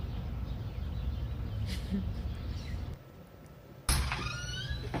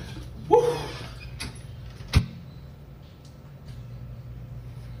 Whoa!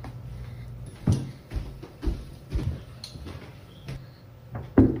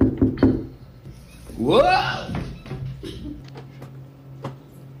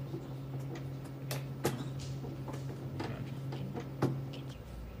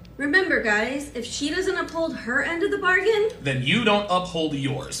 Remember, guys, if she doesn't uphold her end of the bargain, Then you don't uphold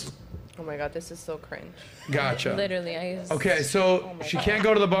yours. Oh my god, this is so cringe. Gotcha. Literally, I used. Okay, so she can't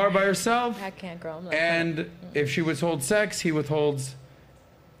go to the bar by herself. I can't, girl. I'm like, And if she withholds sex, he withholds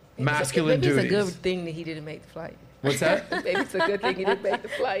masculine Maybe duties. it's a good thing that he didn't make the flight. What's that? Maybe it's a good thing he didn't make the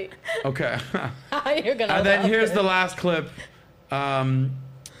flight. Okay. You're gonna And then love here's it. the last clip of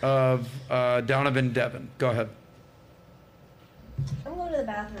Donovan Devon. Go ahead. I'm going to the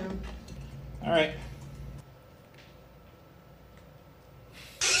bathroom. All right.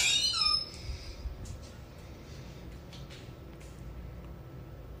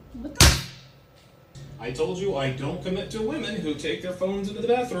 I told you I don't commit to women who take their phones into the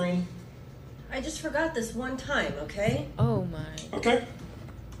bathroom. I just forgot this one time, okay? Oh my. Okay.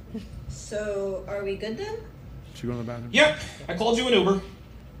 So, are we good then? Should we go to the bathroom? Yep. I called you an Uber.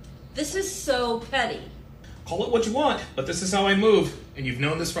 This is so petty. Call it what you want, but this is how I move, and you've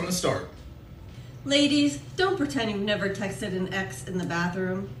known this from the start. Ladies, don't pretend you've never texted an ex in the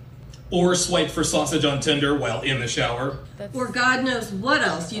bathroom. Or swipe for sausage on Tinder while in the shower. Or God knows what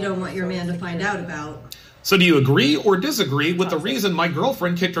else you don't want your man to find out about. So do you agree or disagree with the reason my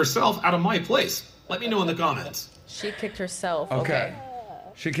girlfriend kicked herself out of my place? Let me know in the comments. She kicked herself. Okay.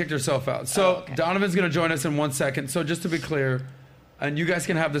 She kicked herself out. So Donovan's going to join us in 1 second. So just to be clear, and you guys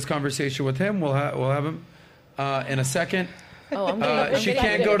can have this conversation with him. We'll have him in a second. Oh, I'm she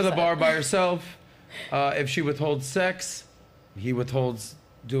can't go to the bar by herself. If she withholds sex, he withholds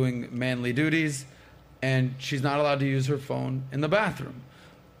doing manly duties, and she's not allowed to use her phone in the bathroom.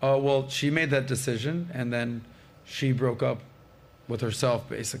 Well, she made that decision, and then she broke up with herself,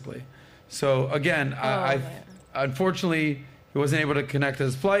 basically. So again, unfortunately, he wasn't able to connect to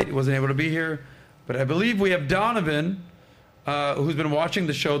his flight. He wasn't able to be here. But I believe we have Donovan, who's been watching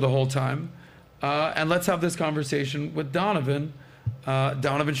the show the whole time. And let's have this conversation with Donovan.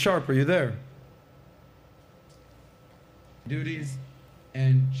 Donovan Sharp, are you there? Duties,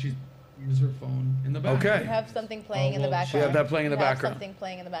 and she used her phone in the background. Okay. You have something playing in the background. We have that playing in the You have background. something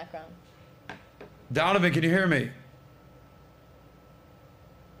playing in the background. Donovan, can you hear me?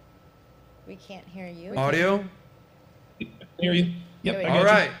 We can't hear you. Audio? Hear you. Yep. I got All you.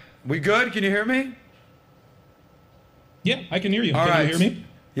 right. We good? Can you hear me? Yeah, I can hear you. All Can right. you hear me?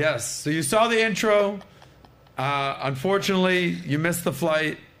 Yes. So you saw the intro. Unfortunately, you missed the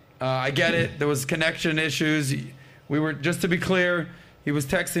flight. I get it. There was connection issues. We were, just to be clear, he was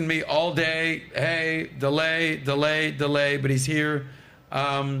texting me all day. Hey, delay. But he's here.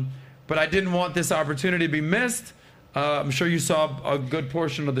 But I didn't want this opportunity to be missed. I'm sure you saw a good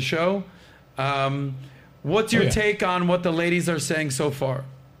portion of the show. What's your take on what the ladies are saying so far?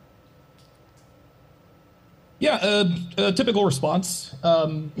 Yeah, a typical response.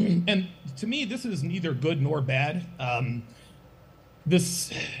 And to me, this is neither good nor bad.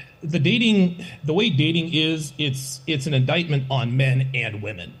 The way dating is, it's an indictment on men and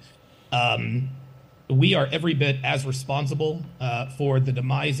women. We are every bit as responsible for the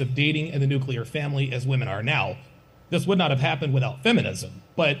demise of dating and the nuclear family as women are now. This would not have happened without feminism,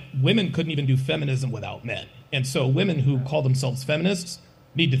 but women couldn't even do feminism without men. And so women who call themselves feminists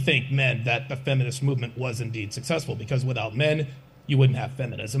need to thank men that the feminist movement was indeed successful, because without men, you wouldn't have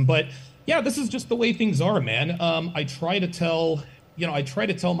feminism. But yeah, this is just the way things are, man. I try to tell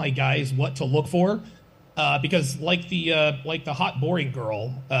my guys what to look for, because like the hot boring girl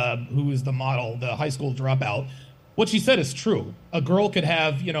who is the model, the high school dropout, what she said is true. A girl could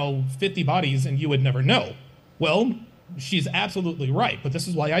have 50 bodies and you would never know. Well, she's absolutely right. But this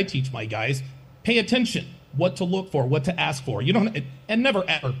is why I teach my guys: pay attention. What to look for, what to ask for. You don't, and never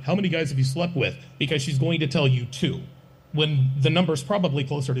ask her, how many guys have you slept with? Because she's going to tell you 2, when the number's probably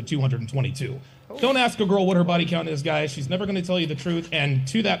closer to 222. Don't ask a girl what her body count is, guys. She's never going to tell you the truth. And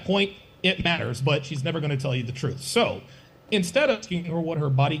to that point, it matters, but she's never going to tell you the truth. So instead of asking her what her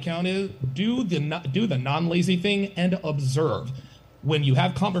body count is, do the non-lazy thing and observe. When you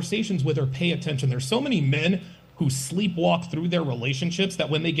have conversations with her, pay attention. There's so many men who sleepwalk through their relationships that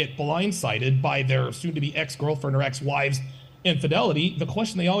when they get blindsided by their soon-to-be ex-girlfriend or ex-wife's infidelity, the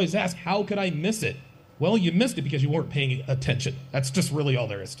question they always ask, how could I miss it? Well, you missed it because you weren't paying attention. That's just really all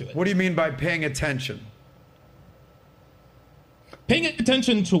there is to it. What do you mean by paying attention? Paying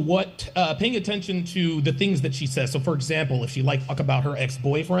attention to paying attention to the things that she says. So, for example, if she talk about her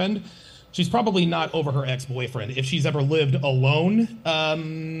ex-boyfriend, she's probably not over her ex-boyfriend. If she's ever lived alone,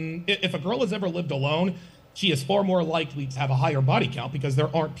 if a girl has ever lived alone, she is far more likely to have a higher body count because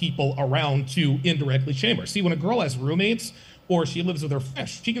there aren't people around to indirectly shame her. See, when a girl has roommates or she lives with her friends,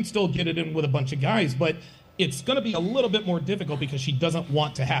 she can still get it in with a bunch of guys, but it's going to be a little bit more difficult because she doesn't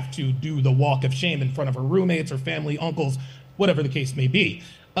want to have to do the walk of shame in front of her roommates or family, uncles, whatever the case may be.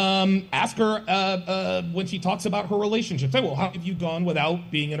 Ask her when she talks about her relationship. Say, well, how have you gone without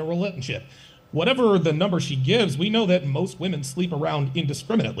being in a relationship? Whatever the number she gives, we know that most women sleep around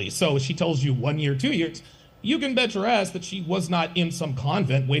indiscriminately. So if she tells you 1 year, 2 years, you can bet your ass that she was not in some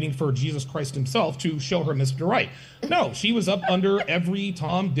convent waiting for Jesus Christ himself to show her Mr. Right. No, she was up under every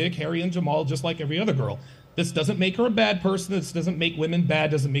Tom, Dick, Harry, and Jamal, just like every other girl. This doesn't make her a bad person. This doesn't make women bad,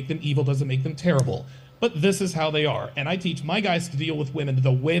 doesn't make them evil, doesn't make them terrible. But this is how they are. And I teach my guys to deal with women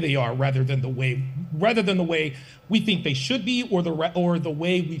the way they are rather than the way we think they should be or the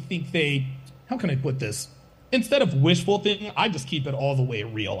way we think they, how can I put this? Instead of wishful thinking, I just keep it all the way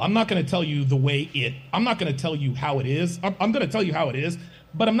real. I'm not going to tell you I'm not going to tell you how it is. I'm going to tell you how it is,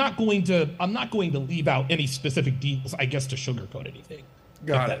 but I'm not going to leave out any specific details, I guess, to sugarcoat anything.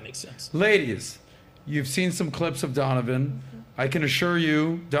 Got if it. That makes sense. Ladies, you've seen some clips of Donovan. I can assure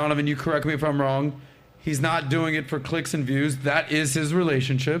you, Donovan, you correct me if I'm wrong, he's not doing it for clicks and views. That is his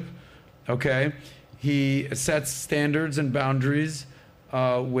relationship, okay? He sets standards and boundaries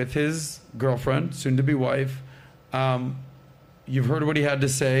with his girlfriend, soon-to-be wife. You've heard what he had to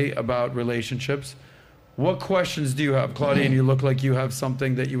say about relationships. What questions do you have? Claudine, you look like you have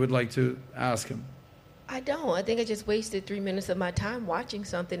something that you would like to ask him. I don't. I think I just wasted 3 minutes of my time watching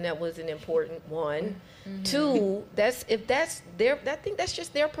something that was an important one. Mm-hmm. Two, I think that's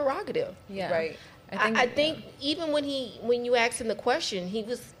just their prerogative. Yeah. Right. I think even when you asked him the question, he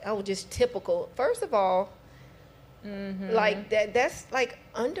was just typical. First of all, like that's like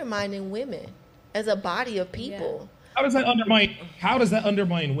undermining women as a body of people. Yeah. How does that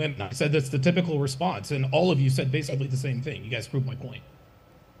undermine women? I said that's the typical response, and all of you said basically the same thing. You guys proved my point.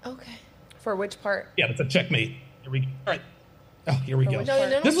 Okay. For which part? Yeah, that's a checkmate. Here we go. All right. Oh, here we go.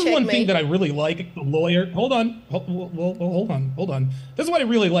 No, this is one thing that I really like. The lawyer. Hold on. Hold on. This is what I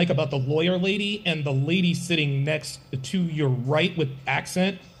really like about the lawyer lady and the lady sitting next to your right with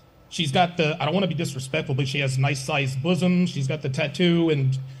accent. She's got I don't want to be disrespectful, but she has nice sized bosoms. She's got the tattoo,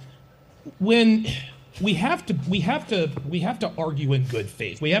 and when we have to argue in good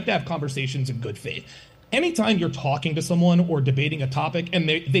faith. We have to have conversations in good faith. Anytime you're talking to someone or debating a topic and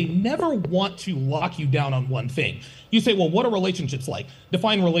they never want to lock you down on one thing. You say, well, what are relationships like?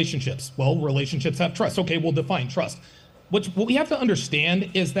 Define relationships. Well, relationships have trust. Okay, we'll define trust. What we have to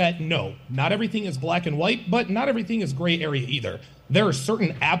understand is that no, not everything is black and white, but not everything is gray area either. There are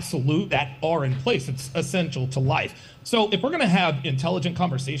certain absolute that are in place. It's essential to life. So if we're going to have intelligent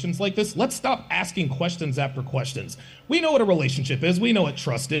conversations like this, let's stop asking questions after questions. We know what a relationship is. We know what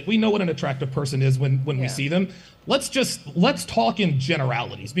trust is. We know what an attractive person is when we see them. Let's talk in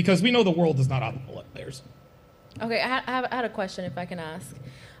generalities because we know the world is not optimal like theirs. Okay, I had a question if I can ask.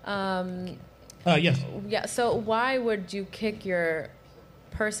 Yes. Yeah, so why would you kick your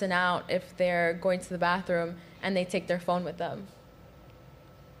person out if they're going to the bathroom and they take their phone with them?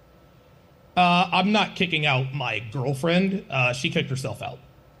 I'm not kicking out my girlfriend. She kicked herself out.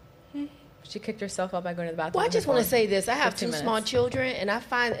 She kicked herself out by going to the bathroom. Well, I just want to say this. I have 2 small children, and I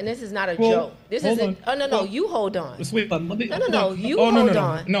find, and this is not a joke. This is you hold on. You hold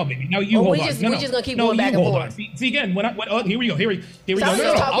on. No, baby. No, you hold on. We're just going to keep going back and forth. See again, here we go. Here we go. I'm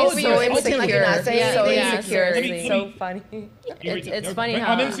just talking for you and pretend like you're not saying It's so funny. It's funny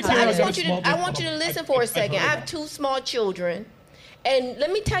how... I want you to listen for a second. I have 2 small children. And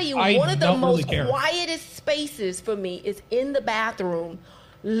let me tell you, one of the most quietest spaces for me is in the bathroom,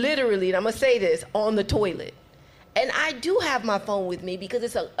 literally, and I'm going to say this, on the toilet. And I do have my phone with me because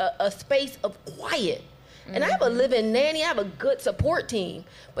it's a space of quiet. And I have a living nanny. I have a good support team.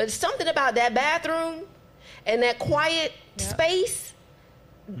 But something about that bathroom and that quiet space,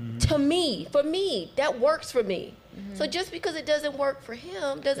 for me, that works for me. So just because it doesn't work for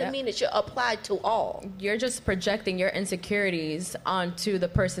him doesn't mean it should apply to all. You're just projecting your insecurities onto the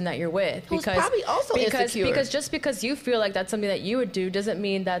person that you're with. Who's probably also insecure. Because just because you feel like that's something that you would do doesn't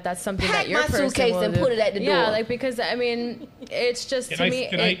mean that that's something that your person will do. Pack my suitcase and put it at the door. Yeah, like because I mean, it's just to me.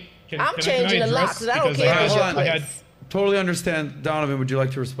 I'm changing the locks because I don't care if it's your place. Totally understand. Donovan, would you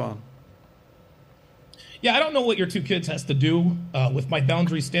like to respond? Yeah, I don't know what your 2 kids has to do with my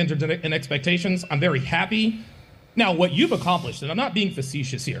boundaries, standards, and expectations. I'm very happy. Now, what you've accomplished, and I'm not being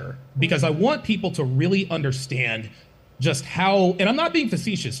facetious here, because I want people to really understand just how, and I'm not being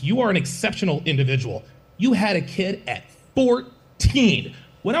facetious, you are an exceptional individual. You had a kid at 14.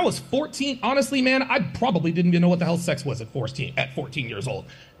 When I was 14, honestly, man, I probably didn't even know what the hell sex was at 14 years old.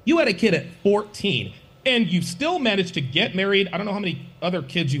 You had a kid at 14, and you still managed to get married. I don't know how many other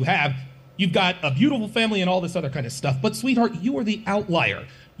kids you have. You've got a beautiful family and all this other kind of stuff. But sweetheart, you are the outlier.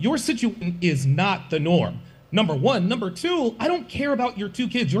 Your situation is not the norm. Number one. Number two, I don't care about your 2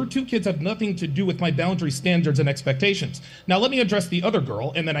 kids. Your 2 kids have nothing to do with my boundary standards and expectations. Now, let me address the other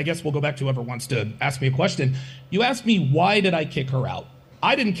girl, and then I guess we'll go back to whoever wants to ask me a question. You asked me, why did I kick her out?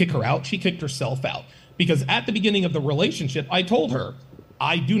 I didn't kick her out. She kicked herself out. Because at the beginning of the relationship, I told her,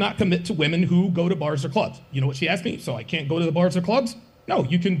 I do not commit to women who go to bars or clubs. You know what she asked me? So I can't go to the bars or clubs? No,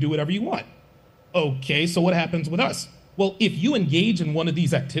 you can do whatever you want. Okay, so what happens with us? Well, if you engage in one of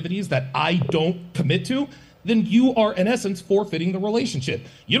these activities that I don't commit to, then you are, in essence, forfeiting the relationship.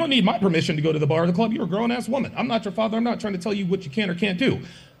 You don't need my permission to go to the bar or the club. You're a grown-ass woman. I'm not your father. I'm not trying to tell you what you can or can't do.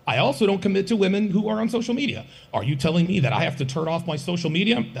 I also don't commit to women who are on social media. Are you telling me that I have to turn off my social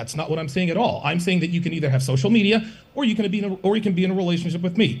media? That's not what I'm saying at all. I'm saying that you can either have social media or you can be in a relationship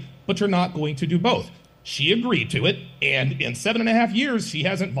with me, but you're not going to do both. She agreed to it, and in 7.5 years, she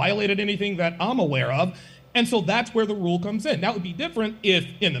hasn't violated anything that I'm aware of. And so that's where the rule comes in. That would be different if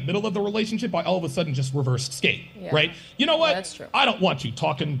in the middle of the relationship, I all of a sudden just reversed skate, right? You know what? Yeah, that's true. I don't want you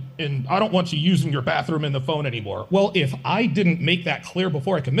talking and I don't want you using your bathroom and the phone anymore. Well, if I didn't make that clear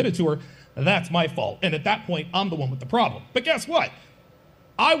before I committed to her, that's my fault. And at that point, I'm the one with the problem. But guess what?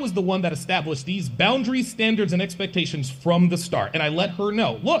 I was the one that established these boundaries, standards, and expectations from the start. And I let her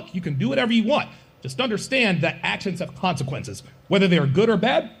know, look, you can do whatever you want. Just understand that actions have consequences. Whether they are good or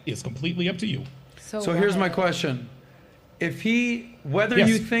bad is completely up to you. So here's my question. If whether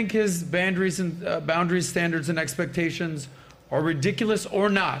you think his boundaries, standards, and expectations are ridiculous or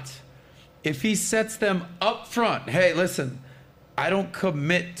not, if he sets them up front, hey, listen, I don't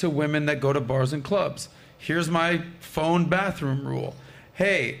commit to women that go to bars and clubs. Here's my phone bathroom rule.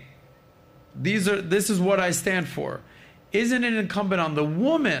 Hey, this is what I stand for. Isn't it incumbent on the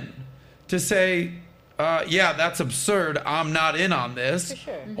woman to say, yeah, that's absurd. I'm not in on this. For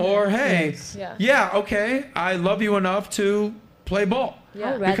sure. Or, hey, yeah, okay, I love you enough to play ball.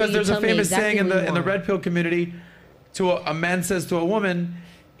 Yeah. Because there's a famous saying in the red pill community, a man says to a woman,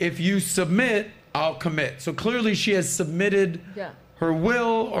 if you submit, I'll commit. So clearly she has submitted her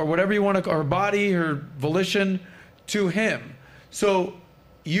will or whatever you want to, her body, her volition to him. So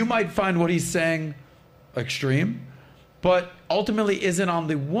you might find what he's saying extreme, but ultimately isn't on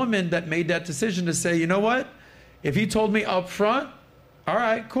the woman that made that decision to say, you know what? If he told me up front, all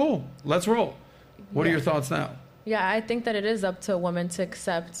right, cool, let's roll. What are your thoughts now? Yeah, I think that it is up to a woman to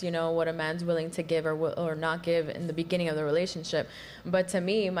accept, what a man's willing to give or not give in the beginning of the relationship. But to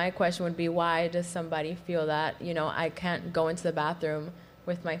me, my question would be, why does somebody feel that, I can't go into the bathroom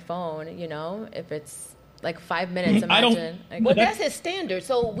with my phone, if it's like 5 minutes, imagine. Well, that's his standard,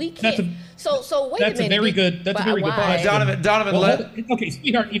 so we can't. So wait a minute. That's a very good question. Donovan, okay,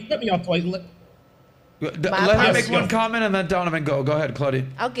 sweetheart, you cut me off twice. Let me make one comment and then Donovan go. Go ahead, Claudia.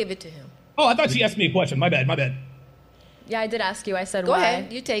 I'll give it to him. Oh, I thought she asked me a question. My bad. Yeah, I did ask you. I said, go why? Go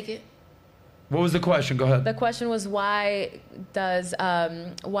ahead. You take it. What was the question? Go ahead. The question was, why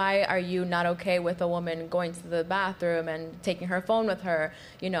are you not okay with a woman going to the bathroom and taking her phone with her,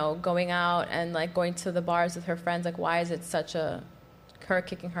 going out and like going to the bars with her friends? Like, why is it such a her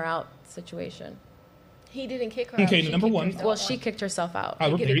kicking her out situation? He didn't kick her out. Okay, number one. Well, she kicked herself out.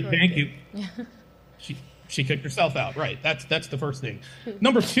 Thank you. She kicked herself out. Right. That's the first thing.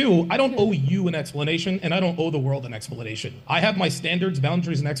 Number two, I don't owe you an explanation, and I don't owe the world an explanation. I have my standards,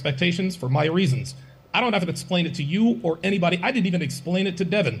 boundaries, and expectations for my reasons. I don't have to explain it to you or anybody. I didn't even explain it to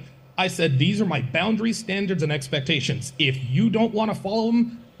Devin. I said, these are my boundaries, standards, and expectations. If you don't want to follow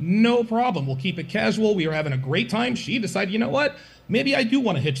them, no problem. We'll keep it casual. We are having a great time. She decided, you know what? Maybe I do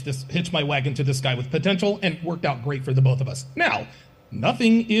want to hitch my wagon to this guy with potential, and it worked out great for the both of us. Now,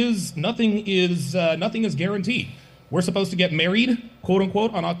 nothing is guaranteed. We're supposed to get married, quote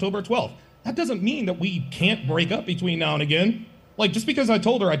unquote, on October 12th. That doesn't mean that we can't break up between now and again. Like, just because I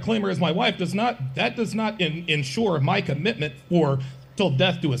told her I'd claim her as my wife does not ensure my commitment for till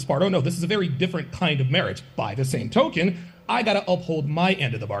death do us part. Oh no, this is a very different kind of marriage. By the same token, I gotta uphold my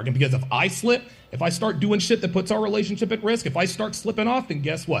end of the bargain, because if I slip, if I start doing shit that puts our relationship at risk, if I start slipping off, then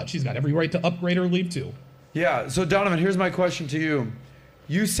guess what? She's got every right to upgrade or leave too. Yeah, so Donovan, here's my question to you.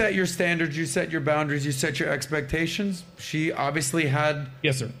 You set your standards, you set your boundaries, you set your expectations. She obviously had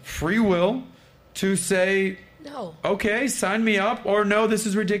free will to say, no, okay, sign me up, or no, this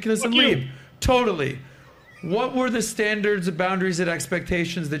is ridiculous and leave. Totally. What were the standards, boundaries, and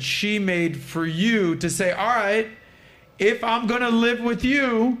expectations that she made for you to say, all right, if I'm going to live with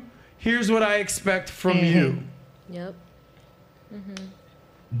you, here's what I expect from you. Yep.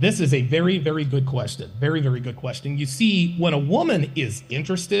 This is a very, very good question. Very, very good question. You see, when a woman is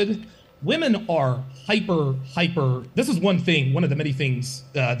interested, women are hyper. This is one of the many things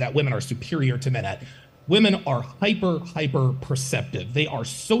that women are superior to men at. Women are hyper perceptive. They are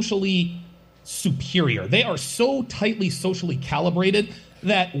socially superior. They are so tightly socially calibrated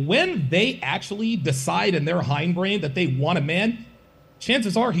that when they actually decide in their hindbrain that they want a man,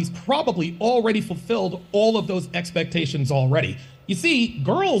 chances are he's probably already fulfilled all of those expectations already. You see,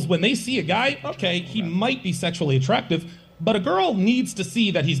 girls, when they see a guy, okay, he might be sexually attractive, but a girl needs to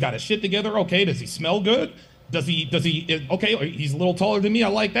see that he's got his shit together. Okay, does he smell good? Okay, he's a little taller than me, I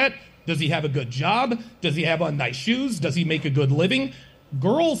like that. Does he have a good job? Does he have on nice shoes? Does he make a good living?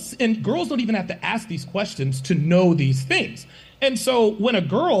 Girls don't even have to ask these questions to know these things. And so when a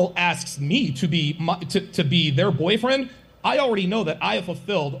girl asks me to be their boyfriend, I already know that I have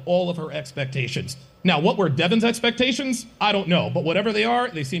fulfilled all of her expectations. Now, what were Devin's expectations? I don't know, but whatever they are,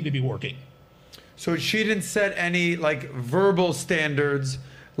 they seem to be working. So she didn't set any like verbal standards,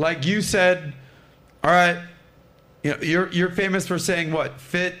 like you said. All right, you know, you're famous for saying what?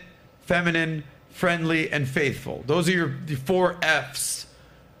 Fit, feminine, friendly, and faithful. Those are your 4 F's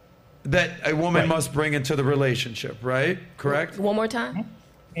that a woman must bring into the relationship, right? Correct? One more time.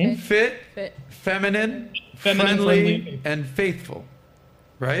 Fit, feminine, friendly, and faithful,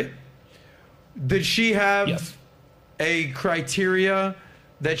 right? Did she have a criteria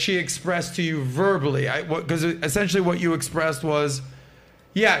that she expressed to you verbally? Because essentially what you expressed was,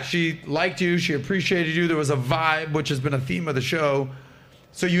 yeah, she liked you, she appreciated you, there was a vibe, which has been a theme of the show.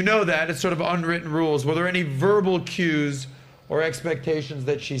 So you know that, it's sort of unwritten rules. Were there any verbal cues or expectations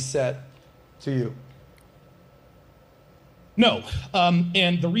that she set to you? No,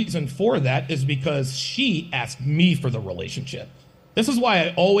 and the reason for that is because she asked me for the relationship. This is why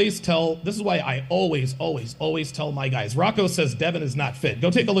I always tell my guys, Rocco says Devin is not fit.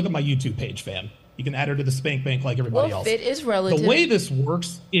 Go take a look at my YouTube page, fam. You can add her to the spank bank like everybody else. Fit is relative. The way this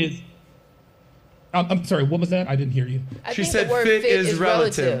works is, I'm sorry, what was that? I didn't hear you. She said fit is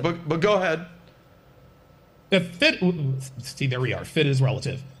relative. But go ahead. See, there we are. Fit is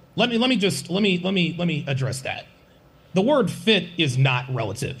relative. Let me address that. The word fit is not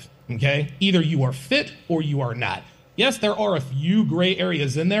relative, okay? Either you are fit or you are not. Yes, there are a few gray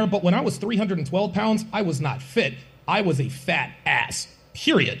areas in there, but when I was 312 pounds, I was not fit. I was a fat ass,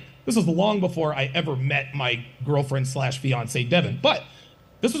 period. This was long before I ever met my girlfriend / fiance, Devin. But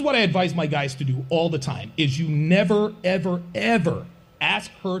this is what I advise my guys to do all the time, is you never, ever, ever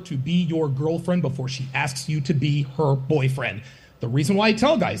ask her to be your girlfriend before she asks you to be her boyfriend. The reason why I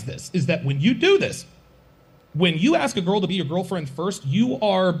tell guys this is that when you do this, when you ask a girl to be your girlfriend first, you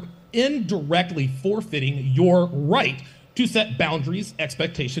are indirectly forfeiting your right to set boundaries,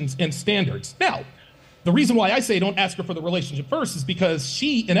 expectations, and standards. Now, the reason why I say don't ask her for the relationship first is because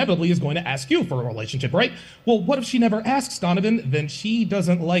she inevitably is going to ask you for a relationship, right? Well, what if she never asks, Donovan? Then she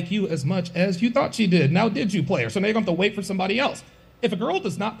doesn't like you as much as you thought she did. Now, did you, player? So now you're going to have to wait for somebody else. If a girl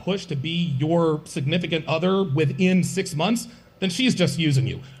does not push to be your significant other within 6 months, then she's just using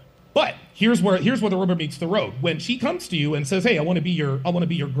you. But here's where the rubber meets the road. When she comes to you and says, "Hey, I want to be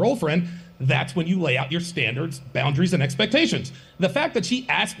your girlfriend," that's when you lay out your standards, boundaries, and expectations. The fact that she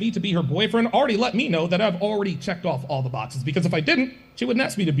asked me to be her boyfriend already let me know that I've already checked off all the boxes. Because if I didn't, she wouldn't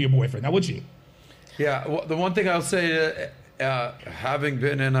ask me to be a boyfriend. Now would she? Yeah. Well, the one thing I'll say, having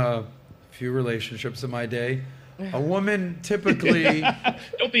been in a few relationships in my day, a woman typically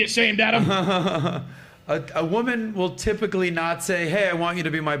don't be ashamed, Adam. A woman will typically not say, "Hey, I want you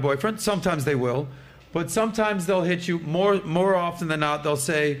to be my boyfriend." Sometimes they will, but sometimes they'll hit you more often than not. They'll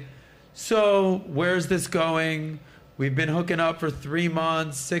say, "So, where's this going? We've been hooking up for 3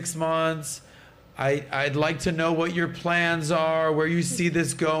 months, 6 months. I'd like to know what your plans are, where you see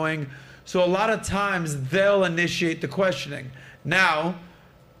this going." So a lot of times they'll initiate the questioning. Now,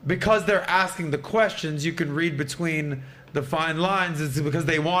 because they're asking the questions, you can read between the fine lines. It's because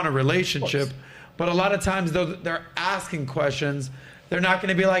they want a relationship. But a lot of times, though, they're asking questions. They're not going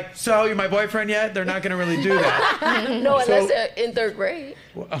to be like, "So, you're my boyfriend yet?" They're not going to really do that. No, unless they're in 3rd grade.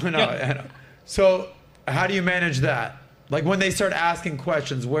 Well, no, I know. So how do you manage that? Like when they start asking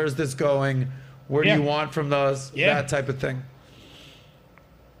questions, where's this going? What do you want from us? That type of thing.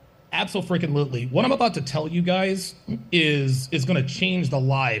 Absolutely. What I'm about to tell you guys is going to change the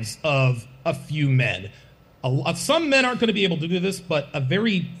lives of a few men. Some men aren't going to be able to do this, but a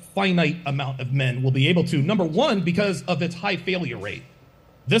very finite amount of men will be able to. Number one, because of its high failure rate.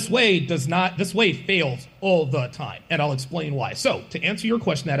 This way fails all the time, and I'll explain why. So, to answer your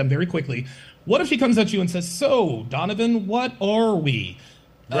question, Adam, very quickly, What if she comes at you and says, so, Donovan, what are we?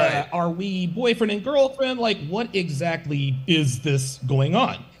 Right. Are we boyfriend and girlfriend? Like, what exactly is this going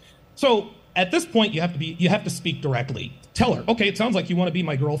on? So at this point, you have to speak directly. Tell her, okay, it sounds like you want to be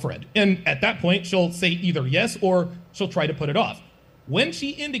my girlfriend. And at that point, she'll say either yes or she'll try to put it off. When she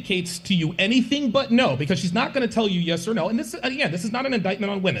indicates to you anything but no, because she's not going to tell you yes or no, and this, again, this is not an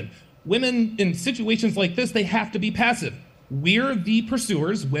indictment on women. Women in situations like this, they have to be passive. We're the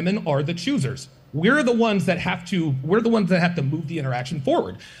pursuers, women are the choosers. We're the ones that have to move the interaction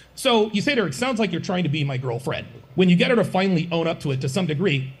forward. So you say to her, it sounds like you're trying to be my girlfriend. When you get her to finally own up to it to some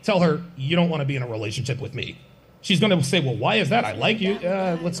degree, tell her, you don't want to be in a relationship with me. She's going to say, well, why is that? I like you.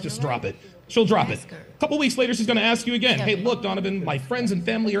 Let's just drop it. She'll drop it. A couple weeks later, she's going to ask you again. Hey, look, Donovan, my friends and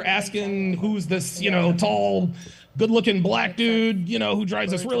family are asking who's this, tall, good-looking black dude, who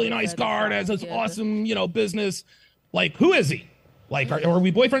drives this really nice car and has this awesome, business. Like, who is he? Like, are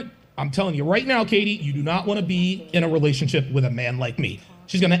we boyfriend? I'm telling you right now, Katie, you do not want to be in a relationship with a man like me.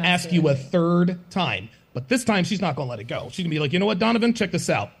 She's going to ask you a third time, but this time she's not going to let it go. She's going to be like, you know what, Donovan, check this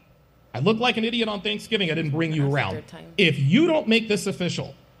out. I looked like an idiot on Thanksgiving. I didn't bring you around. If you don't make this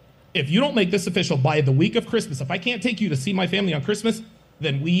official by the week of Christmas, if I can't take you to see my family on Christmas,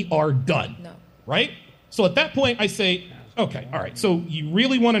 then we are done. No. Right? So at that point, I say, okay, all right. So you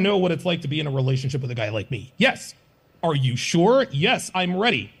really want to know what it's like to be in a relationship with a guy like me? Yes. Are you sure? Yes, I'm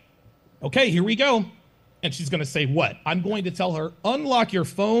ready. Okay, here we go. And she's going to say what? I'm going to tell her, unlock your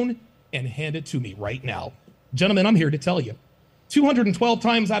phone and hand it to me right now. Gentlemen, I'm here to tell you, 212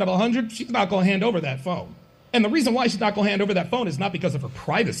 times out of 100, she's not going to hand over that phone. And the reason why she's not going to hand over that phone is not because of her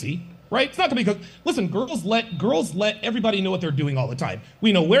privacy, right? It's not because, listen, girls let everybody know what they're doing all the time.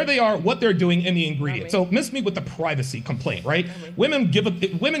 We know where they are, what they're doing, and the ingredients. So miss me with the privacy complaint, right? Women give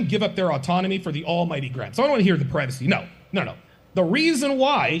up their autonomy for the almighty grant. So I don't want to hear the privacy. No. The reason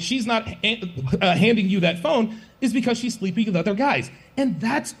why she's not handing you that phone is because she's sleeping with other guys. And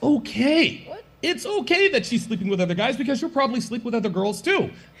that's okay. What? It's okay that she's sleeping with other guys because you'll probably sleep with other girls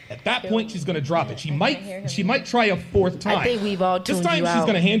too. At that point, she's going to drop it. She might try a fourth time. I think we've all tuned this time you she's out.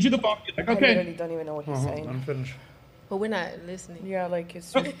 going to hand you the phone. Like, okay. I literally don't even know what he's saying. I'm finished. But we're not listening. Yeah, like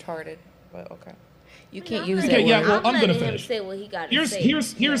it's retarded. But okay. You can't use Okay, that yeah, word. well, I'm gonna letting finish. him say what he got to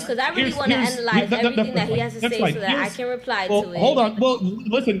Here's because I really want to analyze everything that he has to say so that I can reply to it. Hold on. Well,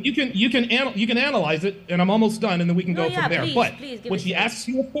 listen, you can analyze it, and I'm almost done, and then we can go from there. Please, but please, when she asks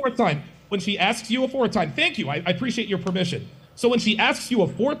you a fourth time, thank you. I appreciate your permission. So when she asks you a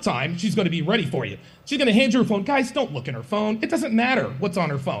fourth time, she's going to be ready for you. She's going to hand you her phone. Guys, don't look in her phone. It doesn't matter what's on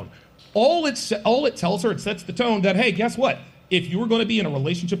her phone. All it tells her, it sets the tone that, hey, guess what? If you were going to be in a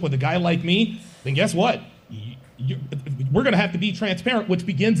relationship with a guy like me, then guess what? We're going to have to be transparent, which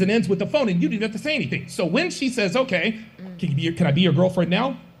begins and ends with the phone, and you didn't have to say anything. So when she says, okay, can I be your girlfriend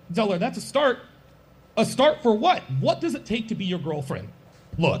now? Tell her that's a start. A start for what? What does it take to be your girlfriend?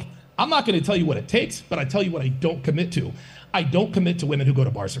 Look, I'm not going to tell you what it takes, but I tell you what I don't commit to. I don't commit to women who go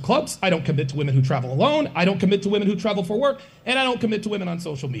to bars or clubs. I don't commit to women who travel alone. I don't commit to women who travel for work. And I don't commit to women on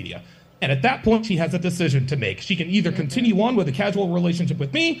social media. And at that point, she has a decision to make. She can either continue on with a casual relationship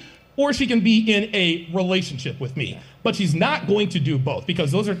with me, or she can be in a relationship with me. But she's not going to do both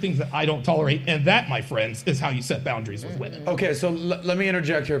because those are things that I don't tolerate. And that, my friends, is how you set boundaries with women. Okay, so let me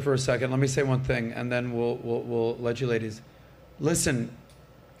interject here for a second. Let me say one thing, and then we'll let you ladies. Listen,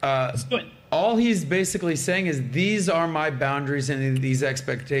 all he's basically saying is these are my boundaries and these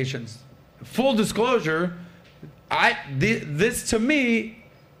expectations. Full disclosure, this to me,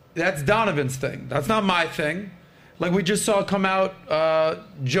 that's Donovan's thing. That's not my thing. Like we just saw come out,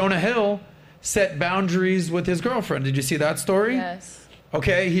 Jonah Hill set boundaries with his girlfriend. Did you see that story? Yes.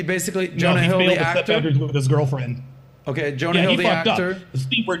 Okay, he basically, Jonah Hill, the actor. Set boundaries with his girlfriend. Okay, Jonah Hill, the actor.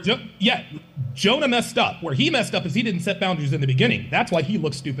 Jonah messed up. Where he messed up is he didn't set boundaries in the beginning. That's why he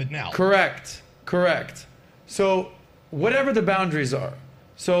looks stupid now. Correct. So whatever the boundaries are.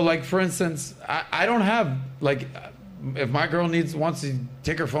 So like, for instance, I don't have, like, if my girl wants to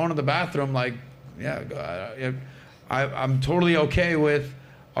take her phone in the bathroom, like, yeah, I'm totally okay with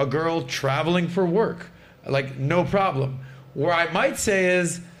a girl traveling for work. Like, no problem. Where I might say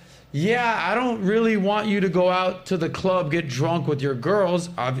is, yeah, I don't really want you to go out to the club, get drunk with your girls.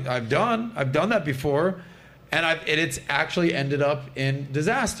 I've done that before, and it's actually ended up in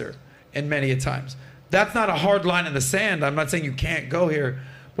disaster in many a times. That's not a hard line in the sand. I'm not saying you can't go here.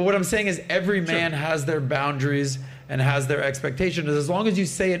 But what I'm saying is every man has their boundaries and has their expectations. As long as you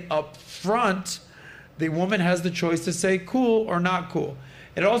say it up front, the woman has the choice to say cool or not cool.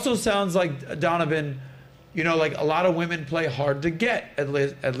 It also sounds like, Donovan, like a lot of women play hard to get, at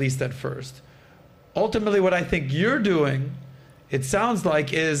least at first. Ultimately, what I think you're doing, it sounds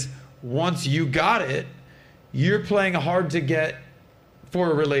like, is once you got it, you're playing hard to get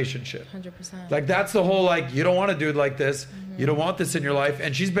for a relationship. 100%. Like that's the whole like you don't want a dude like this. You don't want this in your life.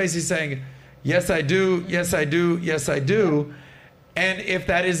 And she's basically saying, yes, I do. Yes, I do. Yes, I do. And if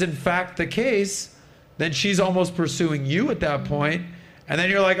that is in fact the case, then she's almost pursuing you at that point. And then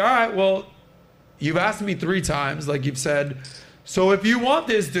you're like, all right, well, you've asked me 3 times, like you've said. So if you want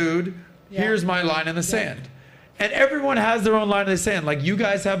this dude, here's my line in the sand. And everyone has their own line in the sand. Like you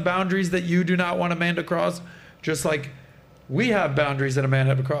guys have boundaries that you do not want a man to cross, just like we have boundaries that a man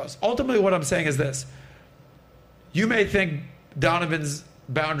have to cross. Ultimately, what I'm saying is this. You may think Donovan's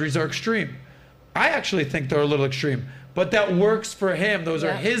boundaries are extreme. I actually think they're a little extreme. But that works for him. Those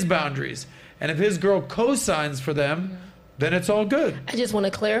are his boundaries. And if his girl co-signs for them, then it's all good. I just want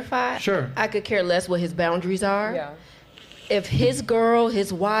to clarify. Sure. I could care less what his boundaries are. Yeah. If his girl,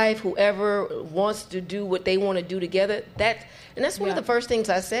 his wife, whoever wants to do what they want to do together, that's one of the first things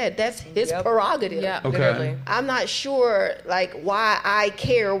I said. That's his prerogative. Yeah. Okay. Literally. I'm not sure like why I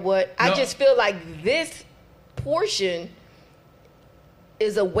care what. I just feel like this portion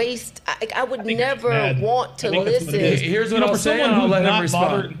is a waste. I would never want to listen. Here's what I'll say, and I'll let him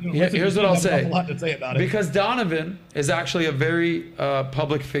respond. Here's what I'll say. A lot to say about it. Because Donovan is actually a very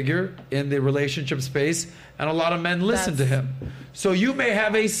public figure in the relationship space, and a lot of men listen to him. So you may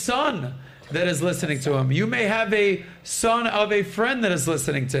have a son that is listening to him. You may have a son of a friend that is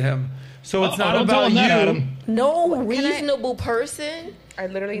listening to him. So it's not about you. No reasonable person. I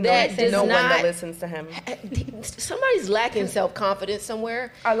literally know That does no one that not- listens to him. Somebody's lacking self-confidence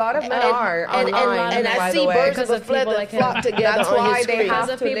somewhere. A lot of men are and online, I by see the way. birds Because of a of people feather like him. flock together That's on why his they screen. have Because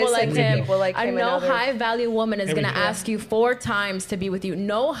of to people listen like to him. people like A him and no others. high value woman is There we going to go. ask you 4 times to be with you.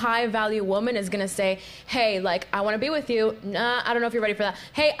 No high value woman is going to say, hey, like, I want to be with you. Nah, I don't know if you're ready for that.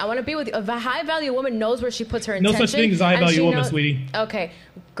 Hey, I want to be with you. A high value woman knows where she puts her No intention. such thing as a high and value she woman, knows- sweetie. Okay,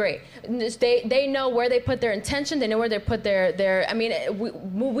 great. They know where they put their intention. They know where they put their I mean,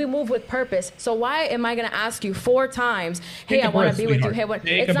 we move with purpose. So why am I going to ask you 4 times, hey, Take a I want breath, to be with you. sweetheart. Hey, what?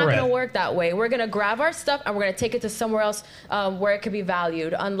 Take It's a not going to breath. work that way. We're going to grab our stuff and we're going to take it to somewhere else where it could be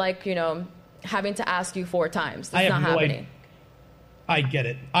valued, unlike, having to ask you 4 times. It's I not have no happening. idea. I get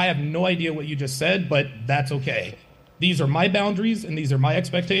it. I have no idea what you just said, but that's okay. These are my boundaries and these are my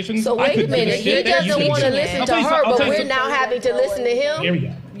expectations. So I wait could a give minute. He shit that you doesn't can want to do. listen I'll to tell you her, something- I'll but tell you we're something. now having to listen to him. Here we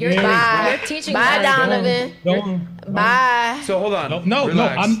go. You're, Bye. you're teaching Bye, us. Donovan. Go on. Bye. So hold on. No,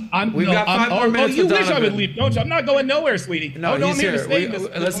 Relax. We've got 5 more minutes you with wish I Donovan. would leave, don't you? I'm not going nowhere, sweetie. No, I'm he's here to here.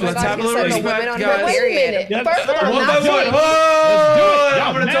 stay. Let's God, have a you little said no respect, women on guys. her Wait a period. minute. Yeah, First of all, I'm One by not one. sweetie. Let's do it.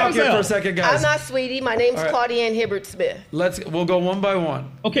 I'm going to talk here for a second, guys. I'm not sweetie. My name's All right. Claudia Hibbert Smith. We'll go one by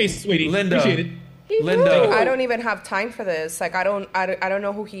one. Okay, sweetie. Linda. Appreciate it. Linda. I don't even have time for this. Like I don't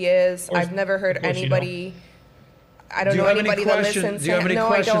know who he is. course- I've never heard of course you anybody. I don't Do you know have any anybody that questions- listens do you to have him. any No, I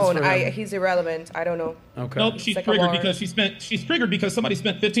questions don't. for him? He's irrelevant. I don't know. Okay. Nope, she's Like a triggered bar. because she's triggered because somebody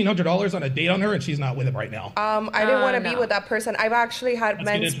spent $1,500 on a date on her and she's not with him right now. I didn't want to be with that person. I've actually had Let's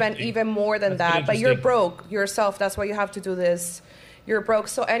men get spend interesting. even more than Let's get that. But you're interesting. broke yourself. That's why you have to do this. You're broke.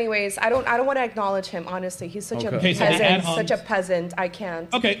 So, anyways, I don't want to acknowledge him. Honestly, he's such a Okay, so the peasant. ad-homs- Such a peasant. I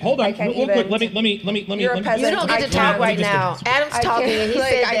can't. Okay, hold I on. can't Real quick, even- let me. You're a let me- peasant. You don't I get to can't. talk right now. Adam's I talking can't- and he like,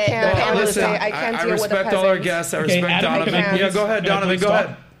 said I that. can't. the panel is Honestly, Listen, not- I can't I deal with a respect all our peasant. guests. I Okay, respect Adam, Donovan. can I Yeah, go ahead, can I Donovan. please Go talk?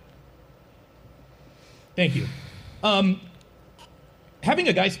 ahead. Thank you. Having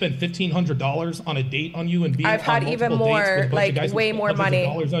a guy spend $1,500 on a date on you and being I've had on even multiple dates more, with a bunch like, of guys who way spend more hundreds of money.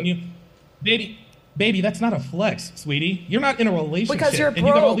 dollars on you, baby, that's not a flex, sweetie. You're not in a relationship. Because you're and you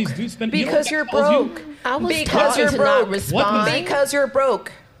got all broke. these dudes spending. You know Because what you're that tells you? broke. I was Because taught you're to broke. not respond. Because you're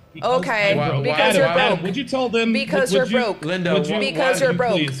broke. Okay. Bro, Because Adam, you're Adam, broke. would you tell them? Because would you're you- broke. Linda, would you- Because would you're you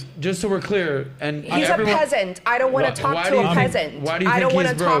broke. please? Just so we're clear, and He's everyone, a peasant. I don't want Why- to talk why to do a you think- peasant. why do you I don't think want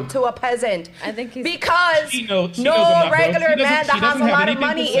he's to talk broke? to a peasant. I think he's Because She knows I'm no not broke. regular She doesn't- man that she has doesn't a have lot of anything to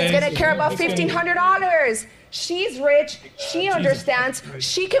money say, is going to so care about it's gonna- $1,500. She's rich. She understands.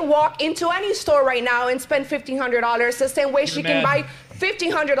 She can walk into any store right now and spend $1,500 the same way she can mad. buy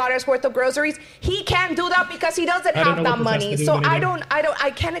 $1,500 worth of groceries. He can't do that because he doesn't I don't have know that what this has money. to do So with anything.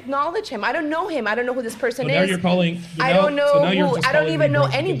 I can't acknowledge him. I don't know him. I don't know who this person So now is. you're calling. I don't know so now you're who. just I don't calling even me know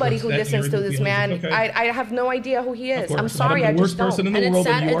broke because anybody you're who upset listens and to you're this confused. man. Okay. I have no idea who he Of is. course. I'm sorry. I'm I the worst just person in don't. the And world,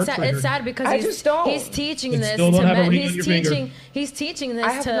 it's and sad. you are It's sad. It's triggered. sad because I just don't. he's teaching And this still to don't have a men. ring on your finger. He's teaching I this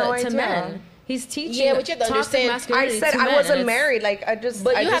have to, no to idea. men. He's teaching. Yeah, but you have to toxic understand- I masculinity said to I men, wasn't and it's- married. Like I just.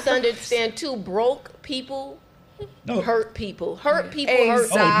 But I you have just to don't- understand too, broke people hurt people. Hurt people.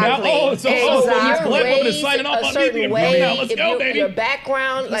 Exactly. Hurt people. So when you're Black woman is raised signing off a on certain me. way, Now, let's if go, your, baby. your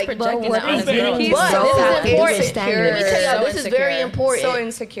background, He's like, projecting that on his but girls. this is very insecure. important. Let me tell y'all, So this is insecure. very important. So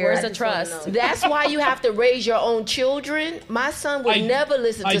insecure. Where's the trust? That's why you have to raise your own children. My son would never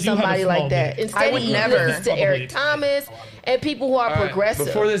listen I to do have a somebody small like that. dick. Instead, I would he never. listens to Eric Thomas and people who are All right, progressive.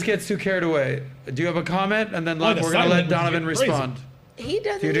 before this gets too carried away, do you have a comment? And then the we're going to sign let language is Donovan getting crazy. respond. He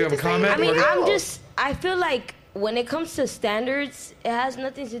doesn't. Do you need have a to say comment? I mean, anything. I feel like when it comes to standards, it has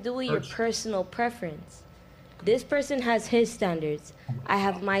nothing to do with your personal preference. This person has his standards. I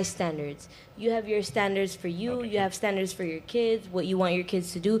have my standards. You have your standards for you. You have standards for your kids, what you want your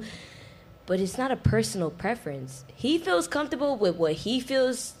kids to do. But it's not a personal preference. He feels comfortable with what he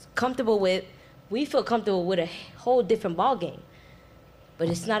feels comfortable with. We feel comfortable with a whole different ballgame. But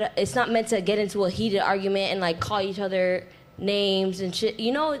it's not meant to get into a heated argument and like call each other names and shit.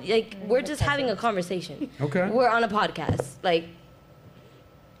 You know, like we're just having a conversation. Okay. We're on a podcast. Like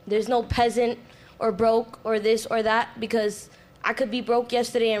there's no peasant or broke or this or that because I could be broke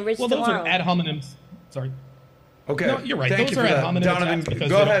yesterday and rich Well, those tomorrow. are ad hominems. Sorry. Okay. No, you're right. Thank Those you are for ad that. hominem Donovan, attacks because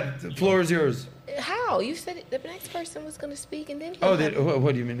go they don't- ahead. The floor is yours. How? You said it, the next person was going to speak and then. Oh,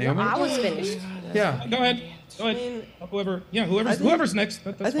 what do you mean, Naomi? I was finished. Yeah. Go ahead. Whoever's next.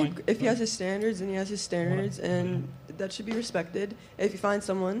 That's I think fine. if he has his standards, then he has his standards, and that should be respected. If you find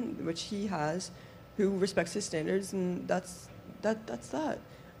someone, which he has, who respects his standards, and that's that.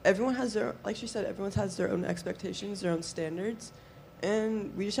 Everyone has their, like she said, everyone has their own expectations, their own standards,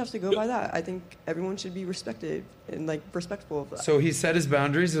 and we just have to go by that. I think everyone should be respected and like respectful of that. So he set his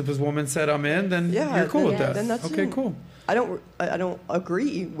boundaries. If his woman said I'm in, then Yeah, you're cool then- with that. then that's okay, him. cool. I don't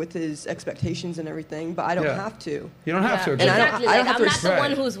agree with his expectations and everything, but I don't Yeah. have to. You don't have to agree. And Exactly. I don't Like, have I'm to not the Right.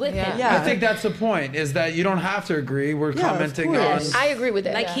 one who's with him. Yeah. I think that's the point, is that you don't have to agree. We're Yeah, of commenting on... course. I agree with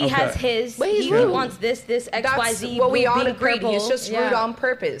that. Like he Okay. has his, But he's he rude. wants this, X, Y, That's Z. what we blue, all pink, agreed. purple. He's just rude Yeah. on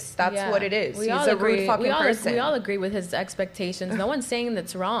purpose. That's Yeah. what it is. We He's all a agree. rude fucking person. We all agree with his expectations. No one's saying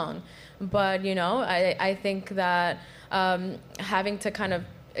that's wrong, but you know, I think that having to kind of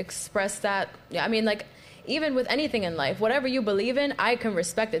express that. I mean, like. Even with anything in life, whatever you believe in, I can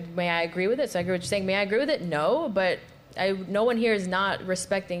respect it. May I agree with it? So I agree with you saying, may I agree with it? No, but no one here is not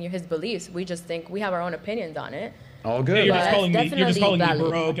respecting his beliefs. We just think we have our own opinions on it. All good. Yeah, you're But just calling me. You're just definitely calling me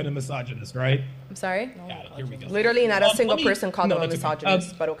valid. broke and a misogynist, right? I'm sorry? Got it. Here we go. Literally, not a single let me- person called no, him a that's okay.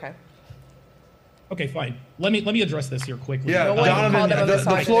 misogynist, but okay. Okay, fine. Let me address this here quickly. Yeah, No one Donovan, called him a the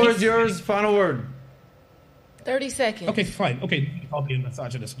misogynist. floor is yours. Final word. 30 seconds. Okay, fine. Okay, you called me a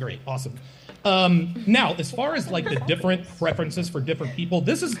misogynist. Great, awesome. Now, as far as like the different preferences for different people,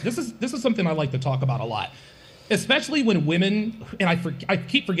 this is something I like to talk about a lot, especially when women. And I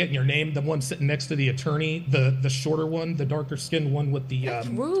keep forgetting your name. The one sitting next to the attorney, the shorter one, the darker skinned one with the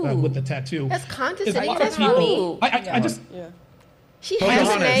with the tattoo. That's Is a condescending. lot That's of people. rude. I just. She has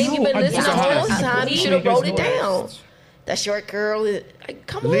a name. You've been listening I'm all the sorry. time. You should have wrote it down. That short girl. Like,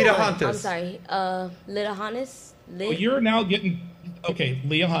 come on. Lita I'm Huntus. sorry. Lita Hannes? Well, you're now getting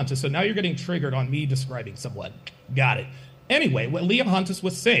Leah Huntus. So now you're getting triggered on me describing someone. Got it. Anyway, what Leah Huntus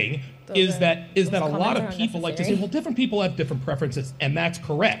was saying is that a lot of people like to say, well, different people have different preferences, and that's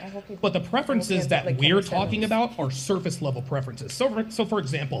correct. But the preferences that we're talking about are surface level preferences. So for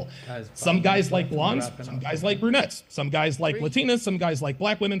example, some guys like blondes, some guys like brunettes, some guys like Latinas, some guys like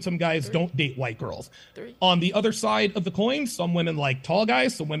black women, some guys don't date white girls. On the other side of the coin, some women like tall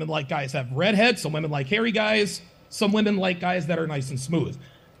guys, some women like guys have redheads, some women like hairy guys, some women like guys that are nice and smooth.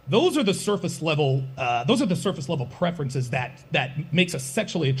 Those are the surface level. Those are the surface level preferences that makes us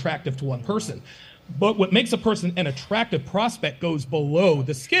sexually attractive to one person. But what makes a person an attractive prospect goes below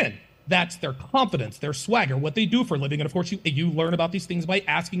the skin. That's their confidence, their swagger, what they do for a living, and of course you learn about these things by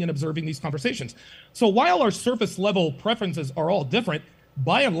asking and observing these conversations. So while our surface level preferences are all different,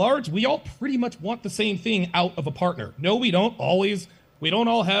 by and large, we all pretty much want the same thing out of a partner. No, we don't always. We don't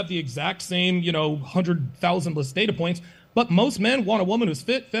all have the exact same, 100,000 list data points. But most men want a woman who's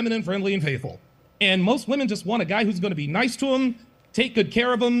fit, feminine, friendly, and faithful. And most women just want a guy who's going to be nice to them, take good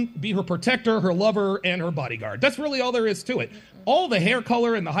care of them, be her protector, her lover, and her bodyguard. That's really all there is to it. All the hair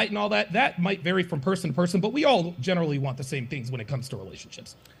color and the height and all that might vary from person to person, but we all generally want the same things when it comes to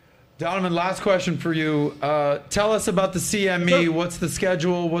relationships. Donovan, last question for you. Tell us about the CME. Sure. What's the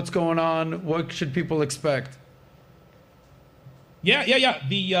schedule? What's going on? What should people expect? Yeah.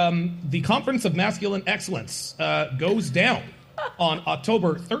 The Conference of Masculine Excellence goes down on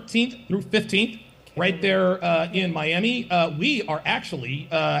October 13th through 15th, right there in Miami. We are actually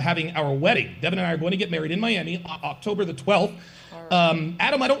having our wedding. Devin and I are going to get married in Miami on October the 12th.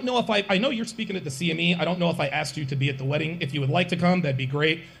 Adam, I don't know if I know you're speaking at the CME. I don't know if I asked you to be at the wedding. If you would like to come, that'd be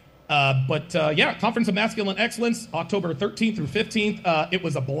great. Yeah, Conference of Masculine Excellence, October 13th through 15th. It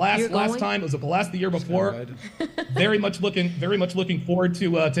was a blast last time. It was a blast the year before. very much looking forward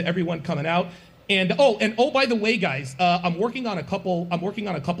to everyone coming out. And by the way, guys, I'm working on a couple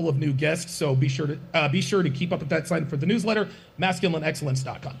of new guests. So be sure to keep up with that. Sign up for the newsletter,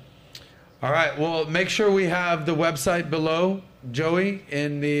 masculineexcellence.com. All right. Well, make sure we have the website below, Joey,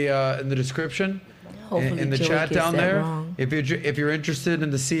 in the description. In the Joey chat gets down that there. wrong. If you're interested in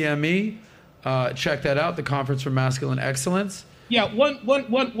the CME, check that out. The Conference for Masculine Excellence. Yeah,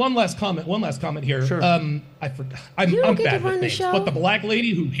 one last comment here. Sure. I'm bad with names, but the black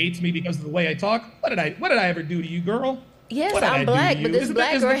lady who hates me because of the way I talk. What did I ever do to you, girl? Yes, What did I I'm do black, to but you? this Isn't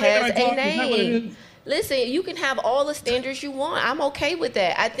black that- girl isn't the way that has I talk? a Isn't that what it name. is? Listen, you can have all the standards you want. I'm okay with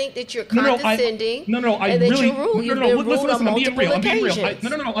that. I think that you're No, condescending. I and that really. you're rude. You've been rude Listen, on I'm being multiple real. I'm being real.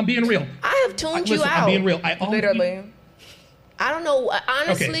 occasions. I'm being real. I have tuned you Listen, out. I'm being real. Literally. I don't know.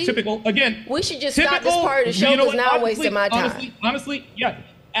 Honestly, Okay, typical. Again, we should just stop this part of the show you know because what? now I'm wasting my time. Honestly, yeah,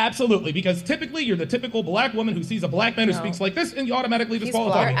 absolutely. Because typically, you're the typical black woman who sees a black man who speaks like this, and you automatically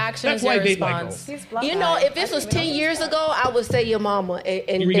disqualify me. That's why I date white girls. You know, if this was 10 years ago, I would say your mama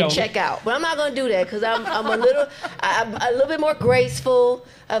and check out. But I'm not going to do that because I'm a little bit more graceful.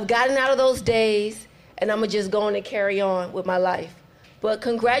 I've gotten out of those days, and I'm going to just go on and carry on with my life. But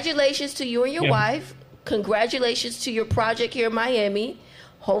congratulations to you and your wife. Congratulations to your project here in Miami.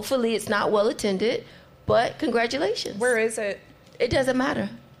 Hopefully it's not well attended, but congratulations. Where is it? It doesn't matter.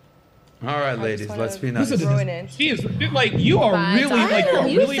 All right, ladies, let's be nice. She is like you are really like you're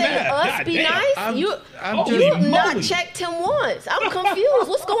You really said mad. us God be damn. nice. You Holy have not moly. checked him once. I'm confused.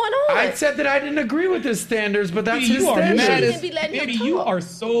 What's going on? I said that I didn't agree with his standards, but that's Baby, his you are standards. mad as, be letting him baby, you are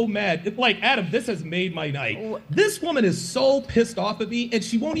so mad. It's like, Adam, this has made my night. This woman is so pissed off at me, and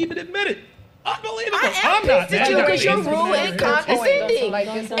she won't even admit it. Unbelievable. I'm not pissed at you mad. because you're rude and condescending.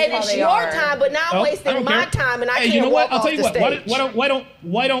 And it's your time, but now I'm I wasting don't my care. time, and I Hey, can't you know walk what? I'll off tell you the what.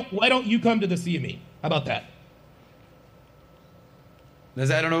 stage. Why don't you come to the CME? How about that? Is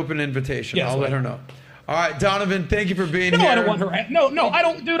that an open invitation? Yes, I'll let her know. All right, Donovan, thank you for being No, here. I don't want her. No, I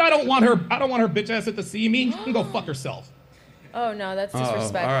don't, dude. I don't want her bitch ass at the CME. She can go fuck herself. Oh no, that's Oh,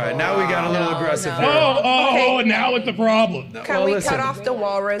 disrespectful. all right, now we got a little aggressive here. Oh, now it's a problem. Can Well, we listen. cut off the I'll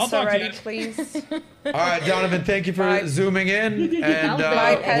walrus talk to already, you. please? All right, Donovan, thank you for zooming in. And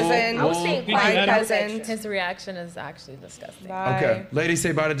Bye, peasant. Bye, peasant. His reaction is actually disgusting. Okay, ladies,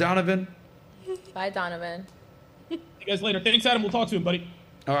 say bye to Donovan. Bye, Donovan. See you guys later. Thanks, Adam. We'll talk to him, buddy.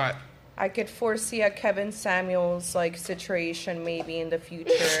 All right. I could foresee a Kevin Samuels like situation maybe in the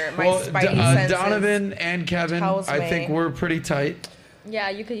future. My Well, spidey senses Donovan and Kevin, tells I me. think we're pretty tight. Yeah,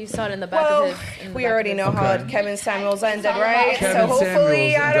 you saw it in the back Well, of his. in the we back already of know his- how Kevin Samuels ended, right? Kevin so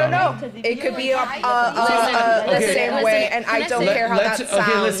hopefully, Samuels I and don't know. Donovan. It could be the Okay. same way, and I don't care how that sounds.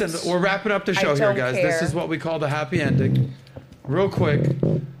 Okay, listen, we're wrapping up the show I here, don't guys. This care. is what we call the happy ending. Real quick,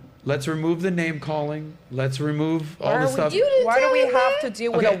 let's remove the name calling. Let's remove all the stuff. Why do we have to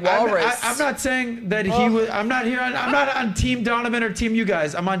deal with a walrus? I'm not saying that he was. I'm not here. I'm not on Team Donovan or Team you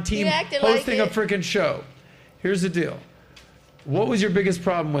guys. I'm on Team acted like hosting a it. freaking show. Here's the deal. What was your biggest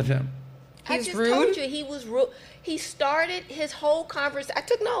problem with him? I just told you he was rude. He started his whole conversation. I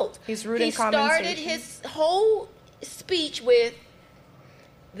took notes. He's rude He in started conversation. his whole speech with,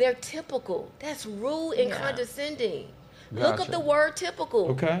 "They're typical." That's rude and condescending. Look up Gotcha. the word "typical."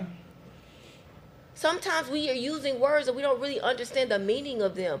 Okay. Sometimes we are using words and we don't really understand the meaning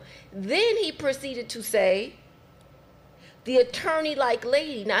of them. Then he proceeded to say, "The attorney-like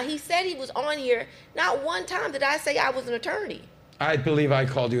lady." Now he said he was on here. Not one time did I say I was an attorney. I believe I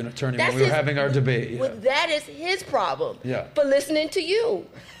called you an attorney That's when we were his- having our debate. Yeah. Well, that is his problem. Yeah. For listening to you.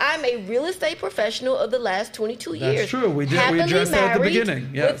 I'm a real estate professional of the last 22 That's years. true. We did. We Happily addressed that at the married beginning.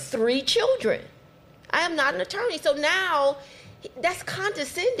 With Yes. 3 children. I am not an attorney. So now that's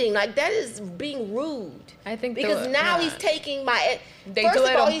condescending. Like that is being rude. I think because now he's taking my. They first do of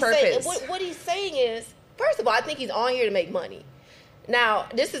it all, on he's saying, purpose. what he's saying is, first of all, I think he's on here to make money. Now,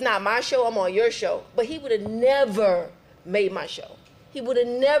 this is not my show. I'm on your show, but he would have never made my show. He would have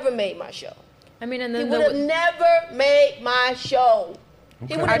never made my show. I mean, and He then would have never made my show.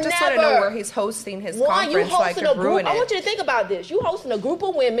 He would I have just never. want to know where he's hosting his conference You so I hosting could a group. ruin I it. want you to think about this. You hosting a group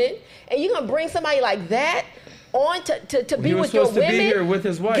of women, and you're gonna bring somebody like that on to be He was with your supposed to women. be here with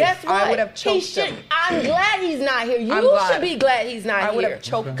his wife. Guess what? I would have He choked should. him. I'm glad he's not here. I'm You glad. should be glad he's not I here. would have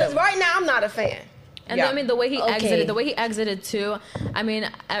choked him. Because right now I'm not a fan. And Yeah. I mean, the way he Okay. exited too. I mean,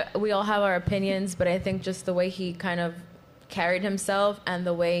 we all have our opinions, but I think just the way he kind of carried himself and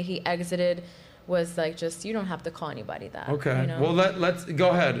the way he exited was like, just you don't have to call anybody that. Okay. You know? Well, let's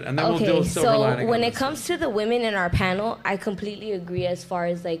go ahead, and then we'll Okay, do a silver so lining. when on it this. comes to the women in our panel, I completely agree as far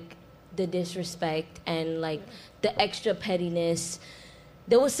as like the disrespect and like the extra pettiness.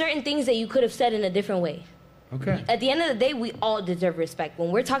 There were certain things that you could have said in a different way. Okay. At the end of the day, we all deserve respect.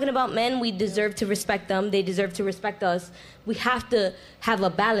 When we're talking about men, we deserve to respect them. They deserve to respect us. We have to have a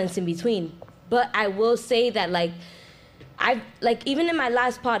balance in between. But I will say that, like, even in my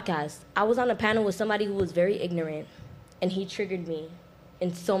last podcast, I was on a panel with somebody who was very ignorant, and he triggered me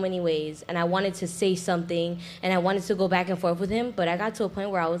in so many ways. And I wanted to say something, and I wanted to go back and forth with him, but I got to a point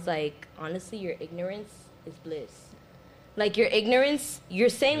where I was like, honestly, your ignorance is bliss. Like, your ignorance, you're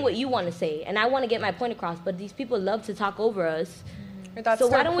saying what you want to say, and I want to get my point across, but these people love to talk over us. That's so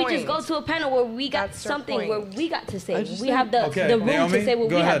why their don't we just point. go to a panel where we got That's their something where point. we got to say? I just We think- have the room Naomi, to say what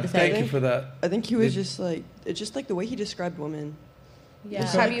go we ahead. have to say. Thank you for that. I think he was just like, it's just like the way he described women. Yeah.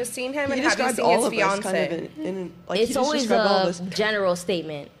 Have you seen him He and have you described seen all his of us kind fiance? of in like, he It's just always described all of a us. general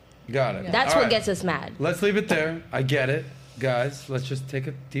statement. Got it. That's All what right. gets us mad. Let's leave it there. I get it. Guys, let's just take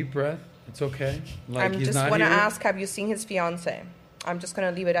a deep breath. It's okay. Like, I he's just not want to here. ask, have you seen his fiance? I'm just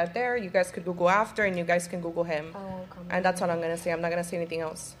going to leave it out there. You guys could Google after, and you guys can Google him. And that's all I'm going to say. I'm not going to say anything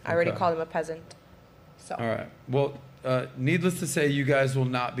else. I already Okay. called him a peasant. So. All right. Well, needless to say, you guys will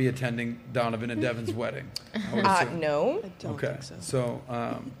not be attending Donovan and Devin's wedding. I would assume. No. Okay. So,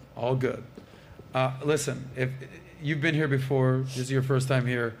 all good. Listen, if you've been here before, this is your first time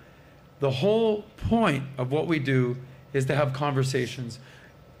here, the whole point of what we do is to have conversations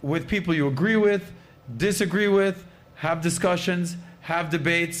with people you agree with, disagree with, have discussions, have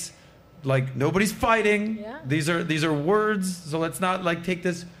debates. Like, nobody's fighting. Yeah. These are words, so let's not like take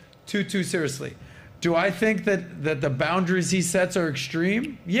this too seriously. Do I think that the boundaries he sets are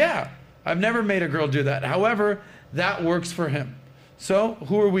extreme? Yeah. I've never made a girl do that. However, that works for him. So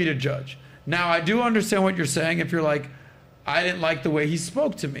who are we to judge? Now, I do understand what you're saying. If you're like, I didn't like the way he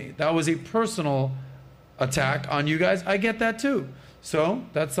spoke to me, that was a personal attack on you guys. I get that too. So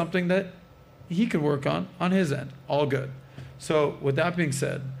that's something that he could work on his end. All good. So with that being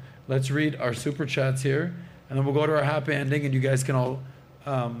said, let's read our super chats here, and then we'll go to our happy ending, and you guys can all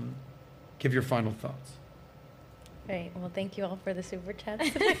give your final thoughts. Great. Well, thank you all for the super chats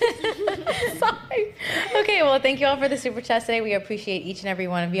today. Sorry. Okay, well, thank you all for the super chats today. We appreciate each and every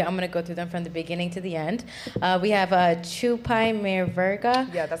one of you. I'm going to go through them from the beginning to the end. We have Chupai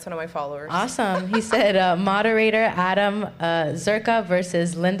Mirverga. Yeah, that's one of my followers. Awesome. He said, moderator Adam Zerka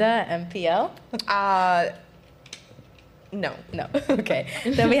versus Linda MPL. No. Okay.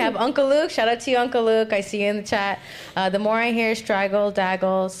 Then we have Uncle Luke. Shout out to you, Uncle Luke. I see you in the chat. The more I hear straggle,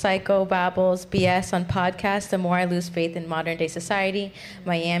 daggle, psycho babbles, BS on podcasts, the more I lose faith in modern day society.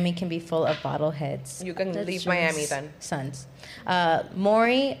 Miami can be full of bottleheads. You can leave Miami then. Sons.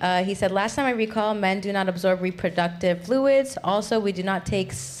 Maury, he said, last time I recall, men do not absorb reproductive fluids. Also, we do not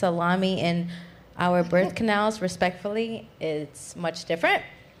take salami in our birth canals. Respectfully, it's much different.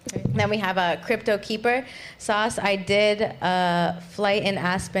 Then we have a Crypto Keeper. Sauce, I did a flight in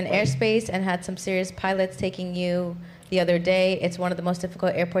Aspen airspace and had some serious pilots taking you the other day. It's one of the most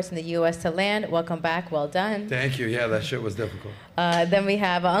difficult airports in the U.S. to land. Welcome back. Well done. Thank you. Yeah, that shit was difficult. Then we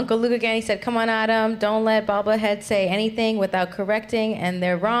have Uncle Luke again. He said, come on, Adam. Don't let bobblehead say anything without correcting, and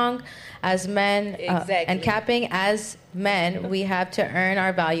they're wrong. As men, and capping, as men, we have to earn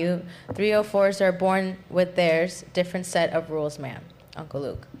our value. 304s are born with theirs. Different set of rules, ma'am. Uncle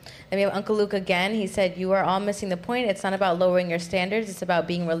Luke. Then we have Uncle Luke again. He said, you are all missing the point. It's not about lowering your standards. It's about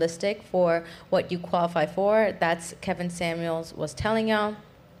being realistic for what you qualify for. That's Kevin Samuels was telling y'all.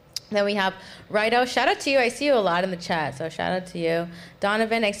 Then we have Rido. Shout out to you. I see you a lot in the chat, so shout out to you.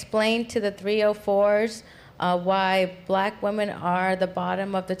 Donovan, explain to the 304s why black women are the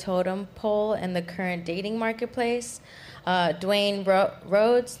bottom of the totem pole in the current dating marketplace. Dwayne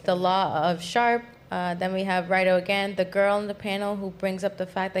Rhodes, the law of sharp. Then we have Rido again. The girl in the panel who brings up the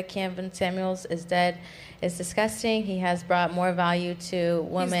fact that Kevin Samuels is dead is disgusting. He has brought more value to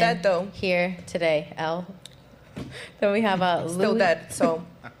women dead, though. here today. L. Then we have Still Louis. dead, so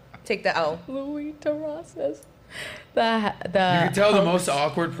take the L. Louis Terrazas. You can tell the most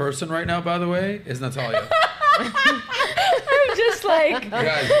awkward person right now, by the way, is Natalia. I'm just like,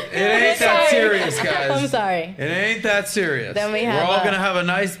 Guys, it ain't that serious, guys. I'm sorry. It ain't that serious. Then we We're have, all going to have a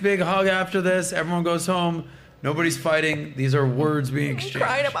nice big hug after this. Everyone goes home. Nobody's fighting. These are words being exchanged.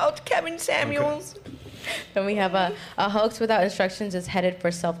 Crying about Kevin Samuels. Then we have a hoax without instructions is headed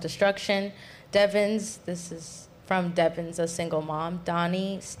for self-destruction. Devins, this is from Devins, a single mom.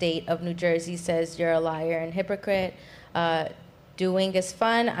 Donnie, state of New Jersey, says you're a liar and hypocrite. Doing is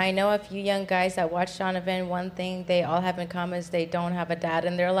fun. I know a few young guys that watch Donovan. One thing they all have in common is they don't have a dad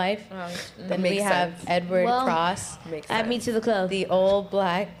in their life. Then we makes have sense. Edward Well, Cross. add me to the club. The old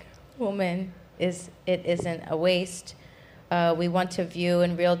black woman it isn't a waste. We want to view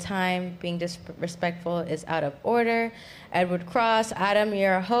in real time. Being disrespectful is out of order. Edward Cross, Adam,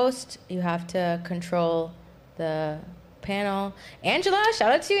 you're a host. You have to control the panel. Angela,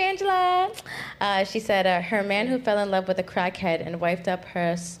 shout out to you, Angela. She said her man who fell in love with a crackhead and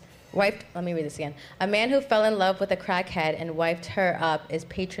let me read this again. A man who fell in love with a crackhead and wiped her up is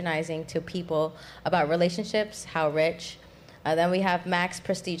patronizing to people about relationships, how rich. Then we have Max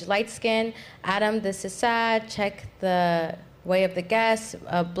Prestige Light Skin. Adam, this is sad. Check the way of the guests.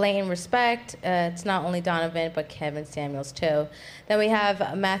 Blatant respect. It's not only Donovan, but Kevin Samuels, too. Then we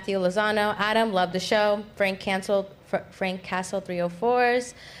have Matthew Lozano. Adam, love the show. Frank Castle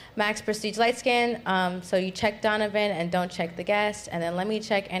 304s. Max Prestige Light Skin. So you check Donovan and don't check the guest. And then let me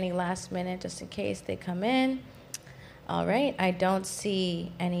check any last minute just in case they come in. All right. I don't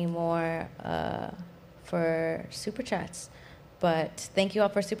see any more for Super Chats. But thank you all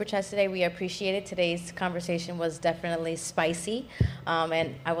for Super Chats today. We appreciate it. Today's conversation was definitely spicy.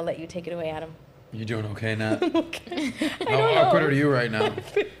 And I will let you take it away, Adam. You doing okay, Nat? Okay. How awkward are you right now?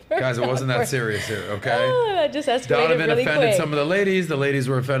 Guys, it wasn't that serious here, okay? Oh, that just escalated Donovan really offended quick. some of the ladies. The ladies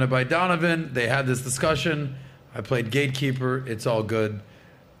were offended by Donovan. They had this discussion. I played gatekeeper. It's all good.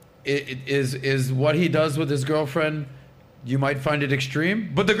 It is what he does with his girlfriend. You might find it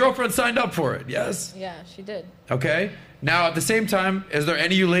extreme, but the girlfriend signed up for it, yes? Yeah, she did. Okay? Now, at the same time, is there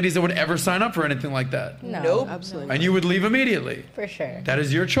any of you ladies that would ever sign up for anything like that? No. Nope. Absolutely. And you would leave immediately? For sure. That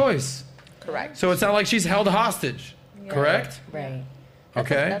is your choice. Correct. So it's not like she's held hostage, correct? Right.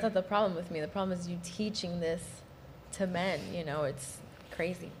 Okay. That's not the problem with me. The problem is you teaching this to men. You know, it's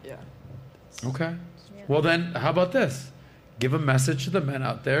crazy. Yeah. Okay. Well, then, how about this? Give a message to the men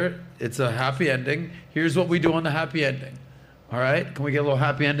out there. It's a happy ending. Here's what we do on the happy ending. All right? Can we get a little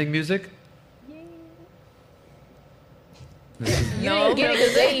happy ending music? You didn't get it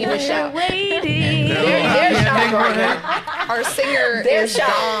because they even shout. Our singer is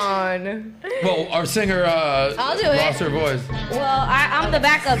gone. Well, our singer I'll do it. lost her voice. Well, I'm the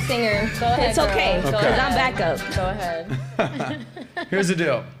backup singer. Go ahead, It's okay, girl. because I'm backup. Go ahead. Here's the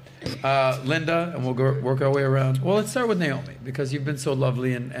deal. Linda, and we'll work our way around. Well, let's start with Naomi, because you've been so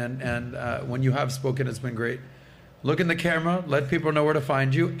lovely, and when you have spoken, it's been great. Look in the camera, let people know where to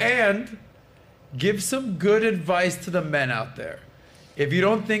find you, and give some good advice to the men out there. If you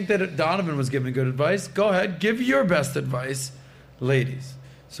don't think that Donovan was giving good advice, go ahead, give your best advice, ladies.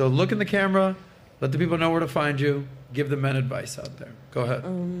 So look in the camera, let the people know where to find you, give the men advice out there. Go ahead.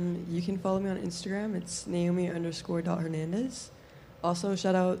 You can follow me on Instagram. It's Naomi_.Hernandez. Also,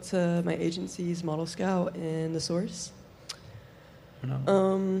 shout out to my agencies, Model Scout and The Source.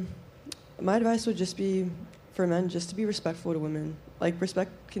 My advice would just be for men just to be respectful to women. Like,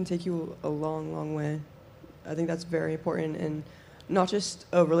 respect can take you a long, long way. I think that's very important, and not just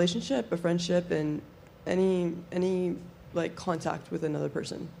a relationship, a friendship, and any like contact with another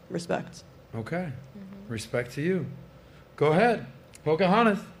person. Respect. Okay. Respect to you. Go ahead.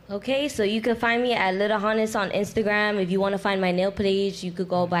 Pocahontas. Okay, so you can find me at Little Honest on Instagram. If you want to find my nail page, you could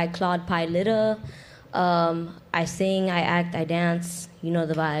go by Claude Pie Litta. I sing, I act, I dance. You know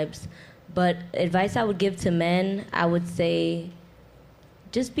the vibes. But advice I would give to men, I would say,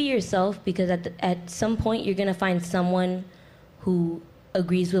 just be yourself, because at some point you're gonna find someone who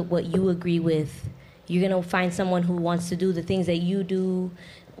agrees with what you agree with. You're gonna find someone who wants to do the things that you do,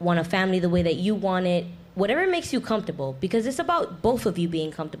 want a family the way that you want it. Whatever makes you comfortable, because it's about both of you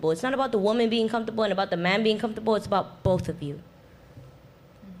being comfortable. It's not about the woman being comfortable and about the man being comfortable. It's about both of you.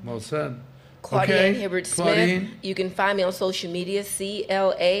 Well said. Claudine Hibbert Smith. Claudine. You can find me on social media,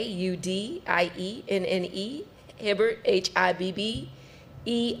 CLAUDIENNE, Hibbert,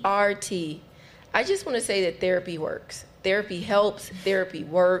 HIBBERT. I just want to say that therapy works. Therapy helps. Therapy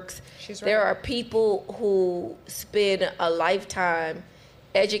works. She's right. There are people who spend a lifetime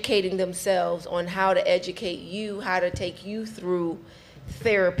educating themselves on how to educate you, how to take you through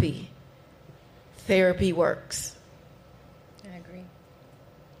therapy. Therapy works. I agree.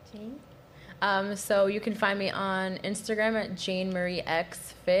 Jane? So you can find me on Instagram at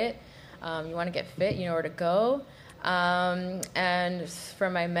JaneMarieXFit. You want to get fit, you know where to go. And for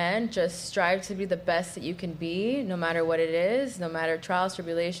my men, just strive to be the best that you can be, no matter what it is, no matter trials,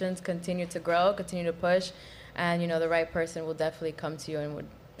 tribulations. Continue to grow, continue to push, and the right person will definitely come to you and would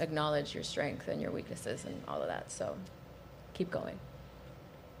acknowledge your strength and your weaknesses and all of that. So keep going.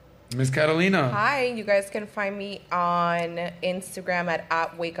 Miss Catalina. Hi, you guys can find me on Instagram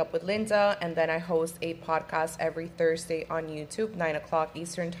at Wake Up with Linda, and then I host a podcast every Thursday on YouTube, 9 o'clock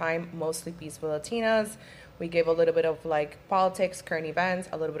Eastern Time, mostly Peaceful Latinas. We give a little bit of politics, current events,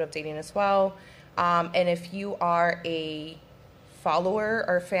 a little bit of dating as well. And if you are a follower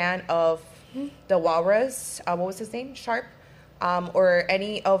or fan of the Walrus, what was his name? Sharp? or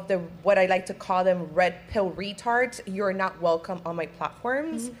any of the, what I like to call them, red pill retards, you're not welcome on my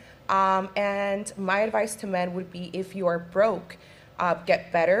platforms. And my advice to men would be, if you are broke,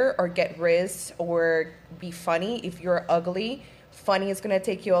 get better or get riz or be funny. If you're ugly, funny is going to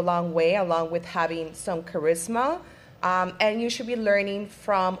take you a long way, along with having some charisma. And you should be learning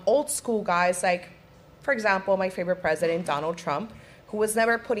from old school guys like, for example, my favorite president, Donald Trump, who was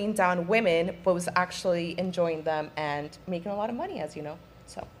never putting down women, but was actually enjoying them and making a lot of money, as you know.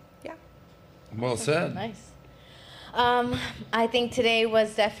 So, yeah. Well said. Nice. I think today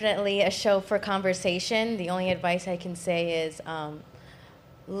was definitely a show for conversation. The only advice I can say is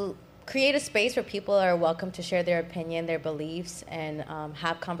create a space where people are welcome to share their opinion, their beliefs, and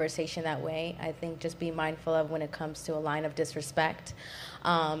have conversation that way. I think just be mindful of when it comes to a line of disrespect.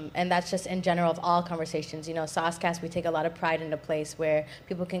 And that's just in general of all conversations. You know, SOSCAST, we take a lot of pride in a place where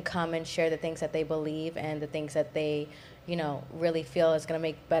people can come and share the things that they believe and the things that they, you know, really feel is going to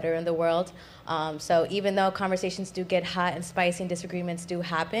make better in the world. So even though conversations do get hot and spicy and disagreements do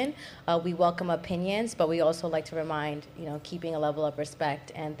happen, we welcome opinions, but we also like to remind, you know, keeping a level of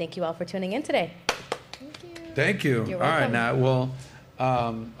respect. And thank you all for tuning in today. Thank you. You're All right, welcome. Nat. Well,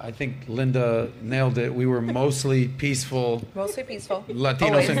 I think Linda nailed it. We were mostly peaceful. Mostly peaceful. Latinos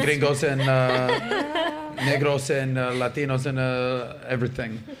Always. and gringos and negros and Latinos and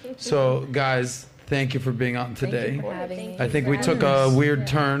everything. So, guys, thank you for being on today. for having me. I think we took a weird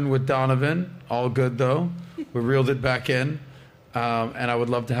turn with Donovan. All good, though. We reeled it back in. And I would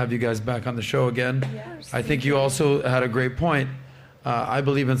love to have you guys back on the show again. Yes. I think you also had a great point. I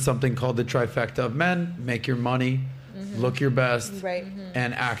believe in something called the trifecta of men. Make your money, look your best, Right.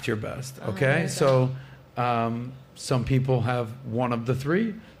 and act your best. Okay? So some people have one of the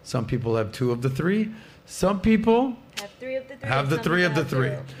three. Some people have two of the three. Some people Have three of the three. have the Some three of the people three.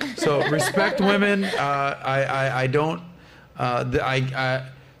 have two. So respect women. I don't.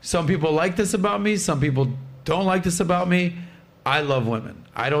 Some people like this about me. Some people don't like this about me. I love women.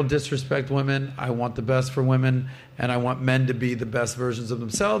 I don't disrespect women. I want the best for women, and I want men to be the best versions of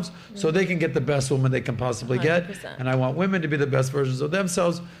themselves so they can get the best woman they can possibly get. 100%. And I want women to be the best versions of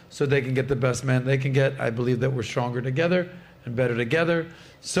themselves so they can get the best men they can get. I believe that we're stronger together and better together.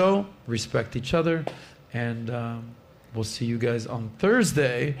 So respect each other, and we'll see you guys on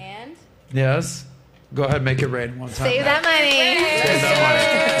Thursday. And Yes. Go ahead, make it rain one time. save that money. Save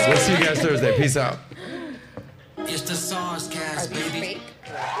that money. We'll see you guys Thursday. Peace out. It's the SOSCAST, baby.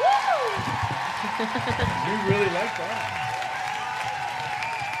 You really like that.